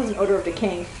 unpleasant odor of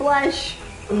decaying flesh.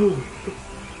 Ooh.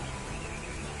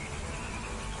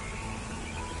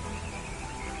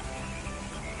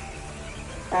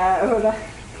 Hold on.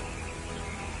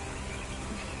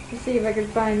 Let's see if I can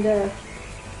find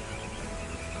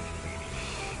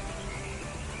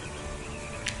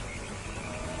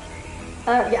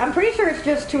yeah, I'm pretty sure it's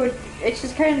just it's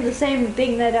just kind of the same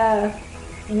thing that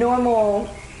normal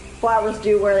flowers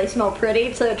do, where they smell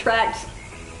pretty to attract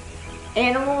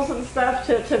animals and stuff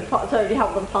to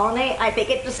help them pollinate. I think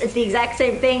it's the exact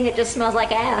same thing. It just smells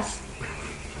like ass.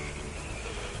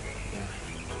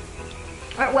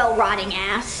 Or, well, rotting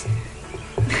ass.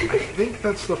 I think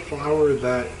that's the flower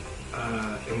that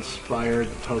inspired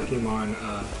Pokemon.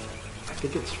 I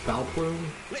think it's Foulplume.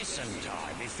 Listen,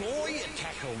 Ty, before you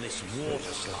tackle this water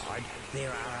slide,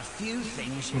 there are a few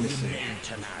things you need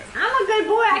to know. I'm a good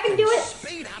boy, I can do it.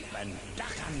 Speed up and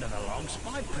duck under the logs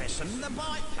by pressing the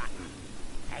bite button.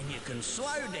 And you can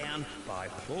slow down by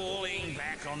pulling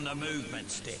back on the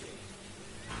movement stick.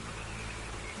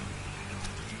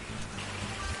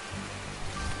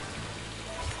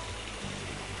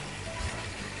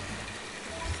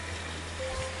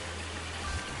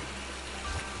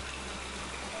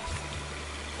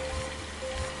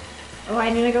 Oh, I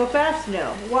need to go fast?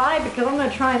 No. Why? Because I'm going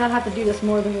to try not have to do this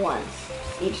more than once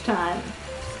each time.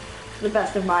 To the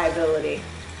best of my ability.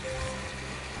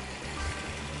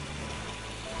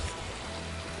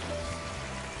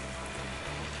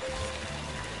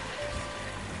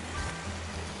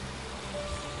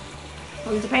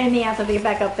 Well, it's a pain in the ass to have to get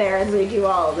back up there and redo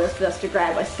all of this just to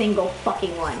grab a single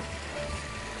fucking one.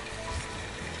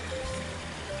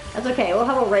 That's okay, we'll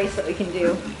have a race that we can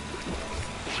do.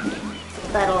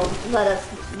 That'll let us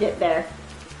get there.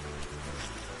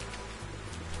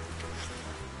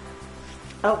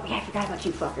 Oh, yeah, I forgot about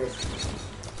you fuckers.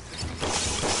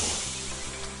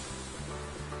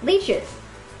 Leeches.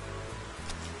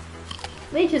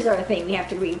 Leeches are a thing we have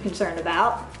to be concerned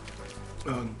about.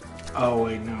 Oh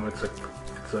wait, no, it's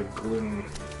a gloom.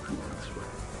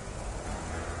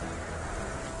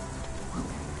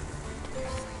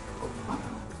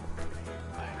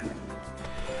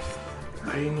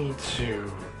 I need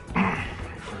to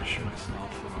refresh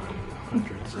myself on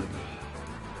hundreds of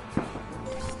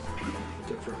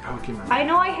different Pokemon. I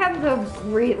know I have the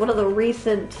one of the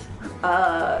recent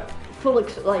full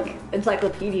like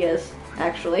encyclopedias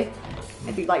actually.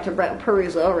 If you'd like to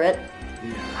peruse over it.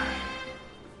 Yeah.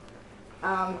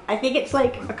 I think it's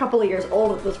like a couple of years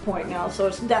old at this point now, so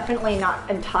it's definitely not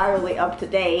entirely up to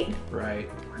date. Right.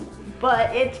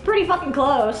 But it's pretty fucking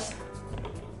close.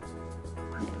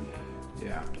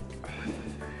 Yeah.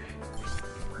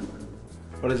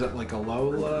 What is it, like a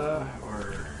Lola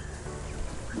or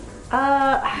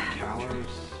Kalos?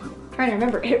 Trying to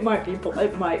remember. It might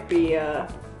be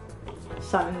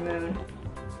Sun and Moon.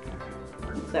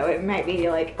 So it might be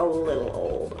like a little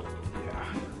old.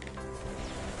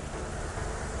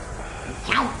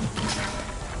 Yeah.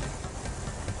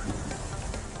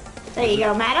 There you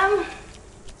go, madam.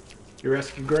 You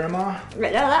rescued Grandma?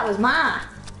 No, that was mine.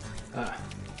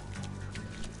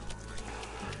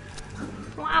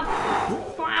 Flop,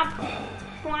 flop,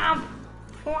 flop,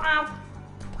 flop.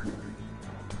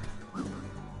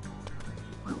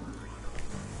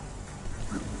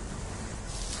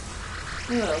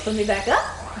 Open me back up.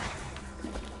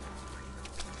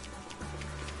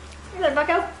 Hey there,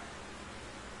 bucko.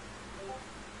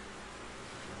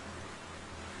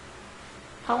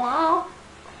 Hello?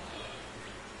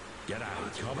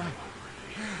 G'day, Cobber.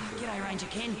 G'day, Ranger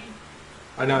Ken.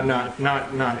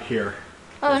 Not here.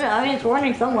 Oh no, I mean it's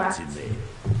warning somewhere. What's in there?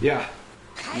 Yeah.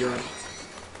 You're right.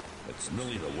 It's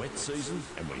nearly the wet season,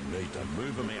 and we need to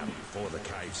move them out before the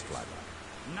caves flood.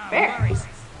 No Fair. worries.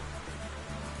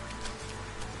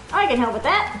 I can help with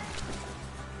that.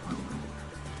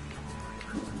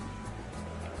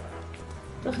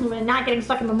 Listen, we're not getting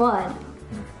stuck in the mud.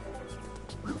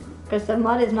 Because the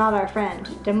mud is not our friend.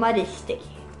 The mud is sticky.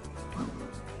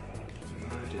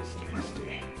 It is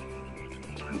nasty.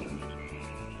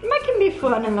 That can be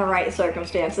fun in the right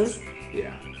circumstances.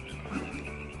 Yeah.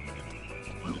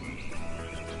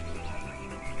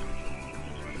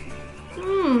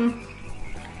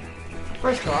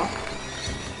 First of all.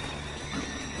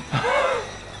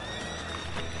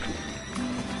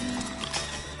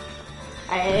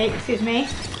 Excuse me.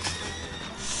 It's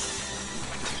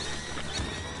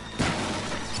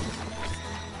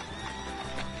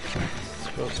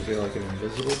supposed to be like an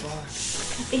invisible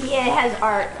box. Yeah, it has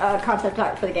art, concept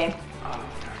art for the game.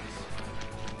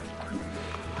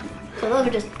 So those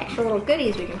are just extra little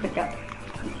goodies we can pick up.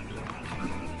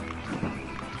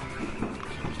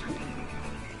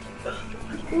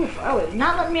 Oof, oh, it's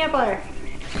not letting me up there.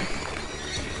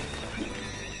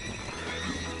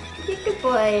 Good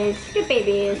boys, good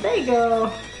babies. There you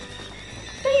go.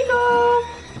 There you go.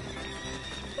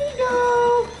 There you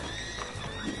go.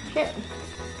 Shit.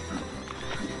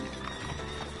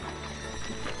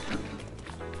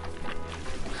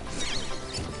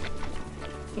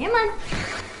 Come on.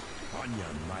 On you,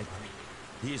 mate.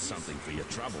 Here's something for your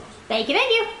troubles. Thank you,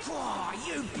 thank you. Oh,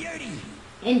 you beauty.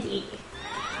 Indeed.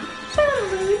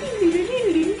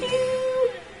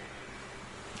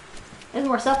 There's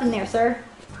more stuff in there, sir.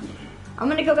 I'm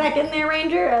gonna go back in there,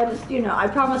 Ranger. I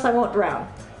promise I won't drown.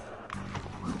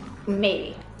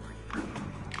 Maybe.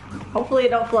 Hopefully it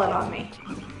don't flood on me.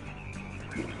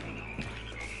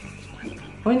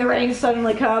 When the rains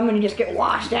suddenly come and you just get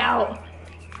washed out.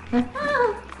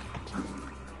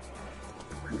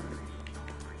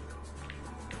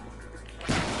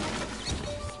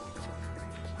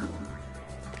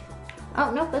 Oh,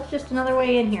 nope, that's just another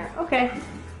way in here. Okay.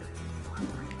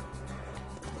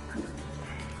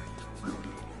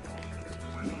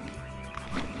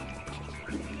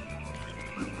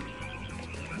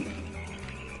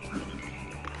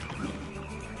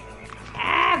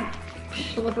 Ah!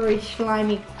 Slippery,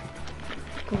 slimy.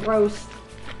 Gross.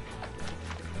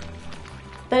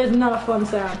 That is not a fun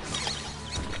sound.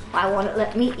 Why won't it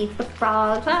let me eat the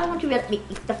frog? Why won't you let me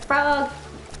eat the frog?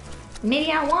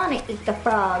 Maybe I want to eat the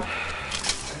frog.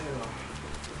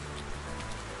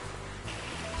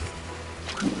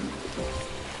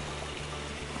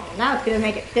 Oh, now it's going to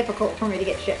make it difficult for me to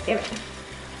get shit. Damn it.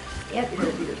 Yep,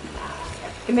 it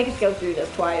can make us go through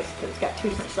this twice because it's got two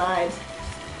different sides.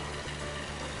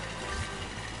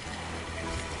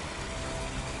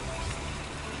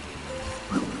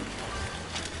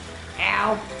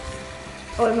 Ow.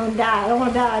 Oh, I'm gonna die. I don't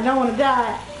wanna die. I don't wanna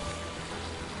die.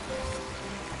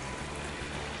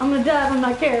 I'm gonna die if I'm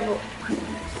not careful.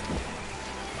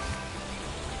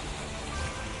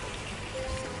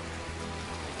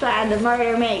 Trying to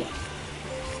murder me.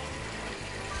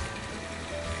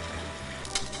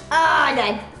 Oh, I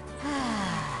died.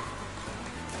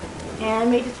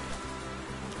 And we just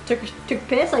took a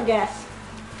piss, I guess.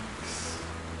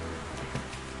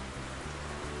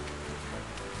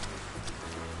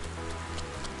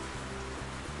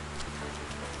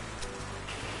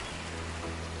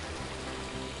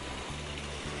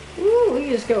 Ooh, we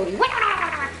just go.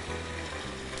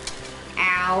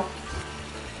 Ow.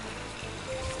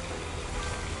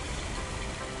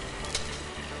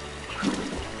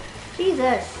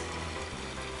 Jesus.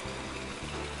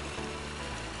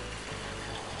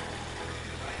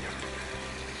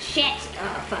 Shit.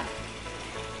 Oh, fuck.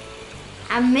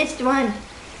 I missed one.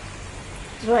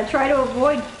 That's what I try to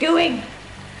avoid doing.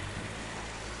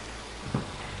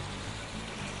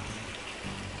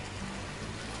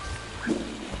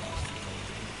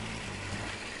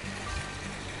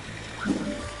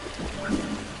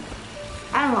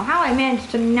 I don't know how I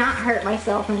managed to not hurt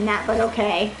myself in that, but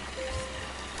okay.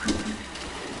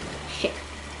 Shit.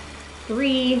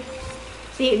 3.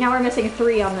 See, now we're missing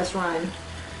 3 on this run.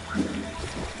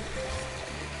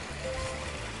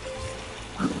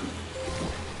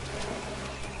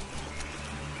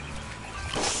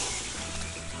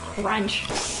 Crunch.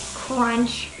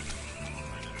 Crunch.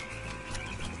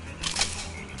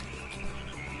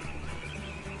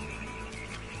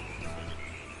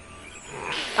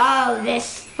 Oh,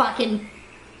 this fucking...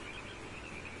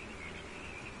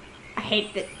 I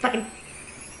hate this fucking...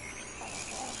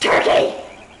 turkey!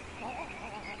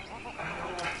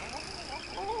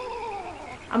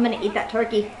 I'm gonna eat that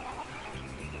turkey.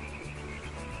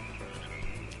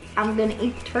 I'm gonna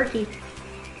eat the turkey.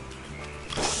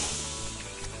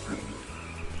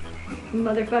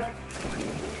 Motherfucker.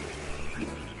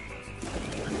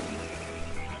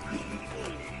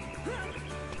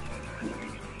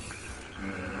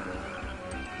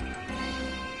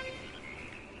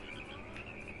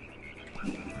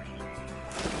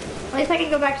 At least I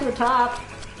can go back to the top.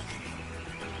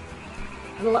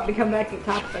 It'll let me come back to the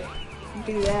top if I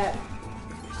do that.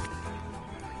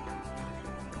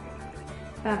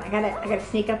 I gotta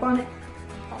sneak up on it.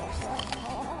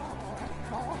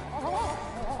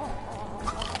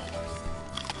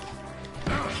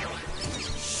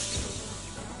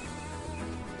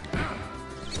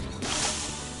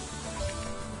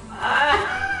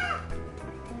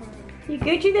 You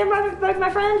Gucci there, my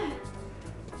friend?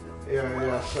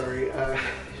 Yeah, sorry.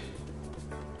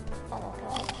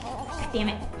 Damn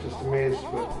it. Just amazed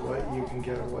with what you can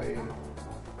get away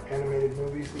animated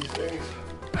movies these days.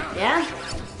 Yeah?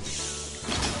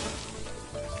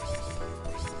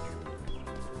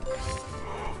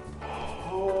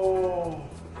 Oh.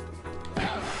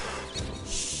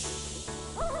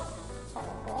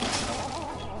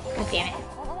 God damn it.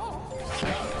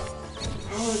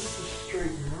 Oh, it's just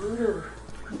straight murder.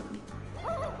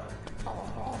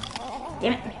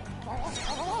 Damn it.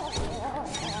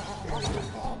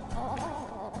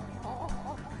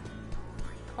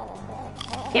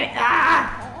 Damn it. Ah!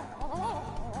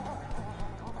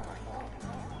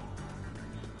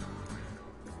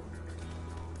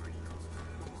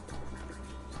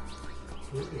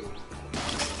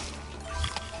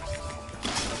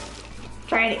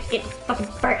 Trying to get this fucking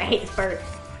bird. I hate this bird.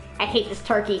 I hate this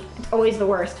turkey. It's always the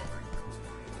worst.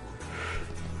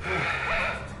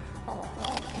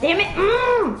 Damn it!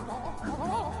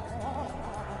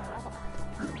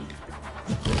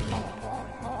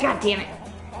 God damn it.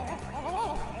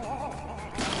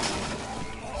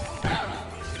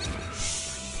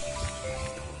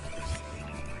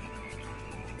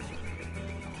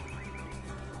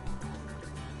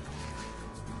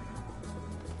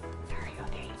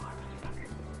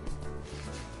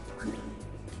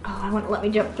 Oh, it won't let me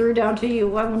jump through down to you.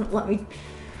 Why won't it let me?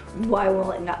 Why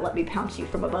will it not let me pounce you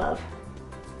from above?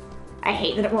 I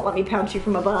hate that it won't let me pounce you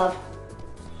from above.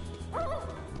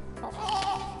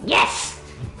 Yes!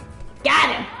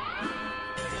 Got him!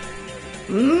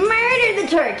 Murdered the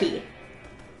turkey!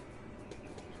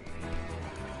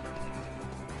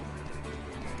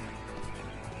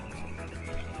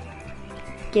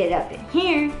 Get up in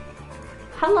here.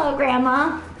 Hello,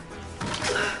 Grandma.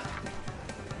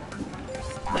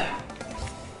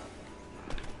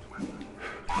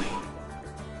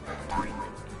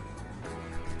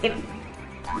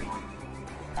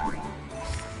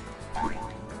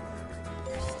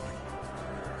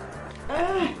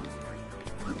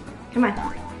 Come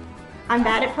on. I'm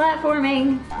bad at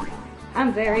platforming.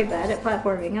 I'm very bad at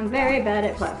platforming. I'm very bad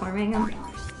at platforming.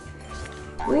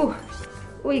 Ooh.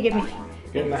 Ooh, you give me...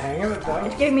 Getting the hang of it, though.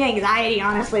 It's giving me anxiety,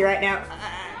 honestly, right now.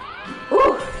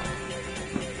 Ooh.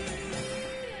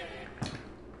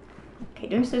 Okay,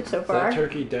 doing good so far. Is that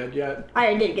turkey dead yet?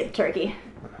 I did get the turkey.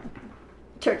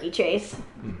 Turkey chase.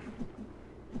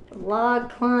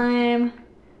 Log climb.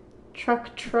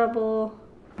 Truck trouble.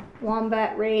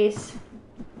 Wombat race.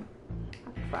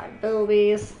 5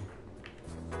 bilbies.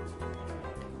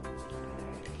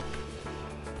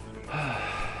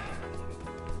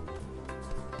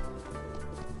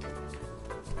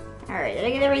 Alright, did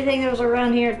I get everything that was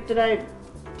around here? Did I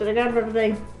grab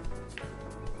everything?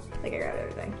 I think I grabbed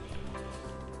everything.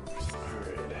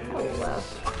 Alright, oh, wow.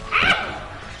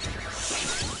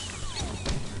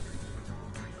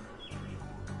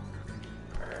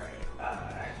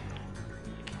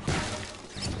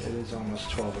 It is almost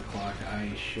 12 o'clock.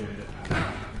 I should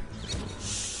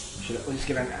at least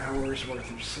get an hour's worth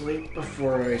of sleep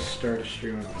before I start a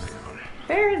stream of my own.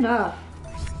 Fair enough.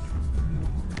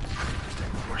 Let's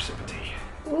take one more sip of tea.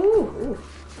 Ooh.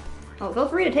 Oh, feel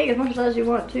free to take as much as you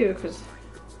want too, because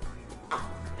I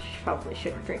probably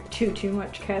shouldn't drink too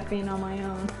much caffeine on my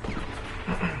own.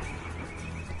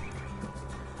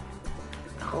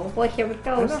 Oh boy, here we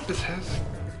go. I don't know if this has...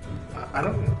 I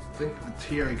don't think the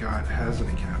tea I got has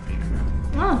any caffeine in it.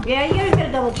 Oh, yeah, you gotta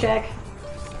double check.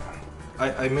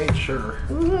 I made sure.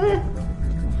 Ooh.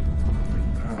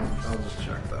 I'll just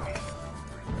check though.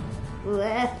 Ooh.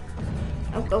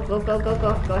 Oh, go. Go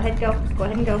ahead, go. Go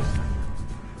ahead and go.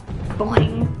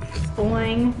 Boing.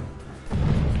 Boing.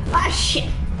 Ah, shit.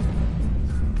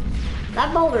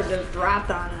 That boulder just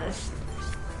dropped on us.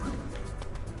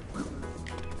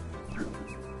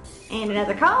 And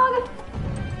another cog.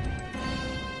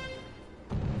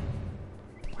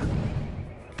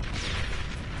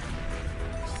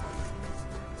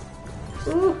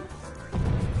 Ooh.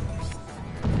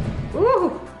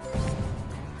 Ooh.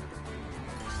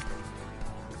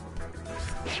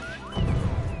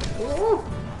 Ooh.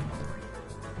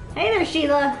 Hey there,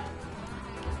 Sheila.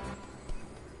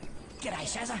 G'day,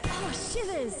 Shazza. Oh,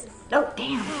 shivers. Oh,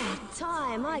 damn. Oh,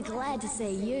 Ty, am I glad to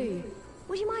see you.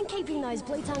 Would you mind keeping those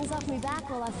blue tongues off me back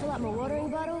while I fill up my watering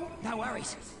bottle? No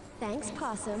worries. Thanks,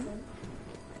 possum.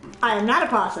 I am not a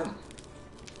possum.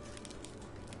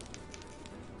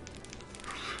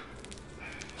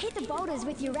 Hit the boulders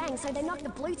with your rang so they knock the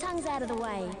blue tongues out of the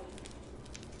way.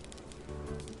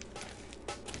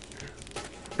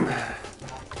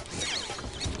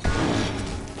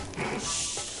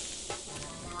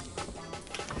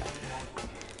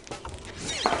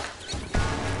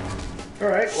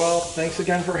 Alright, well, thanks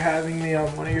again for having me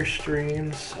on one of your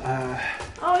streams.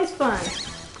 Always fun.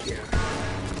 Yeah.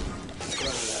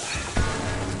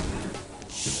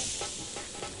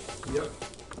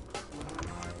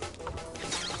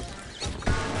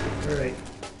 Alright.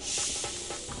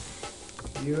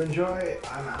 You enjoy,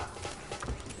 I'm out.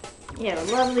 You have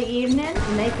a lovely evening, and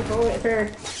thank you for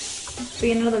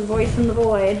being another voice in the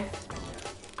void.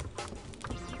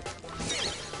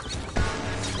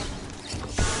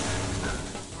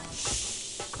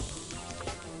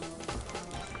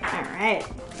 Alright,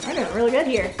 we're doing really good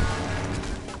here.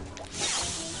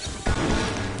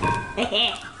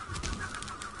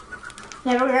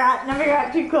 Never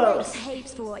got too close.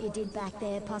 Thanks heaps for what you did back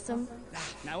there, Possum.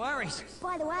 No worries.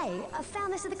 By the way, I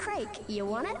found this at the creek. You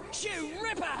want it? Shoot,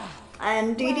 Ripper!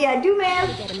 Indeed, I do, ma'am.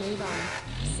 We gotta move on.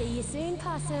 See you soon,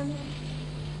 Possum.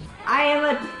 I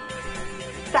am a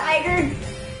tiger.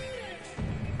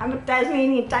 I'm a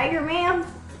Tasmanian tiger, ma'am.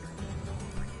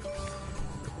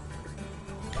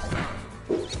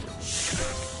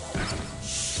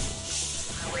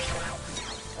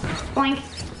 Boink.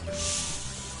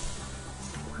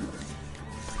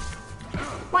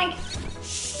 Boink.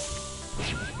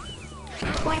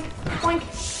 Boink. Boink.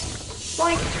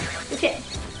 Boink. That's it.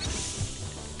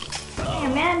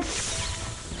 Damn, man.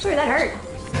 Sorry, that hurt.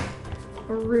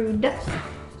 Rude.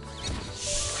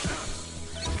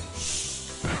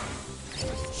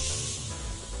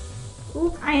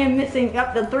 Ooh, I am missing.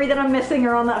 Yep, the 3 that I'm missing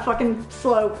are on that fucking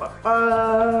slope.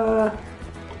 Oh.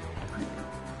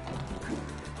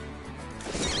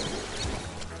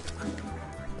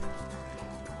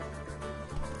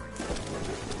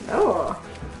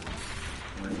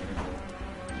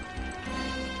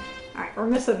 Alright, we're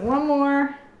missing one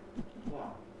more.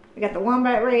 We got the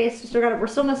wombat race. We're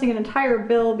still missing an entire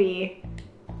bilby.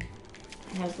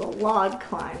 It has the log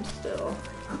climb still.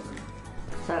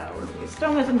 So we're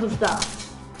still missing some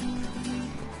stuff.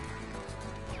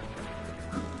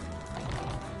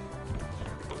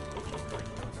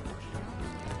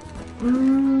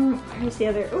 Here's the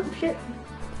other. Oh shit.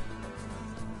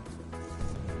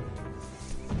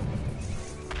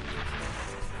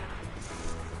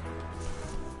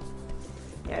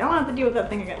 Yeah, I don't have to deal with that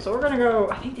thing again. So we're gonna go.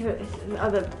 I think are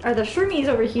the shroomies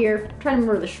over here. I'm trying to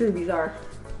remember where the shroomies are.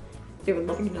 See if we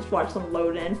can just watch them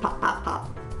load in. Pop, pop, pop.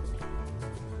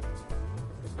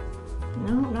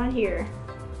 No, not here.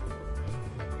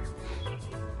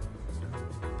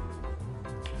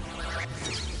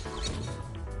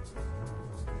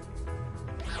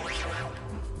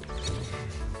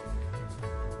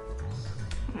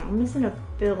 I'm missing a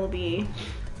bilby.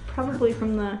 Probably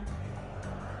from the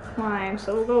climb,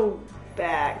 so we'll go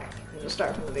back and just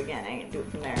start from the beginning and do it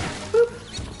from there. Boop. Go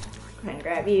ahead and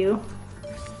grab you.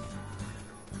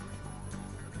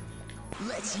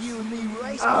 Let's you and me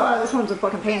race. Oh, this one's a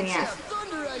fucking pain in the ass.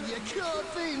 You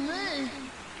can't beat me.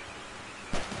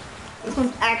 This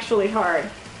one's actually hard.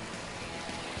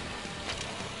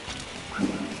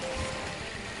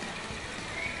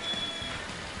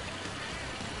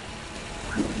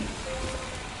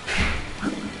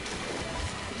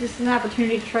 Just an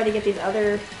opportunity to try to get these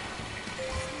other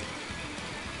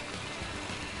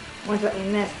ones that we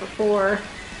missed before.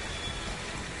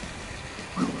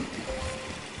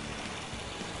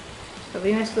 So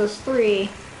we missed those 3.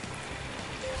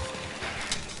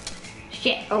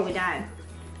 Shit, oh we died.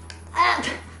 Ah.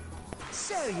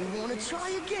 So you wanna try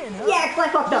again, huh? Yeah, 'cause I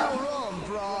fucked up. You're on,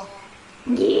 brah.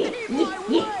 Yeah.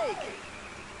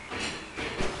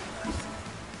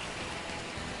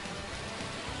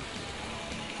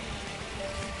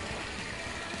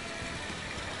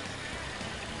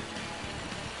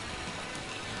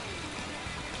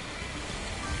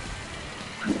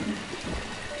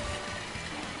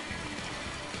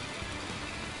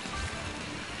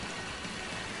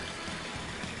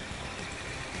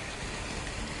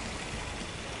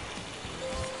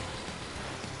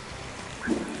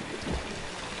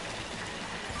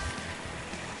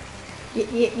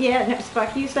 Yeah, no,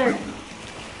 fuck you, sir. Get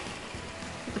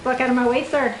the fuck out of my way,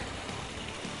 sir.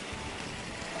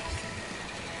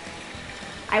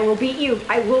 I will beat you.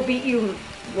 I will beat you.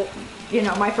 Well, you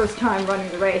know, my first time running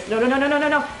the race. No, no, no, no, no, no,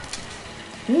 no.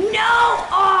 No!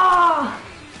 Oh!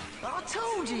 I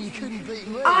told you you couldn't beat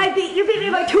me. You beat me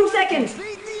by 2 seconds.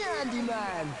 Beat the Andy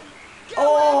man. Go,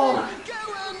 Oh! Andy. Go,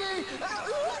 Andy.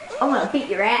 I'm gonna beat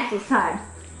your ass this time.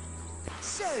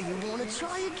 So you wanna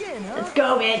try again, huh? Let's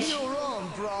go, bitch. You're on,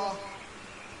 brah.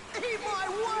 Eat my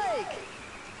wake.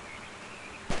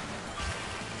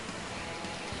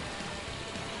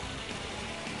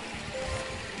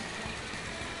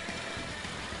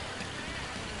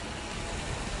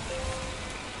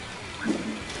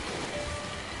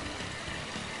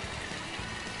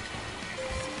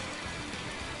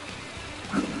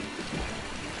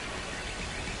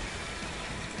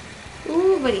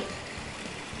 Ooh, buddy.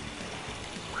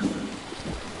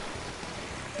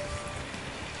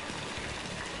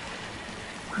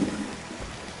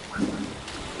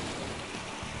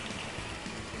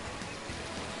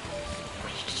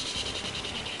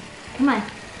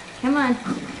 on.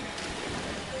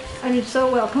 I did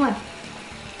so well. Come on.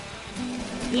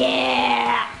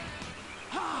 Yeah!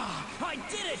 I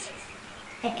did it!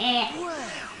 Wow,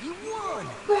 you won!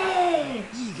 Hooray!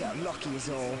 You got lucky as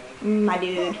all. My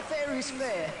dude. But fair is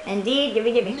fair. Indeed,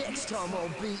 gimme. Next time I'll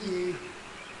beat you.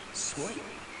 Sweet.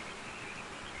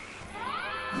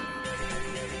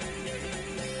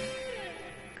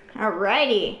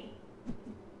 Alrighty.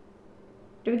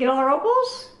 Did we get all our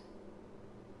opals?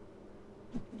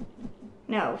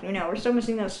 No, we're still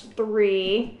missing those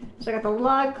 3. So I got the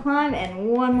log climb and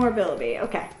 1 more bilby.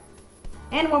 Okay.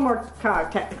 And 1 more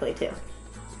cog, technically, too.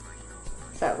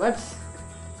 So let's...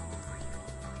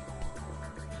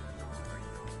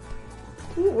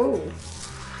 Ooh.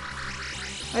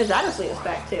 Where's that just lead us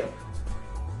back to?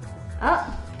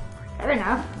 Oh, fair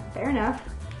enough. Fair enough.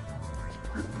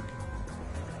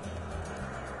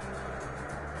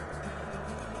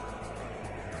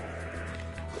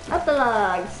 Up the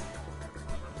logs.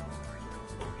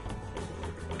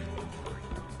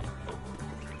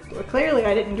 Well, clearly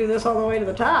I didn't do this all the way to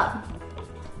the top.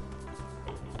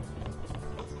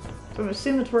 So I'm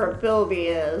assuming that's where a bilby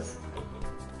is.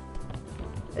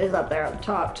 It is up there at the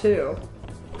top too.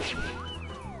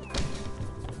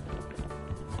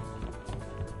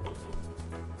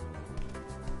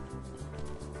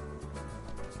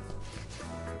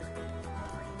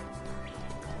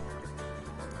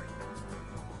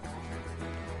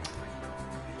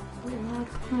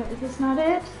 Is this not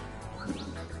it?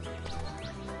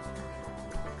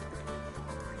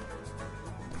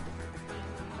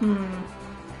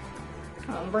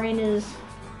 Brain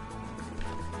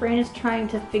is trying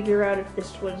to figure out if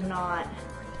this was not.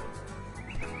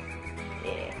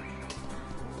 Yeah.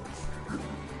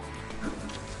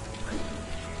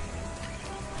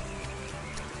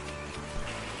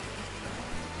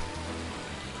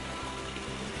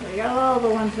 We got all the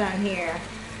ones down here.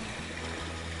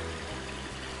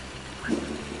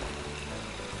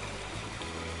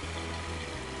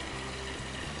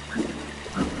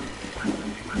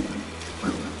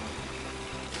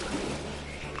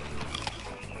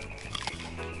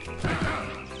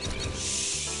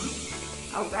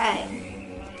 Alright.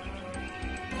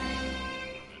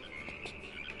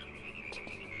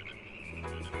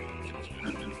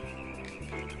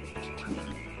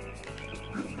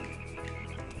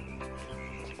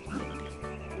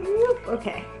 Whoop,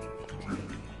 okay.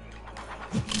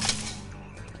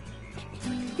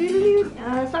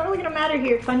 It's not really gonna matter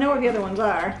here because I know where the other ones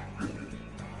are.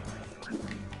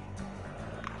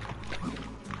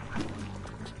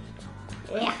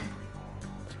 Yeah.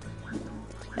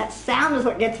 That sound is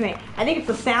what gets me. I think it's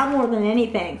the sound more than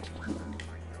anything.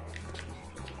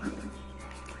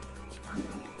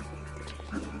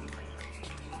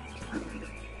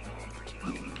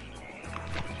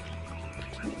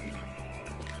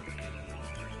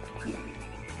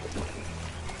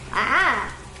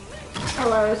 Ah!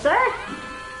 Hello, sir.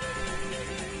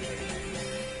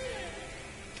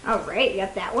 Alright, you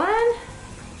got that one.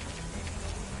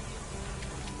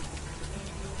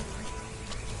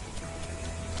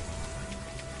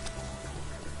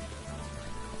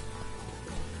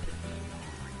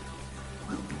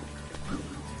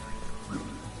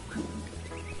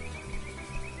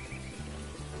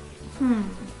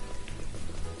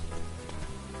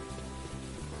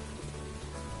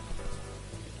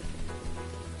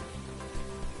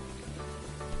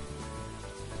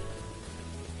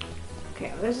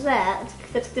 Okay, there's that.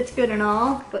 That's good and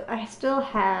all, but I still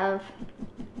have...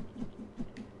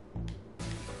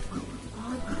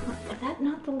 Is that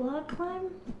not the log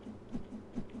climb?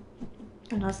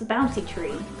 Oh, no, it's the bouncy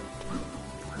tree.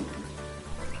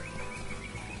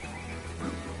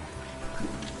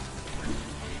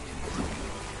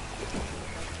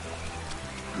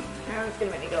 Now it's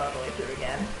gonna make me go all the way through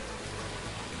again.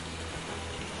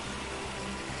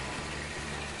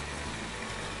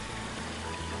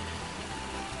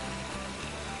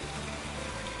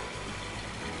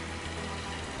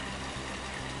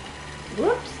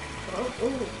 Whoops! Oh,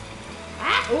 ooh.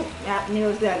 Ah! Oh, yeah, I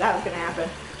knew that was gonna happen.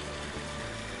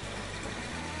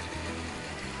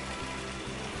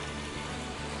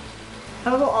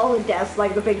 How about all the deaths,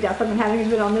 like the big deaths I've been having has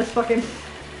been on this fucking...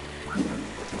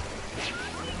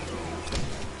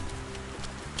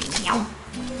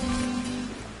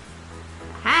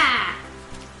 Ha!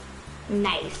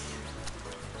 Nice.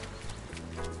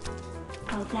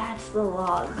 Oh, that's the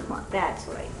log. That's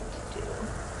what I need to do.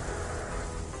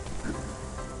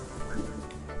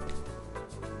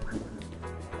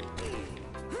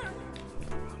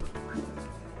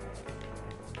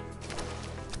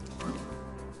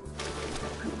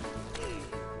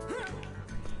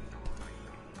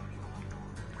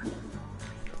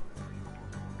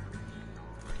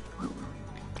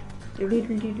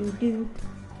 Do.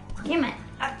 Come on,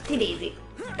 up to Daisy.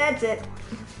 That's it.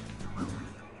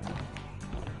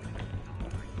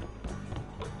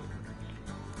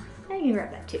 I can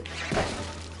grab that too.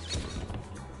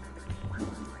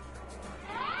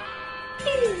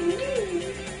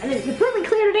 And it's a completely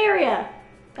cleared area.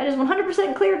 That is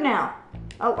 100% cleared now.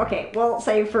 Oh, okay. Well,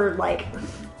 save for like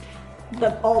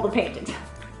all the paintings.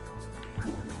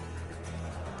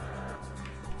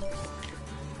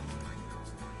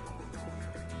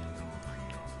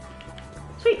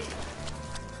 Sweet.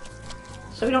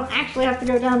 So we don't actually have to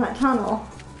go down that tunnel.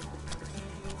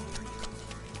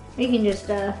 We can just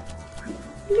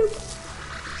loop.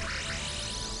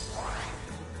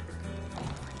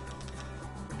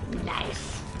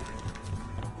 Nice.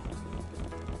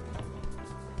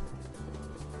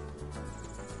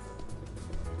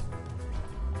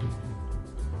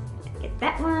 Get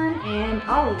that one, and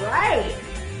all right.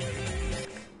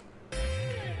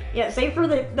 Yeah, save for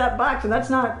that box, and that's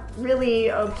not really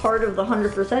a part of the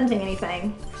 100%ing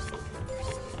anything.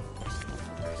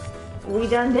 We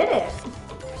done did it.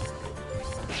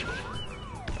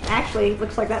 Actually,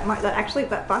 looks like that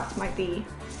box might be.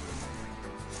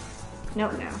 No.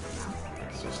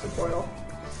 It's just the portal.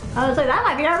 I was like, that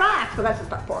might be our box, but that's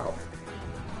just our portal.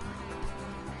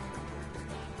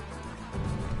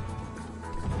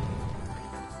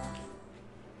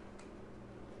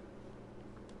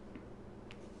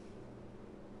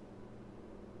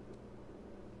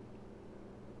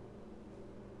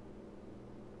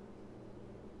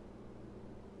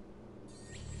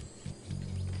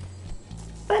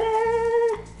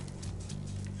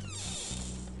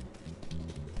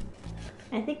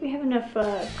 I think we have enough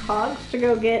cogs to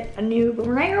go get a new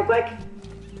boomerang real quick.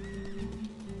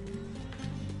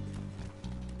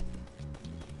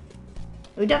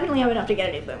 We definitely have enough to get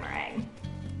a new boomerang.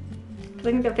 I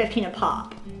think they're 15 a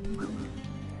pop.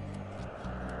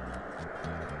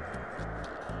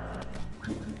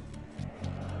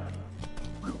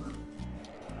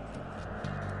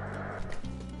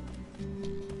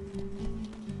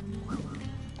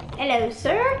 Hello,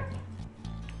 sir.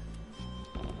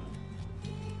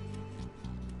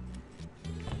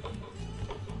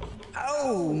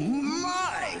 Oh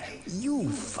my! You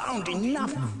found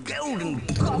enough golden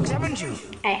cogs, haven't you?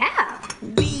 I have.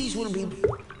 These will be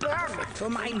perfect for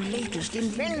my latest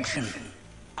invention.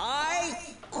 I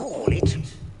call it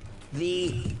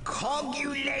the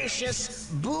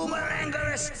Cogulacious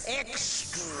Boomerangorous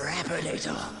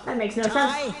Extrapolator. That makes no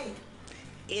sense.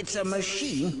 It's a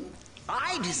machine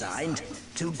I designed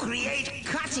to create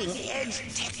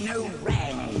cutting-edge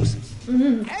techno-rangs.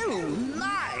 Oh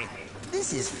my!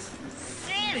 This is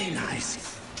very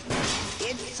nice.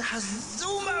 It's a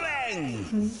Zoomerang.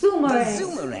 The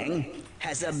Zoomerang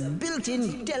has a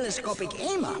built-in telescopic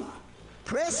aimer.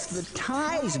 Press the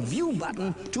tie's view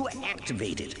button to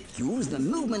activate it. Use the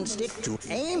movement stick to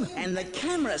aim and the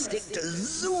camera stick to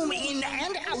zoom in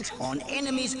and out on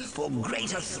enemies for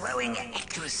greater throwing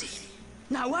accuracy.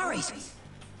 No worries.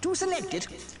 To select it,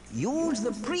 use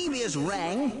the previous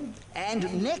rang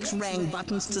and next rang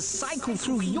buttons to cycle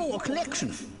through your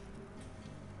collection.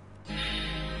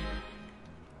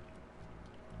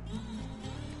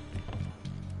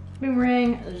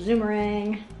 Boomerang,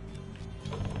 Zoomerang.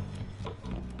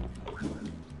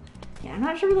 Yeah, I'm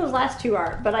not sure where those last two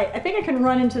are, but I think I can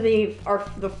run into the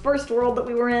first world that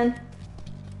we were in.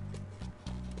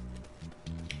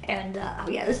 And, oh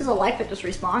yeah, this is a life that just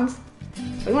respawns.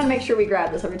 So we want to make sure we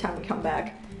grab this every time we come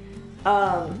back.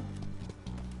 And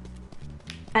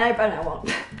I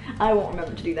won't. I won't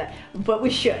remember to do that, but we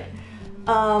should.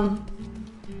 I'm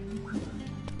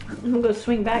gonna go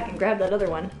swing back and grab that other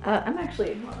one. I'm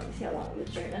actually, well, let me see how long we've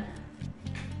been streaming.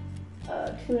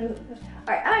 2 minutes.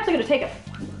 Alright, I'm actually gonna take a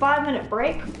 5-minute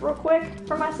break real quick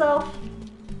for myself.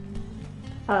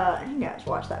 You guys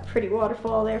watch that pretty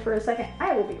waterfall there for a second.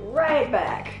 I will be right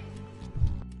back.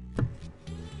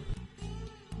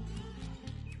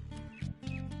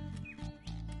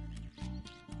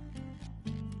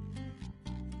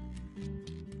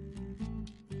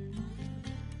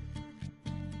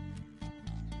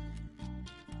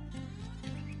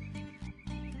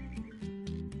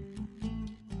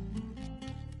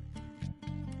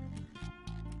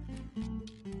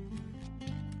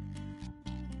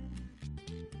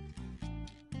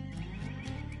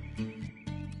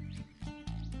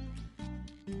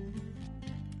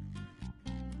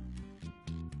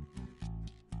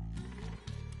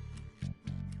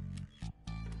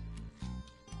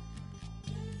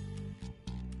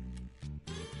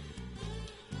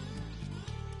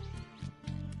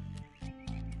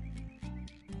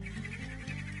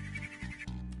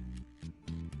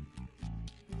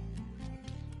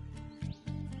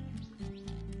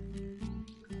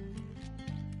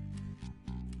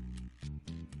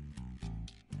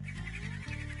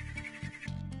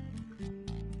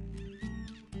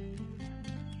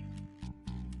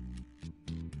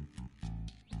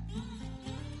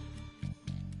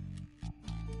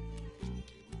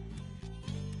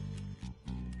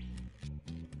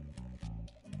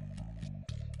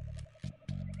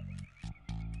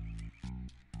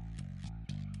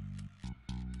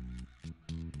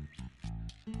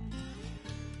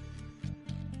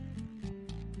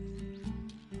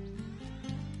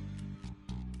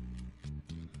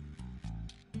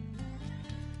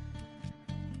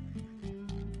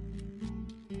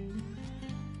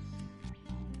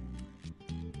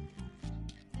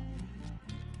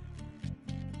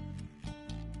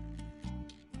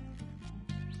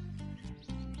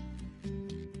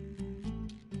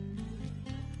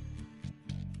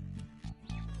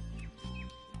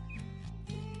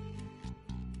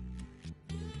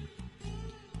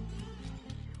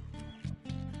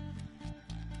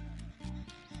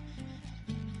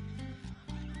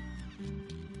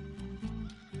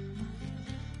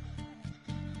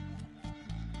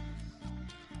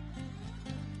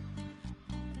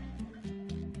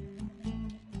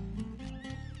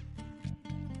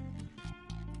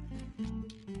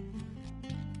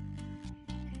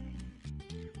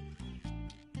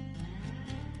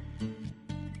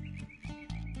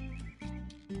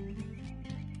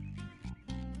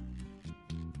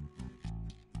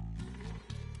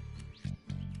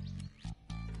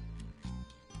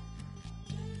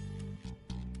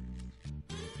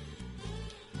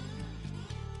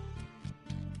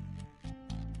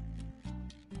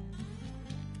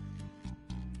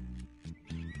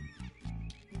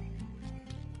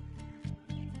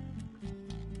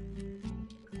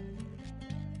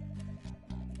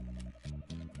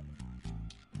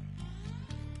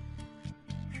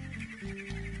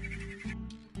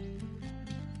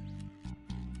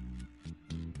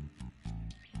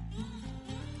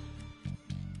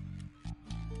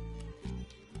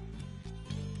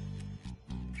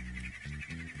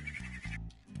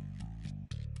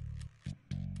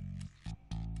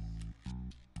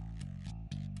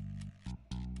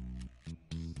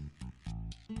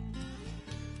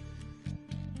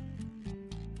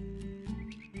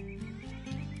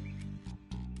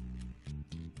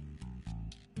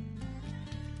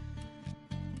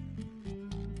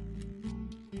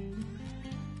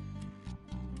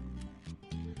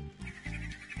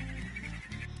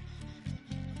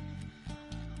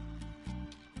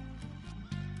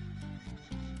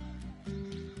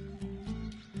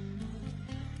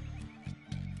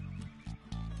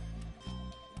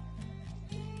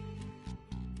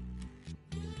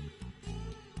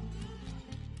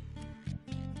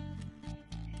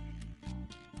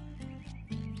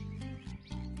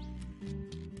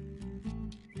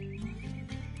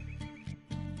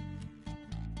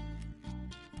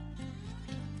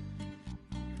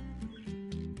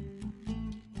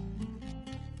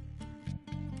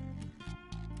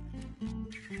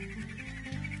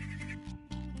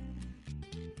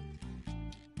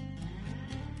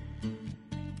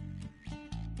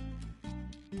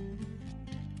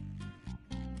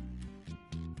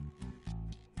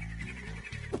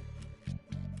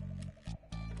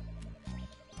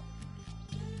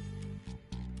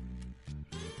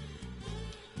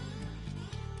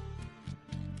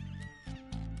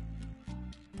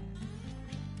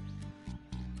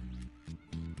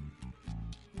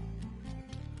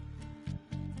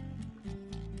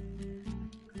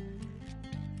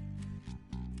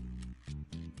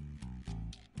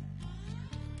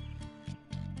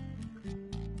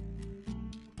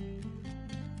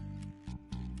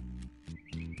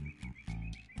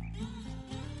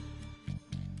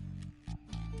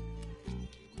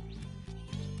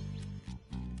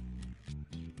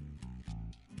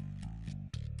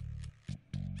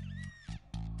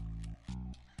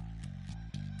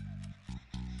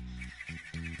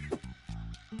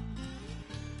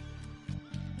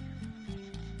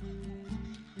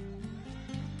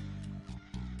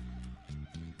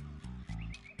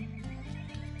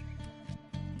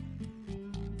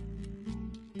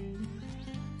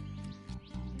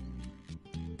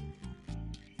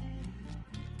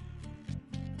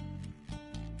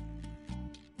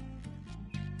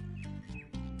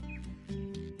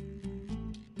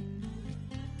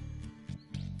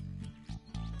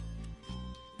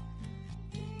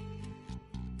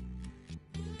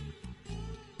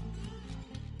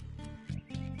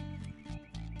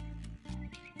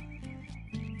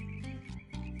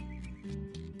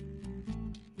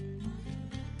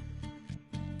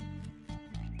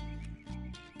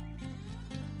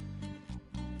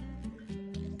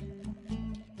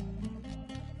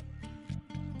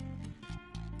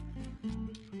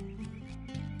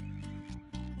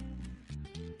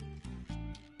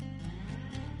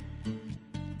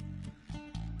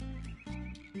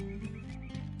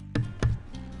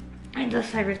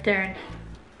 Unless I return.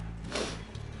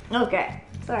 Okay,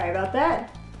 sorry about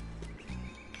that.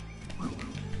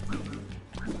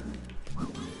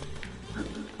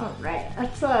 Alright,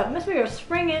 let's go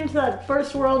spring into that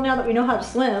first world now that we know how to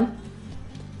swim.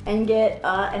 And get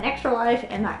an extra life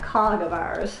in that cog of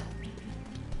ours.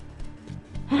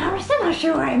 And I'm still not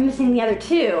sure why I'm missing the other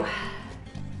two.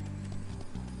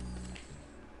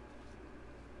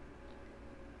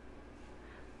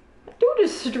 Dude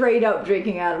is straight up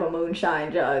drinking out of a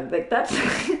moonshine jug. Like, that's...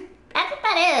 that's what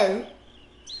that is.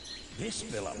 This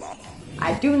Billabong.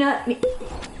 I do not need...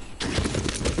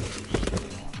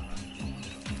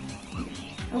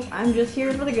 Oh, I'm just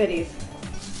here for the goodies.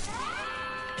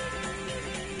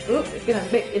 Oop, it's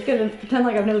gonna pretend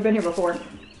like I've never been here before.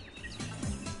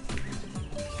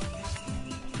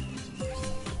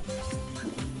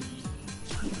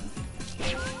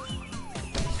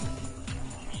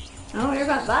 Oh, you're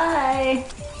gone. Bye!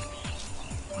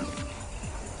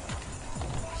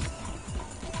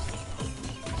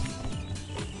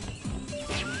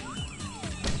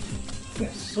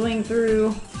 Gonna swing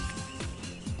through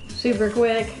super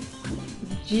quick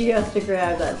just to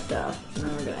grab that stuff. And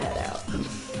then we're gonna head out.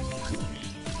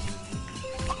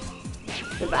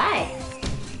 Goodbye.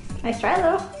 Nice try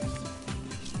though.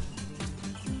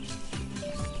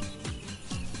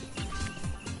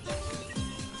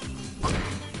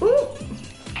 Ooh.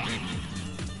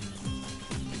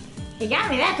 You got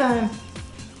me that time.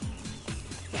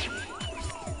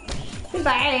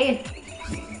 Goodbye.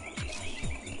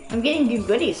 I'm getting you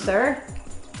goodies, sir.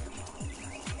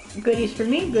 Goodies for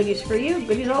me, goodies for you,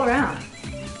 goodies all around.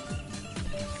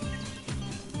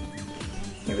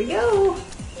 Here we go.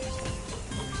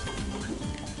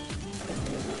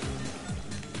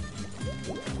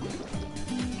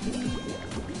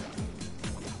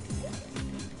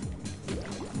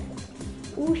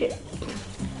 Ooh, shit.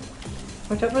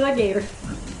 Watch out for that gator.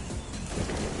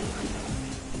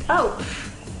 Oh!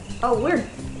 Oh,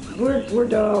 we're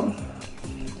dumb.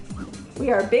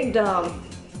 We are big dumb.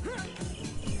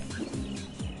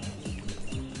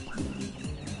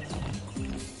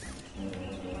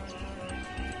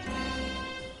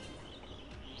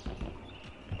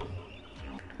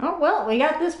 Oh, well, we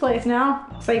got this place now.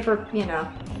 Safe for, you know.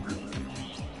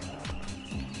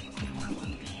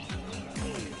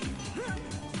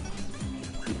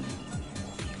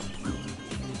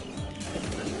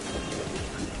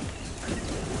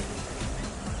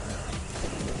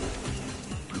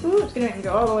 Ooh, it's gonna make me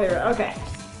go all the way around. Okay.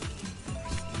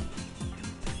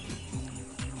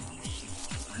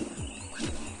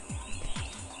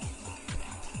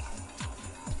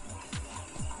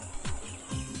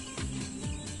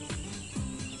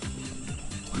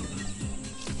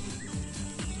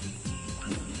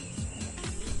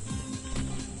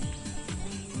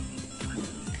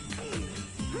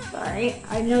 Sorry,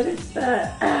 I noticed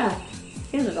that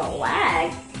seems there's a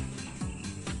lag.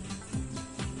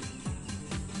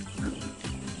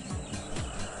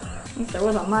 I think there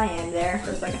was on my end there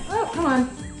for a second. Oh, come on.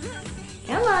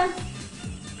 Come on.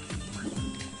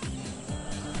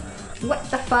 What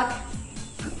the fuck?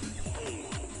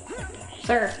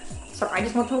 Sir, I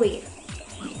just want to leave.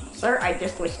 Sir, I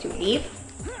just wish to leave.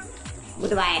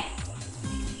 Goodbye.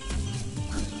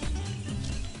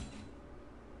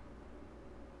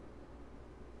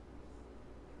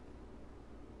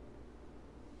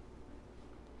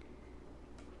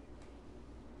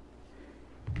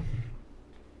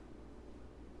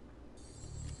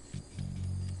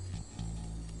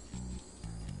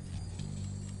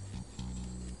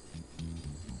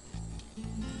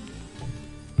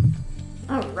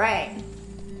 Alright.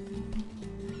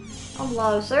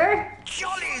 Hello, sir.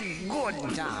 Jolly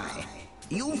good, Ty.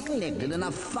 You've collected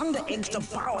enough thunder eggs to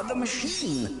power the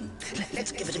machine.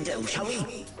 Let's give it a go, shall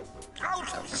we?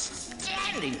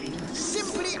 Outstanding!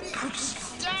 Simply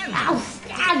outstanding!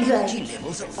 Outstanding! Energy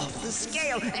levels are off the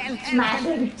scale, and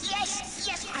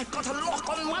yes, I've got a lock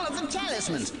on one of the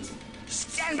talismans.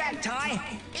 Stand back,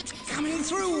 Ty. It's coming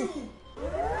through.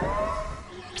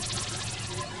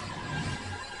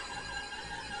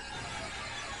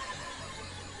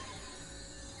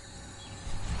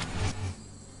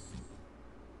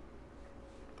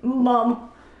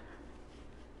 Mom.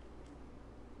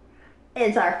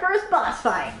 It's our first boss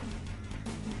fight.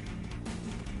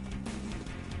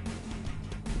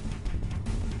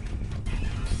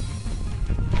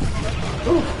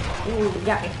 Ooh,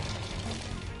 got me.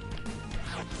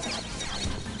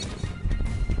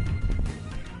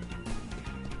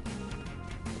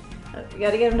 We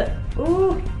gotta get him to,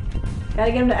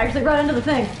 gotta get him to actually run into the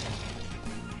thing.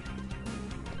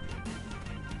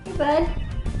 Hey, bud.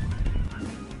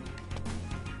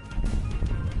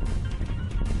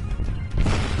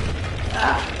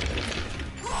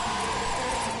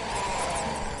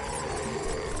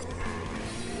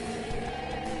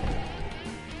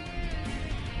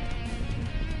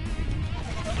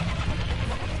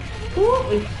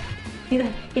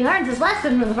 He learns his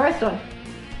lesson from the first one.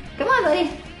 Come on,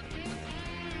 buddy.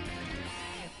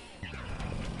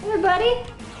 Come here, buddy.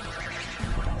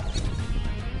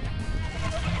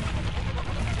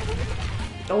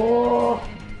 Oh.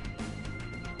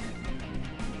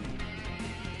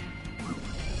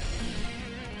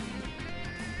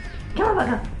 Come on,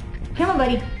 Bucko. Come on,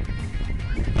 buddy.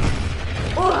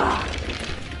 Oh.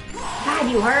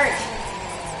 God, you hurt.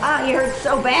 Oh, you hurt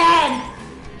so bad.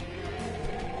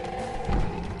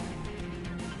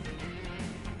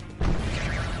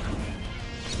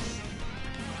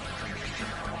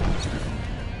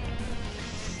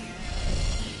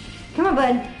 Come on,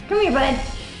 bud. Come here, bud.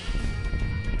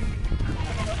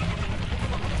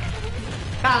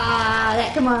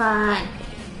 Ah, come on.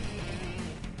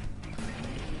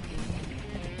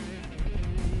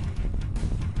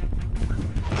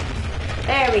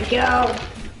 There we go.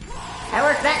 That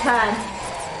worked that time.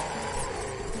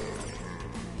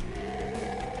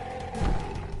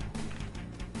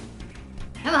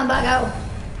 Come on, Buggo.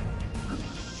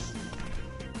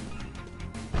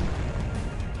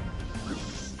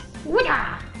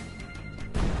 Woodah!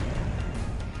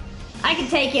 I can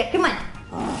take you. Come on.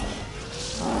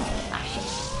 Ah, shit.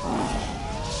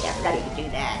 Yeah, I forgot you could do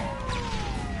that.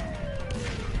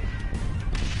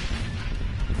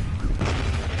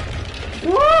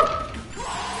 Woo!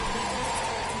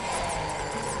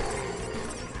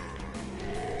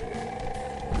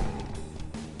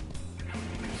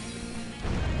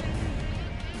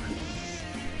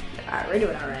 Alright, we're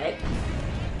doing alright.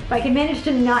 If I can manage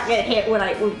to not get hit when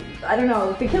I don't know,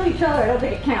 if we kill each other, I don't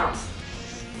think it counts.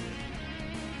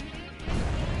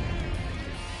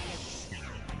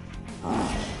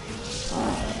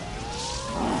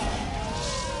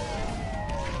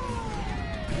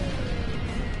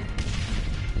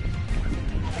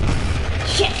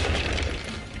 Shit!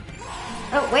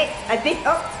 Oh, wait, I think,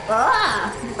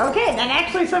 okay, that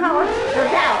actually somehow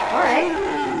worked out,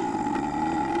 alright.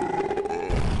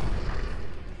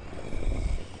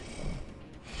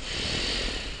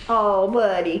 Oh,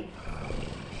 buddy.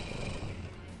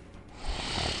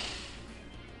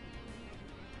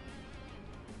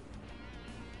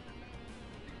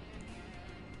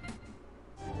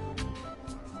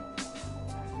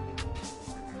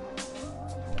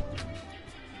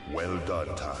 Well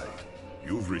done, Ty.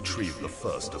 You've retrieved the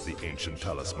first of the ancient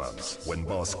talismans. When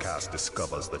Boss Cass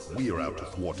discovers that we are out to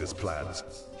thwart his plans,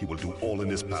 he will do all in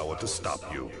his power to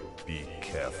stop you. Be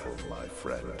careful, my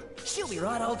friend. She'll be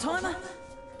right, old-timer.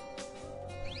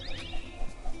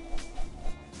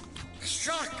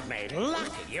 Struck me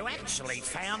lucky you actually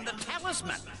found the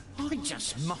talisman. I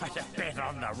just might have bet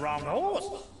on the wrong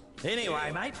horse.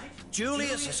 Anyway, mate,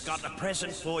 Julius has got a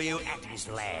present for you at his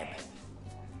lab.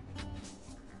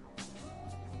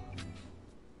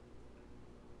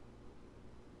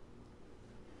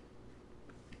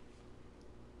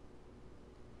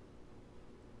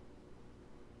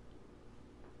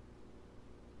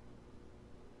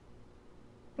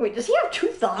 Wait, does he have two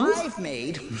thumbs? I've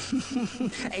made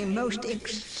a most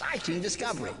exciting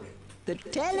discovery. The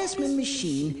talisman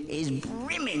machine is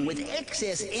brimming with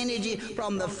excess energy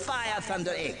from the Fire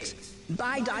Thunder X.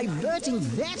 By diverting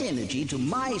that energy to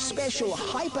my special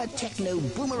hyper-techno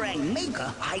boomerang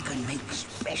maker, I can make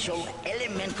special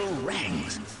elemental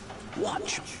rangs.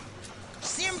 Watch.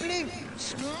 Simply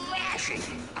smashing.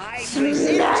 I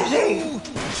present to you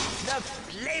the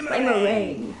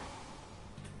Flamerang.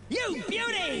 You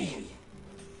beauty!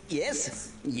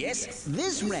 Yes,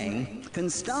 this ring can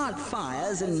start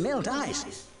fires and melt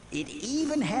ice. It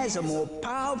even has a more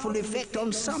powerful effect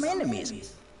on some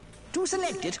enemies. To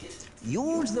select it,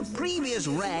 use the previous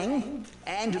rang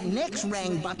and next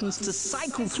rang buttons to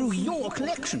cycle through your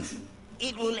collection.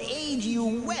 It will aid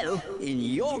you well in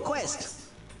your quest.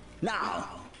 Now,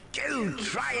 go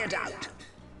try it out.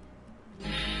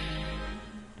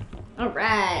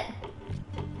 Alright.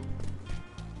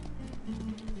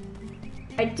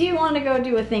 I do want to go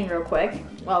do a thing real quick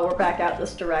while we're back out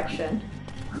this direction.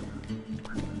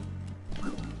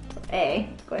 So A,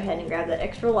 let's go ahead and grab that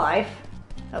extra life.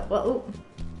 Oh, well, ooh.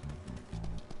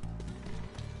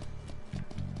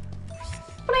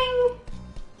 Bling!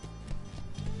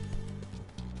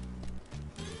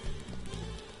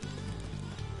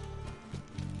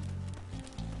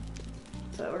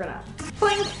 So we're gonna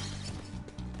blink,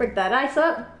 break that ice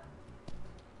up.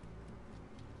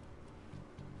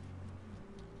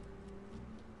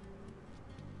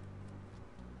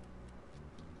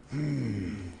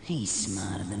 He's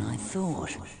smarter than I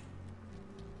thought.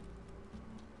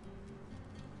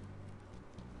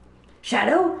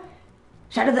 Shadow?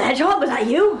 Shadow the Hedgehog, was that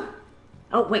you?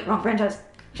 Oh, wait, wrong franchise.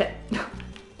 Shit.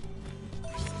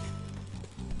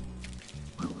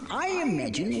 I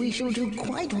imagine we shall do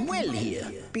quite well here,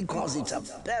 because it's a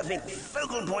perfect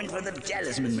focal point for the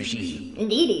talisman machine.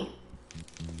 Indeedy.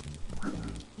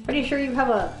 Pretty sure you have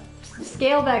a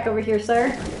scale back over here, sir.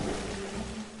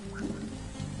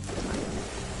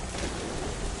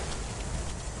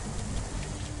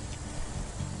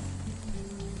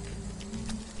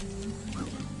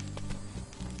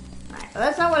 Alright, well,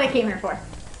 that's not what I came here for.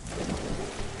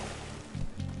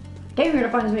 I came here to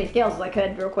find as many scales as I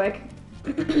could, real quick.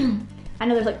 I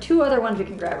know there's like 2 other ones we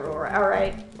can grab.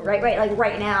 Alright, like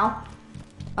right now.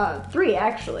 3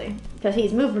 actually, because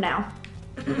he's moved now.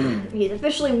 He's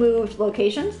officially moved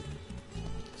locations.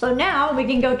 So now we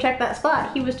can go check that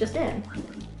spot he was just in.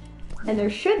 And there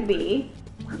should be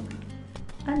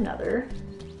another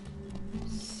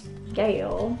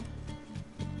scale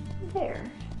there.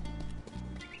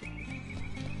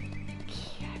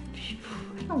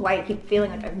 I don't know why I keep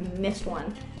feeling like I've missed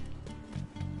one.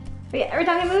 But yeah, every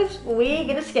time he moves, we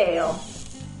get a scale.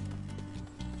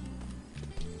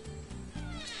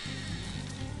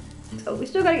 So we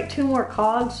still gotta get 2 more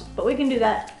cogs, but we can do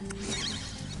that.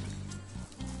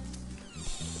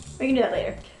 We can do that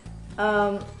later.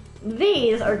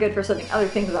 These are good for setting other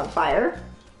things on fire.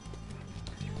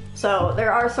 So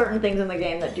there are certain things in the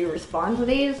game that do respond to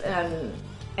these and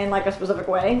in like a specific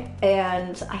way.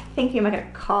 And I think you might get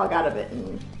a cog out of it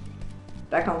and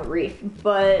back on the reef,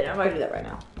 but I'm gonna do that right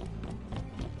now.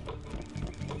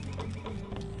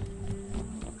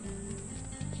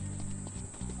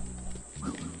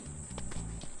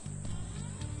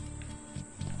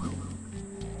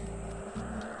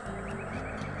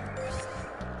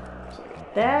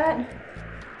 That,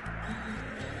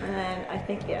 and then I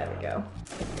think, yeah, there we go.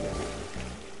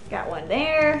 Got one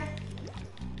there.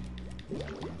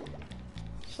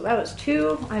 So that was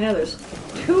 2. I know there's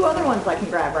 2 other ones I can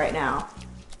grab right now.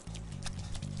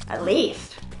 At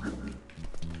least.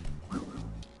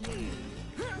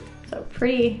 So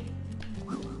pretty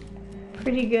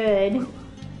good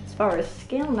as far as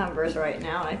scale numbers right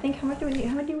now. I think, how much do we need?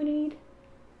 How much do we need?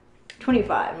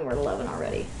 25, and we're at 11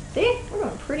 already. See? We're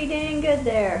doing pretty dang good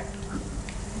there.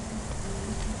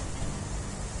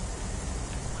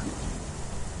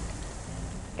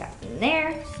 Got in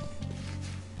there.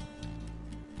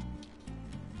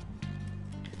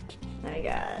 Then we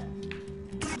got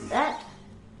that.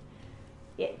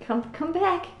 Yeah, come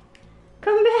back.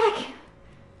 Come back.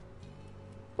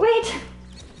 Wait.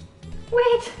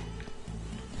 Wait.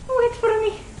 Wait for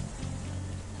me.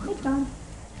 It's gone.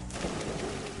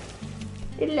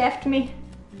 It left me.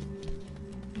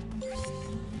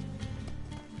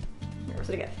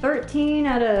 So we got 13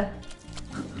 out of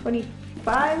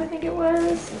 25, I think it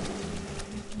was.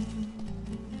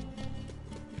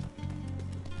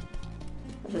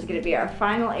 This is gonna be our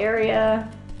final area.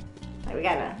 We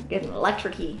gotta get an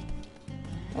electric-y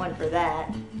one for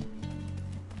that.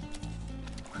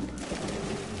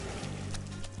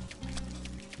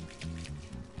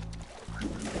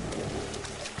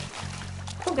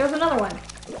 Oh, there's another one.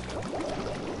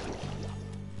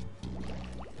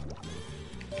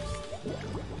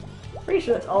 Pretty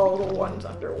sure that's all the ones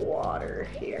underwater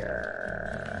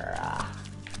here.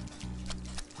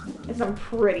 I'm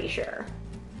pretty sure.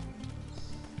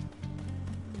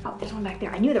 Oh, there's one back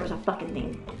there. I knew there was a fucking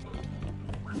thing.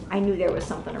 I knew there was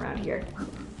something around here.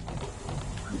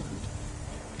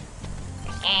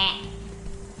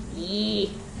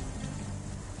 Yee.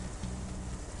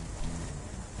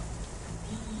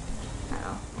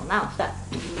 Uh-oh. Well, now it's stuck.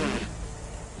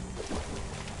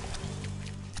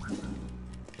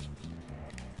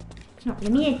 No,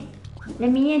 let me in.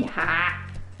 Let me in. Ha!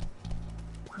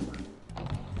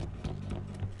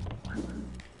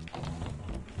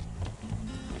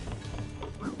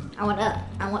 I want up.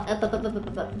 I want up, up, up, up, up,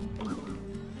 up, up.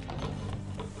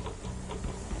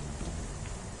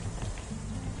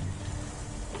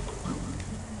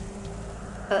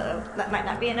 Uh-oh, that might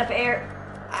not be enough air.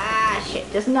 Ah,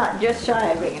 shit, just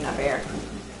shy of being enough air.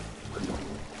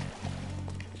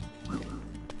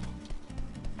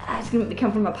 Ah, it's gonna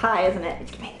come from a pie, isn't it?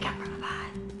 It's gonna make me come from a pie.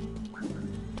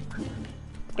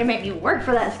 It's gonna make me work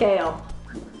for that scale.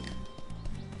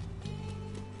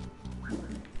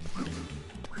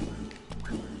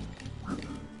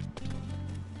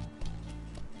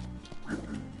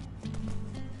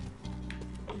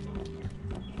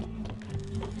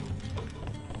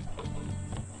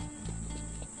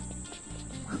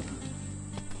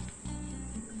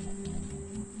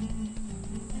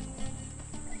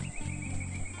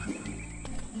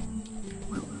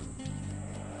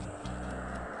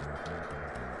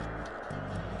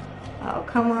 Oh,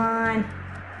 come on.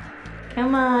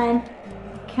 Come on.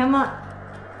 Come on.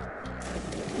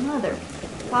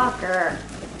 Motherfucker.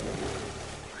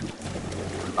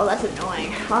 Oh, that's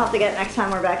annoying. I'll have to get it next time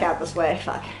we're back out this way.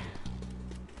 Fuck.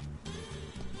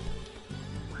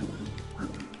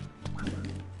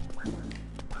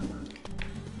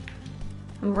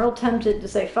 I'm real tempted to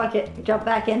say fuck it, jump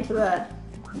back into the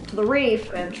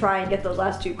reef and try and get those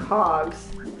last 2 cogs.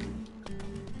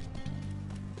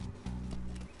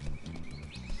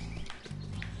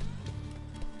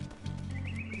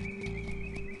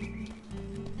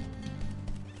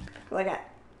 Look at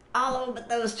all but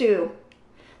those 2.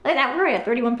 Look at that, we're already at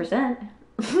 31%.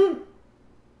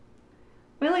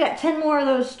 We only got 10 more of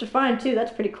those to find too,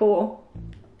 that's pretty cool.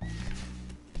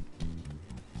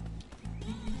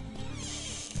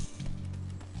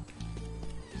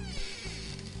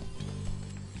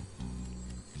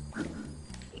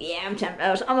 Yeah, I'm tempted.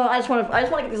 I just want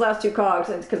to get these last 2 cogs,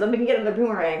 because then we can get another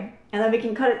boomerang, and then we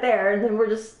can cut it there, and then we're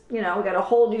just, you know, we got a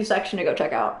whole new section to go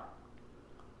check out.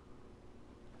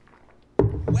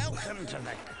 Welcome to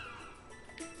the...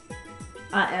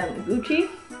 I am Gucci.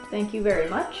 Thank you very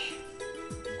much.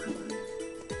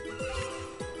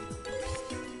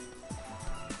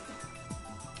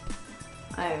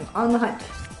 I'm on the hunt.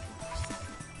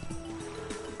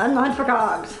 On the hunt for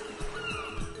cogs.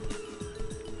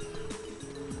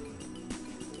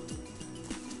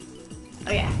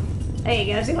 Oh yeah. There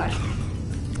you go, see what?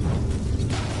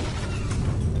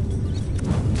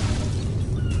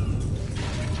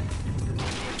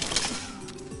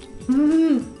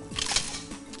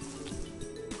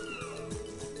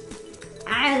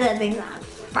 That thing's on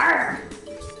fire.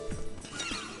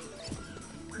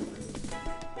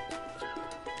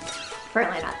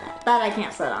 Apparently not that. That I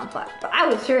can't set on fire. But I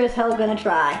was sure as hell gonna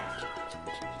try.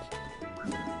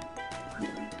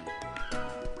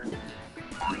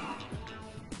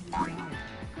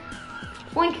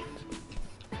 Boink.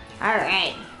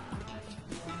 Alright.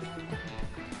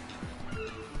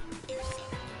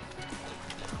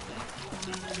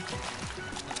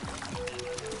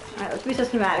 Alright, let's be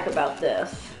systematic about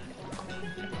this.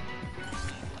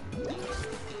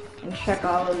 And check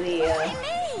all of the,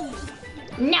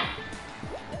 No!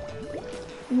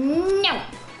 No!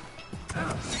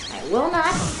 I will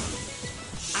not.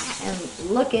 I am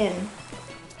looking.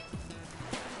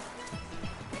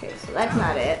 Okay, so that's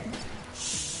not it.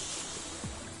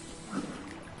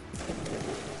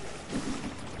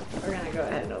 We're gonna go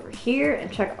ahead and over here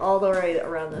and check all the way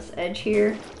around this edge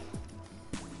here.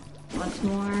 Once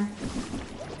more.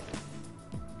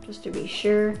 Just to be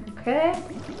sure. Okay.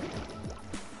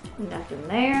 Nothing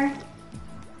there.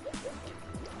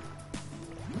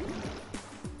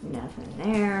 Nothing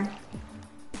there.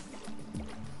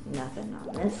 Nothing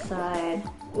on this side.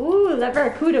 Ooh, that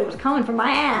barracuda was coming from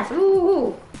my ass.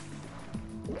 Ooh.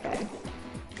 Okay.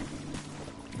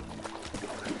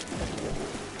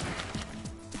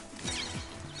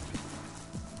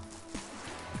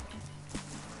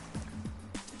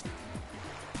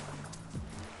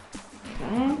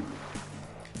 Okay.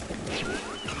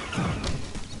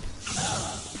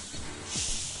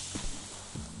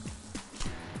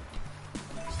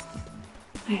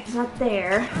 It's not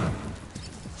there.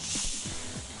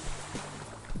 It's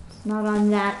not on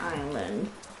that island.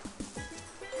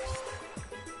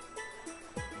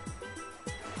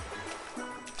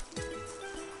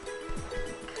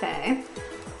 Okay.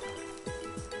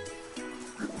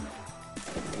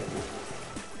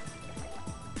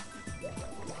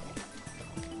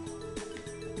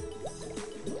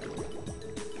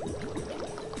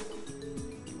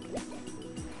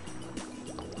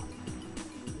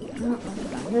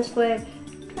 This way. I'm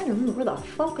trying to remember where the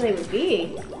fuck they would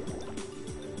be.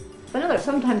 I know they're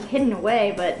sometimes hidden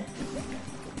away, but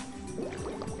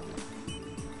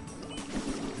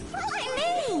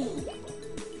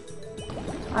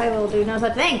I will do no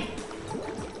such thing.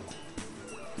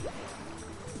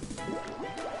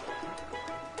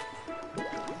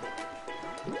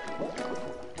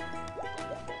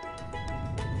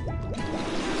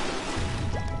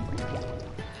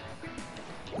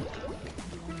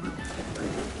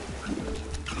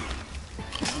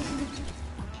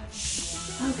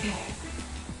 Okay.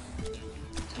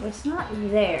 So it's not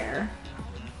there.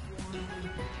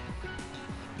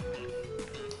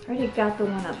 Already got the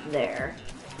one up there.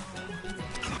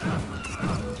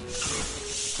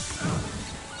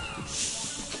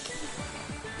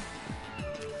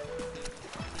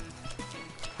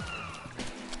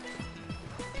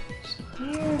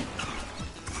 Here.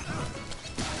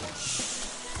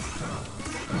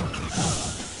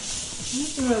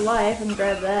 Use some real life and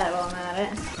grab that while I'm at it.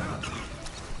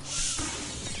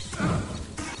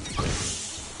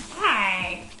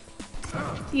 Hi!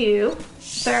 You,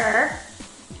 sir,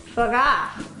 fuck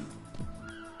off.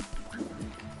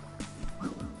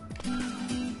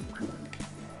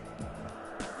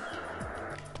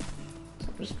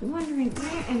 Just wondering,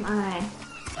 where am I?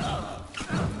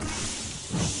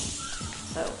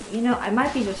 So, you know, I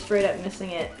might be just straight up missing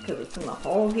it because it's in the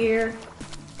hole here.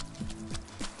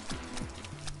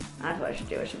 That's what I should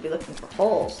do. I should be looking for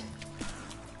holes.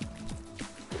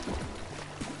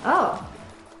 Oh.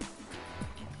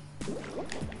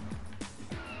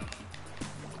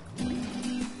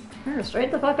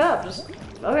 Straight the fuck up. Just,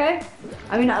 okay.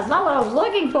 I mean, that's not what I was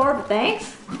looking for, but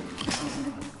thanks.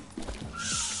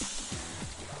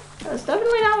 That's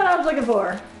definitely not what I was looking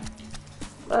for.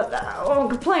 But I won't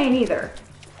complain either.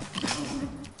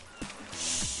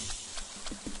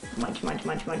 Munch, munch,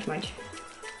 munch, munch, munch.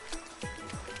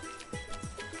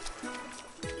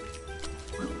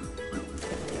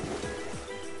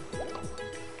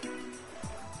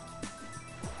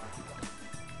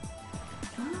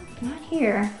 Oh, not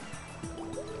here.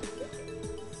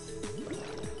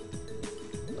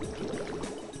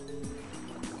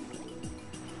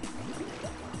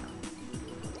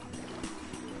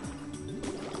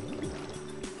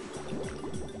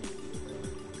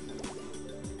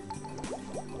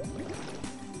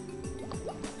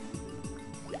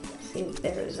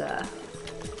 There's yeah,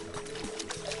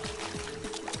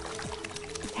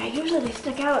 usually they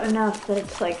stick out enough that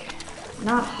it's like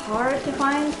not hard to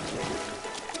find.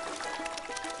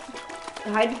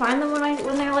 Hard to find them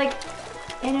when they're like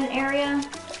in an area.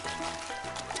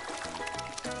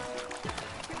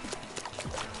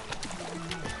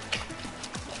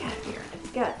 Get out of here.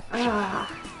 It's got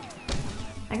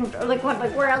I don't like what,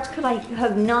 like where else could I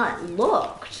have not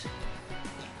looked?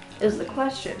 Is the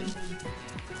question.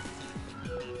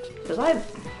 Because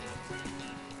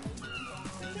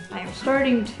I am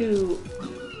starting to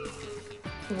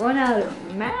run out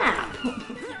of map.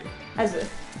 As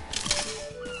if.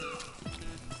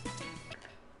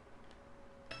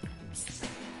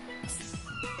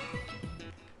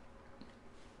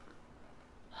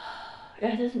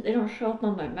 Yeah, they don't show up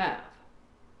on my map.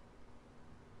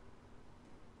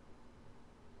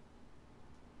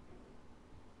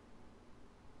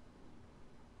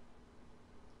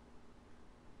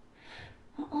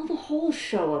 All the holes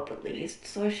show up at least,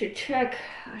 so I should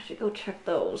go check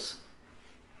those.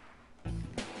 There's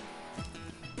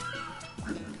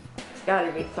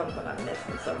gotta be something I'm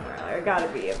missing somewhere. I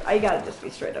gotta just be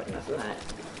straight up missing that.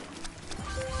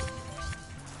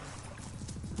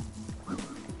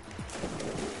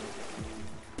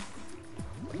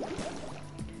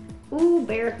 Ooh,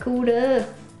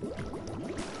 barracuda.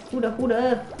 Hooda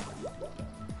hooda.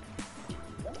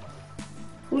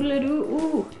 Hoodaloo,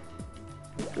 ooh.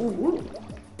 Ooh, ooh.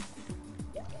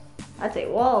 That's a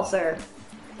wall, sir.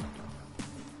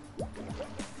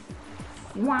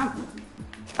 Womp.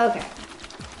 Okay.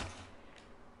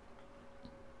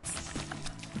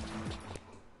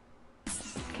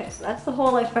 Okay, so that's the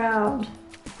hole I found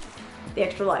the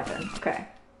extra life in. Okay.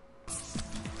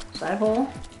 So that hole.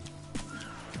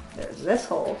 There's this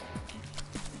hole.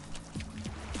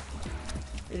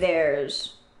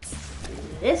 There's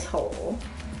this hole.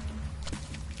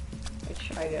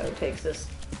 I go takes this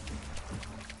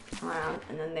around,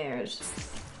 and then there's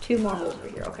two more holes over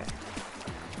here. Okay.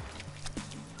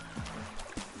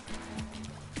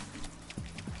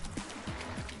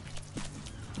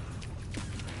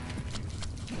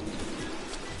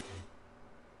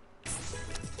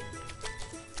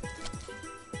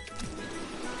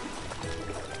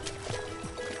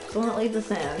 It's the one that leads us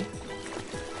in.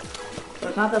 So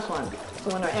it's not this one. It's the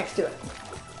one right next to it.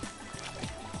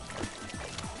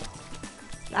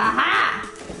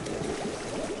 Aha!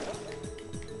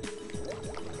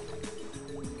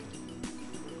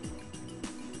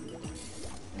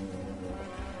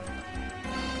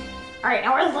 Alright,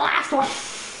 now where's the last one?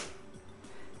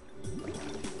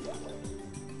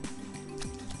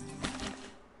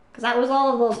 Because that was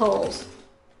all of those holes.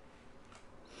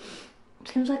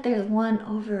 Seems like there's one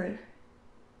over...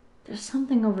 There's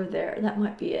something over there. That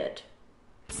might be it.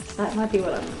 That might be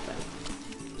what I'm missing.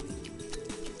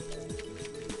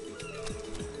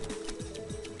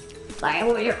 Like,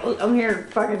 I'm here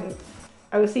fucking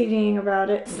OCDing about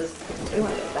it and just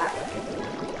doing it that way.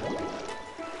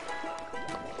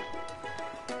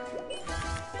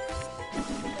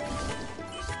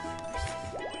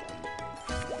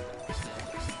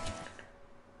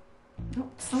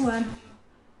 Oh, well.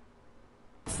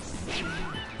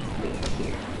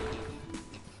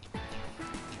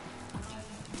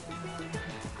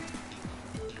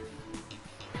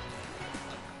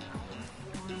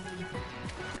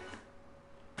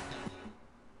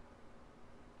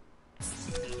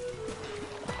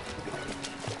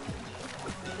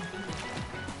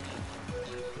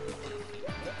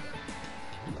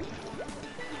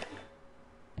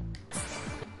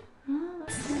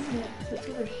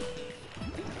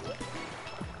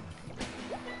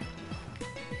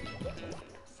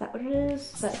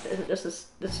 is? Is it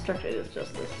just this structure? It is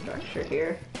just this structure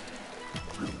here.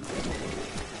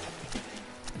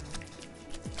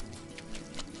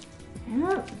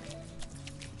 Yep.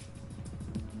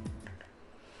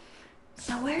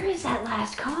 So where is that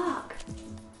last cog?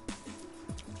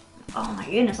 Oh my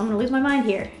goodness, I'm gonna lose my mind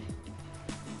here.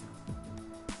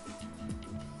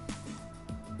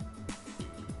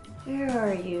 Where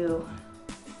are you?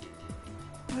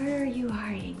 Where are you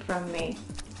hiding from me?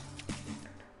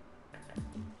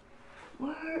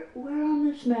 Where on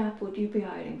this map would you be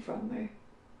hiding from me?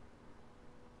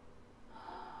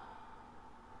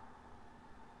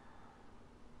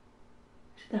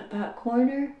 Is it that back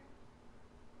corner?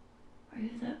 Or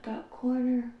is it that back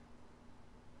corner?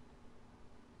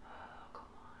 Oh, come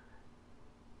on.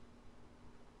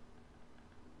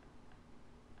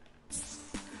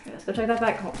 Okay, let's go check that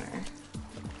back corner.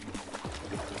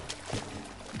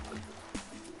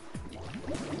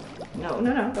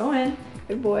 No, go in.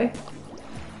 Good boy.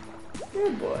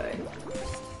 Good boy.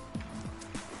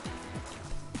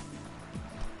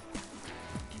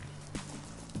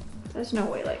 There's no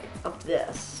way, like, of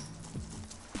this.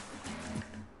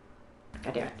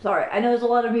 God damn it. Sorry, I know there's a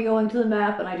lot of me going to the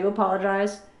map, and I do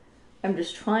apologize. I'm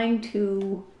just trying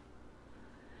to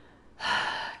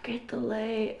get the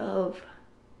lay of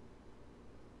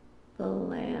the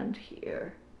land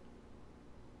here.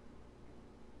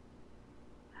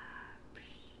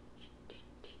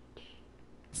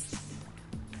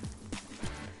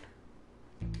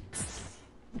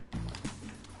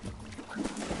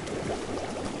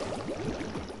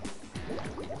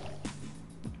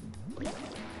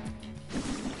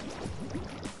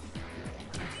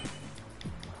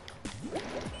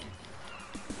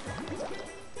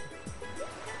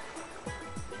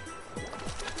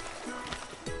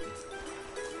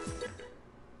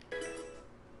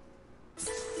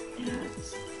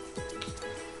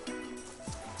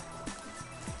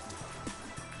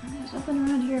 There's nothing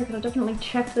around here because I definitely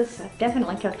checked this. I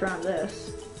definitely checked around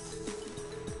this.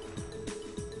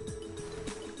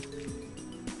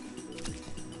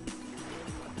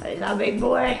 He's a big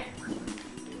boy.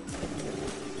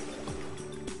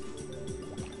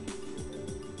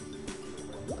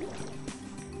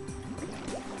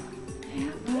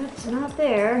 Yeah, but it's not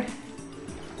there.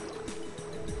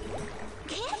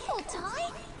 Careful,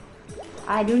 Ty.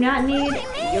 I do not need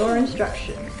your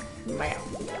instructions, ma'am.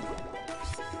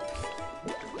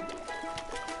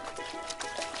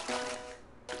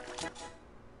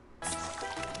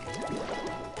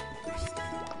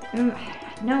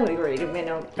 No, we already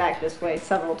been back this way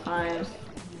several times.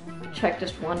 Check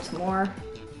just once more.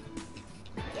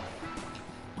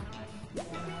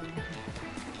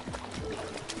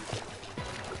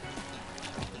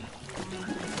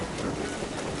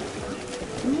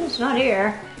 It's not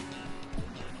here.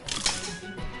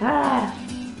 Ah!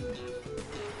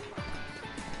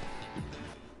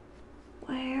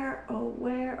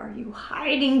 Where are you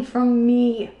hiding from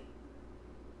me?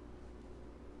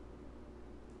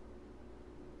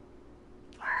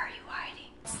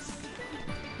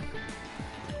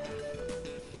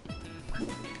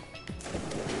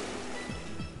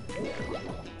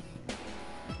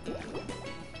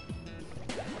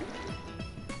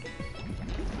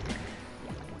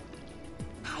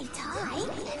 Hey, Ty,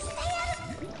 stay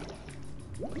out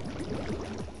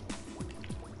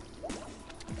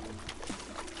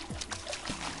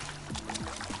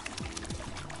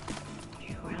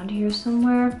Around here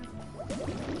somewhere.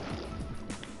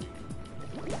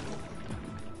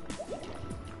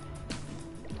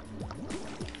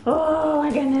 Oh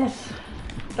my goodness.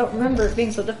 Don't remember it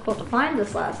being so difficult to find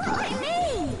this last time.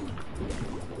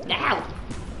 Now.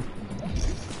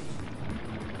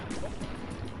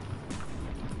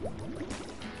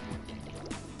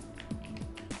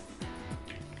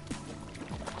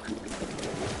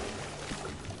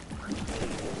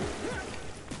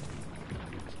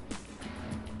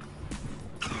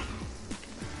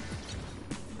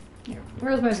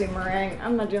 Where's my Zoomerang?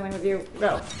 I'm not dealing with you.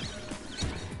 Go.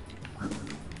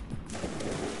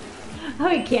 Oh,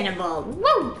 you cannonball.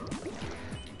 Woo!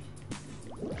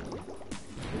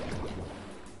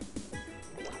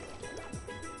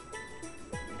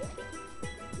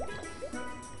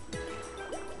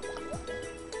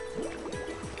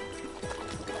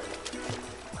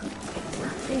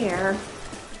 There.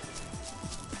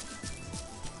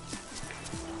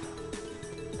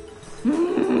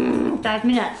 5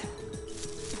 minutes.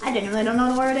 I genuinely don't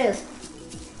know where it is.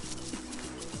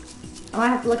 I might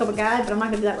have to look up a guide, but I'm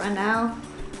not gonna do that right now.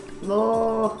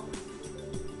 Oh.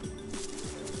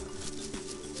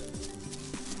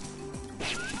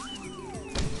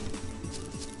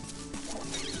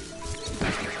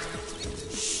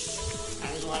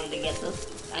 get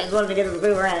this. I just wanted to get the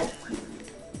boomerang.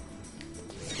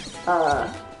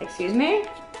 Excuse me?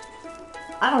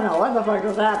 I don't know what the fuck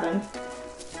just happened.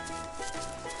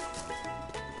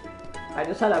 I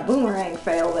just had a boomerang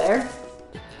fail there.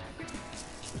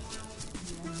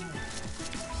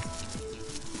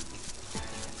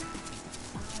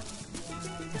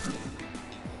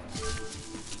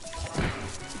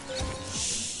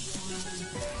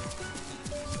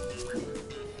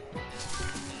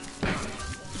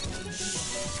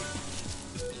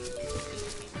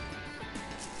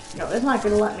 No, it's not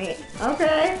gonna let me.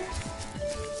 Okay.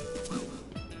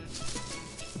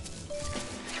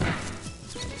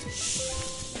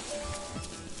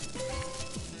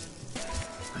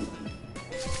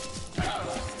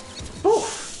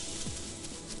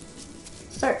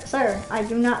 Sir, I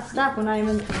do not stop when I'm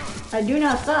in. I do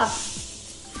not stop.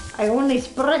 I only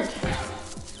sprint.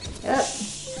 Yep.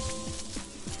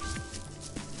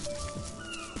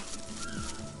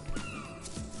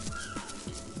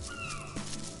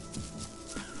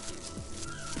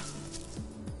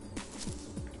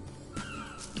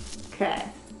 Okay.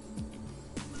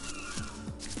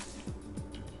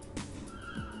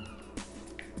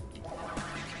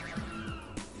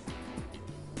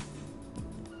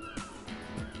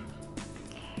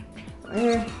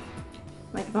 Where?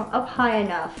 Like, not up high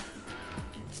enough.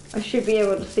 I should be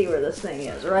able to see where this thing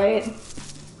is, right?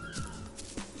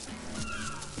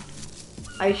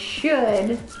 I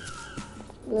should,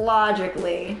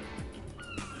 logically,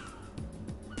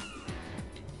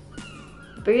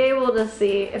 be able to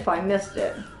see if I missed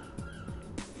it.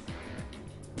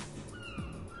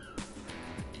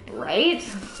 Right?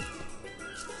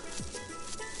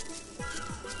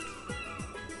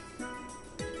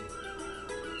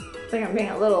 I think I'm being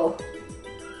a little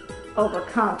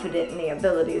overconfident in the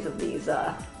abilities of these,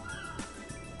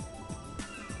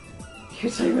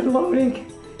 Here's even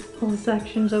loading whole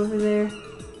sections over there.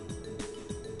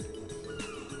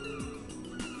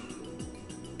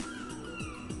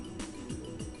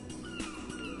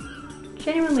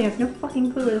 Genuinely, I have no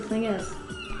fucking clue where this thing is.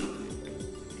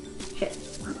 Shit.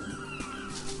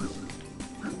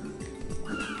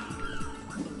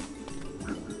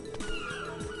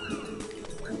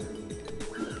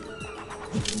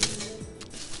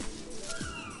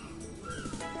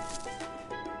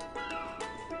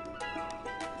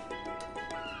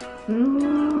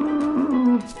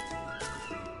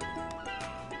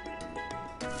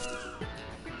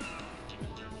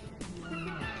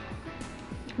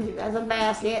 You guys a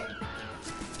basket.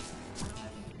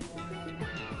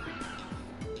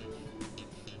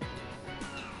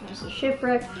 There's a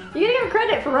shipwreck. You gotta give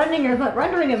credit for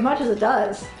rendering as much as it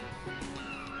does.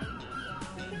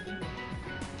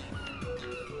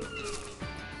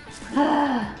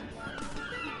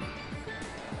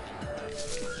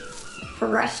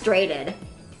 Frustrated.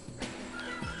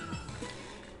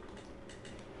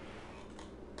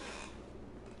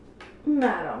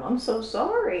 Madam, I'm so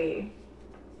sorry.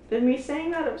 Did me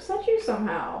saying that upset you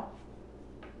somehow?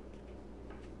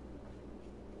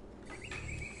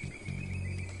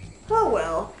 Oh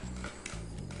well.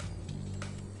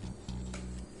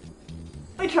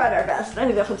 We tried our best. I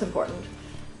think that's what's important.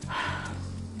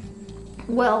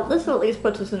 Well, this at least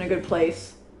puts us in a good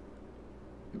place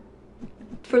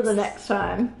for the next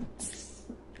time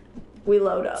we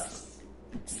load up.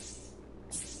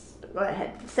 Go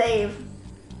ahead, save.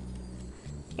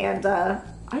 And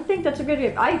I think that's a good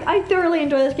game. I thoroughly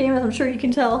enjoy this game, as I'm sure you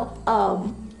can tell.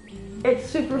 It's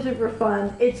super, super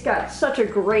fun. It's got such a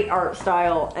great art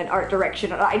style and art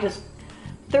direction, and I just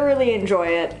thoroughly enjoy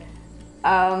it.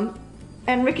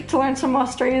 And we get to learn some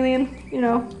Australian, you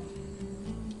know,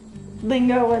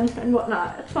 lingo and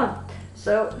whatnot. It's fun.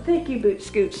 So, thank you, Boot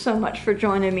Scoot, so much for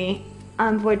joining me.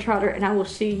 I'm Void Trotter, and I will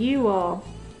see you all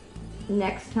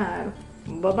next time.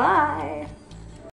 Bye-bye!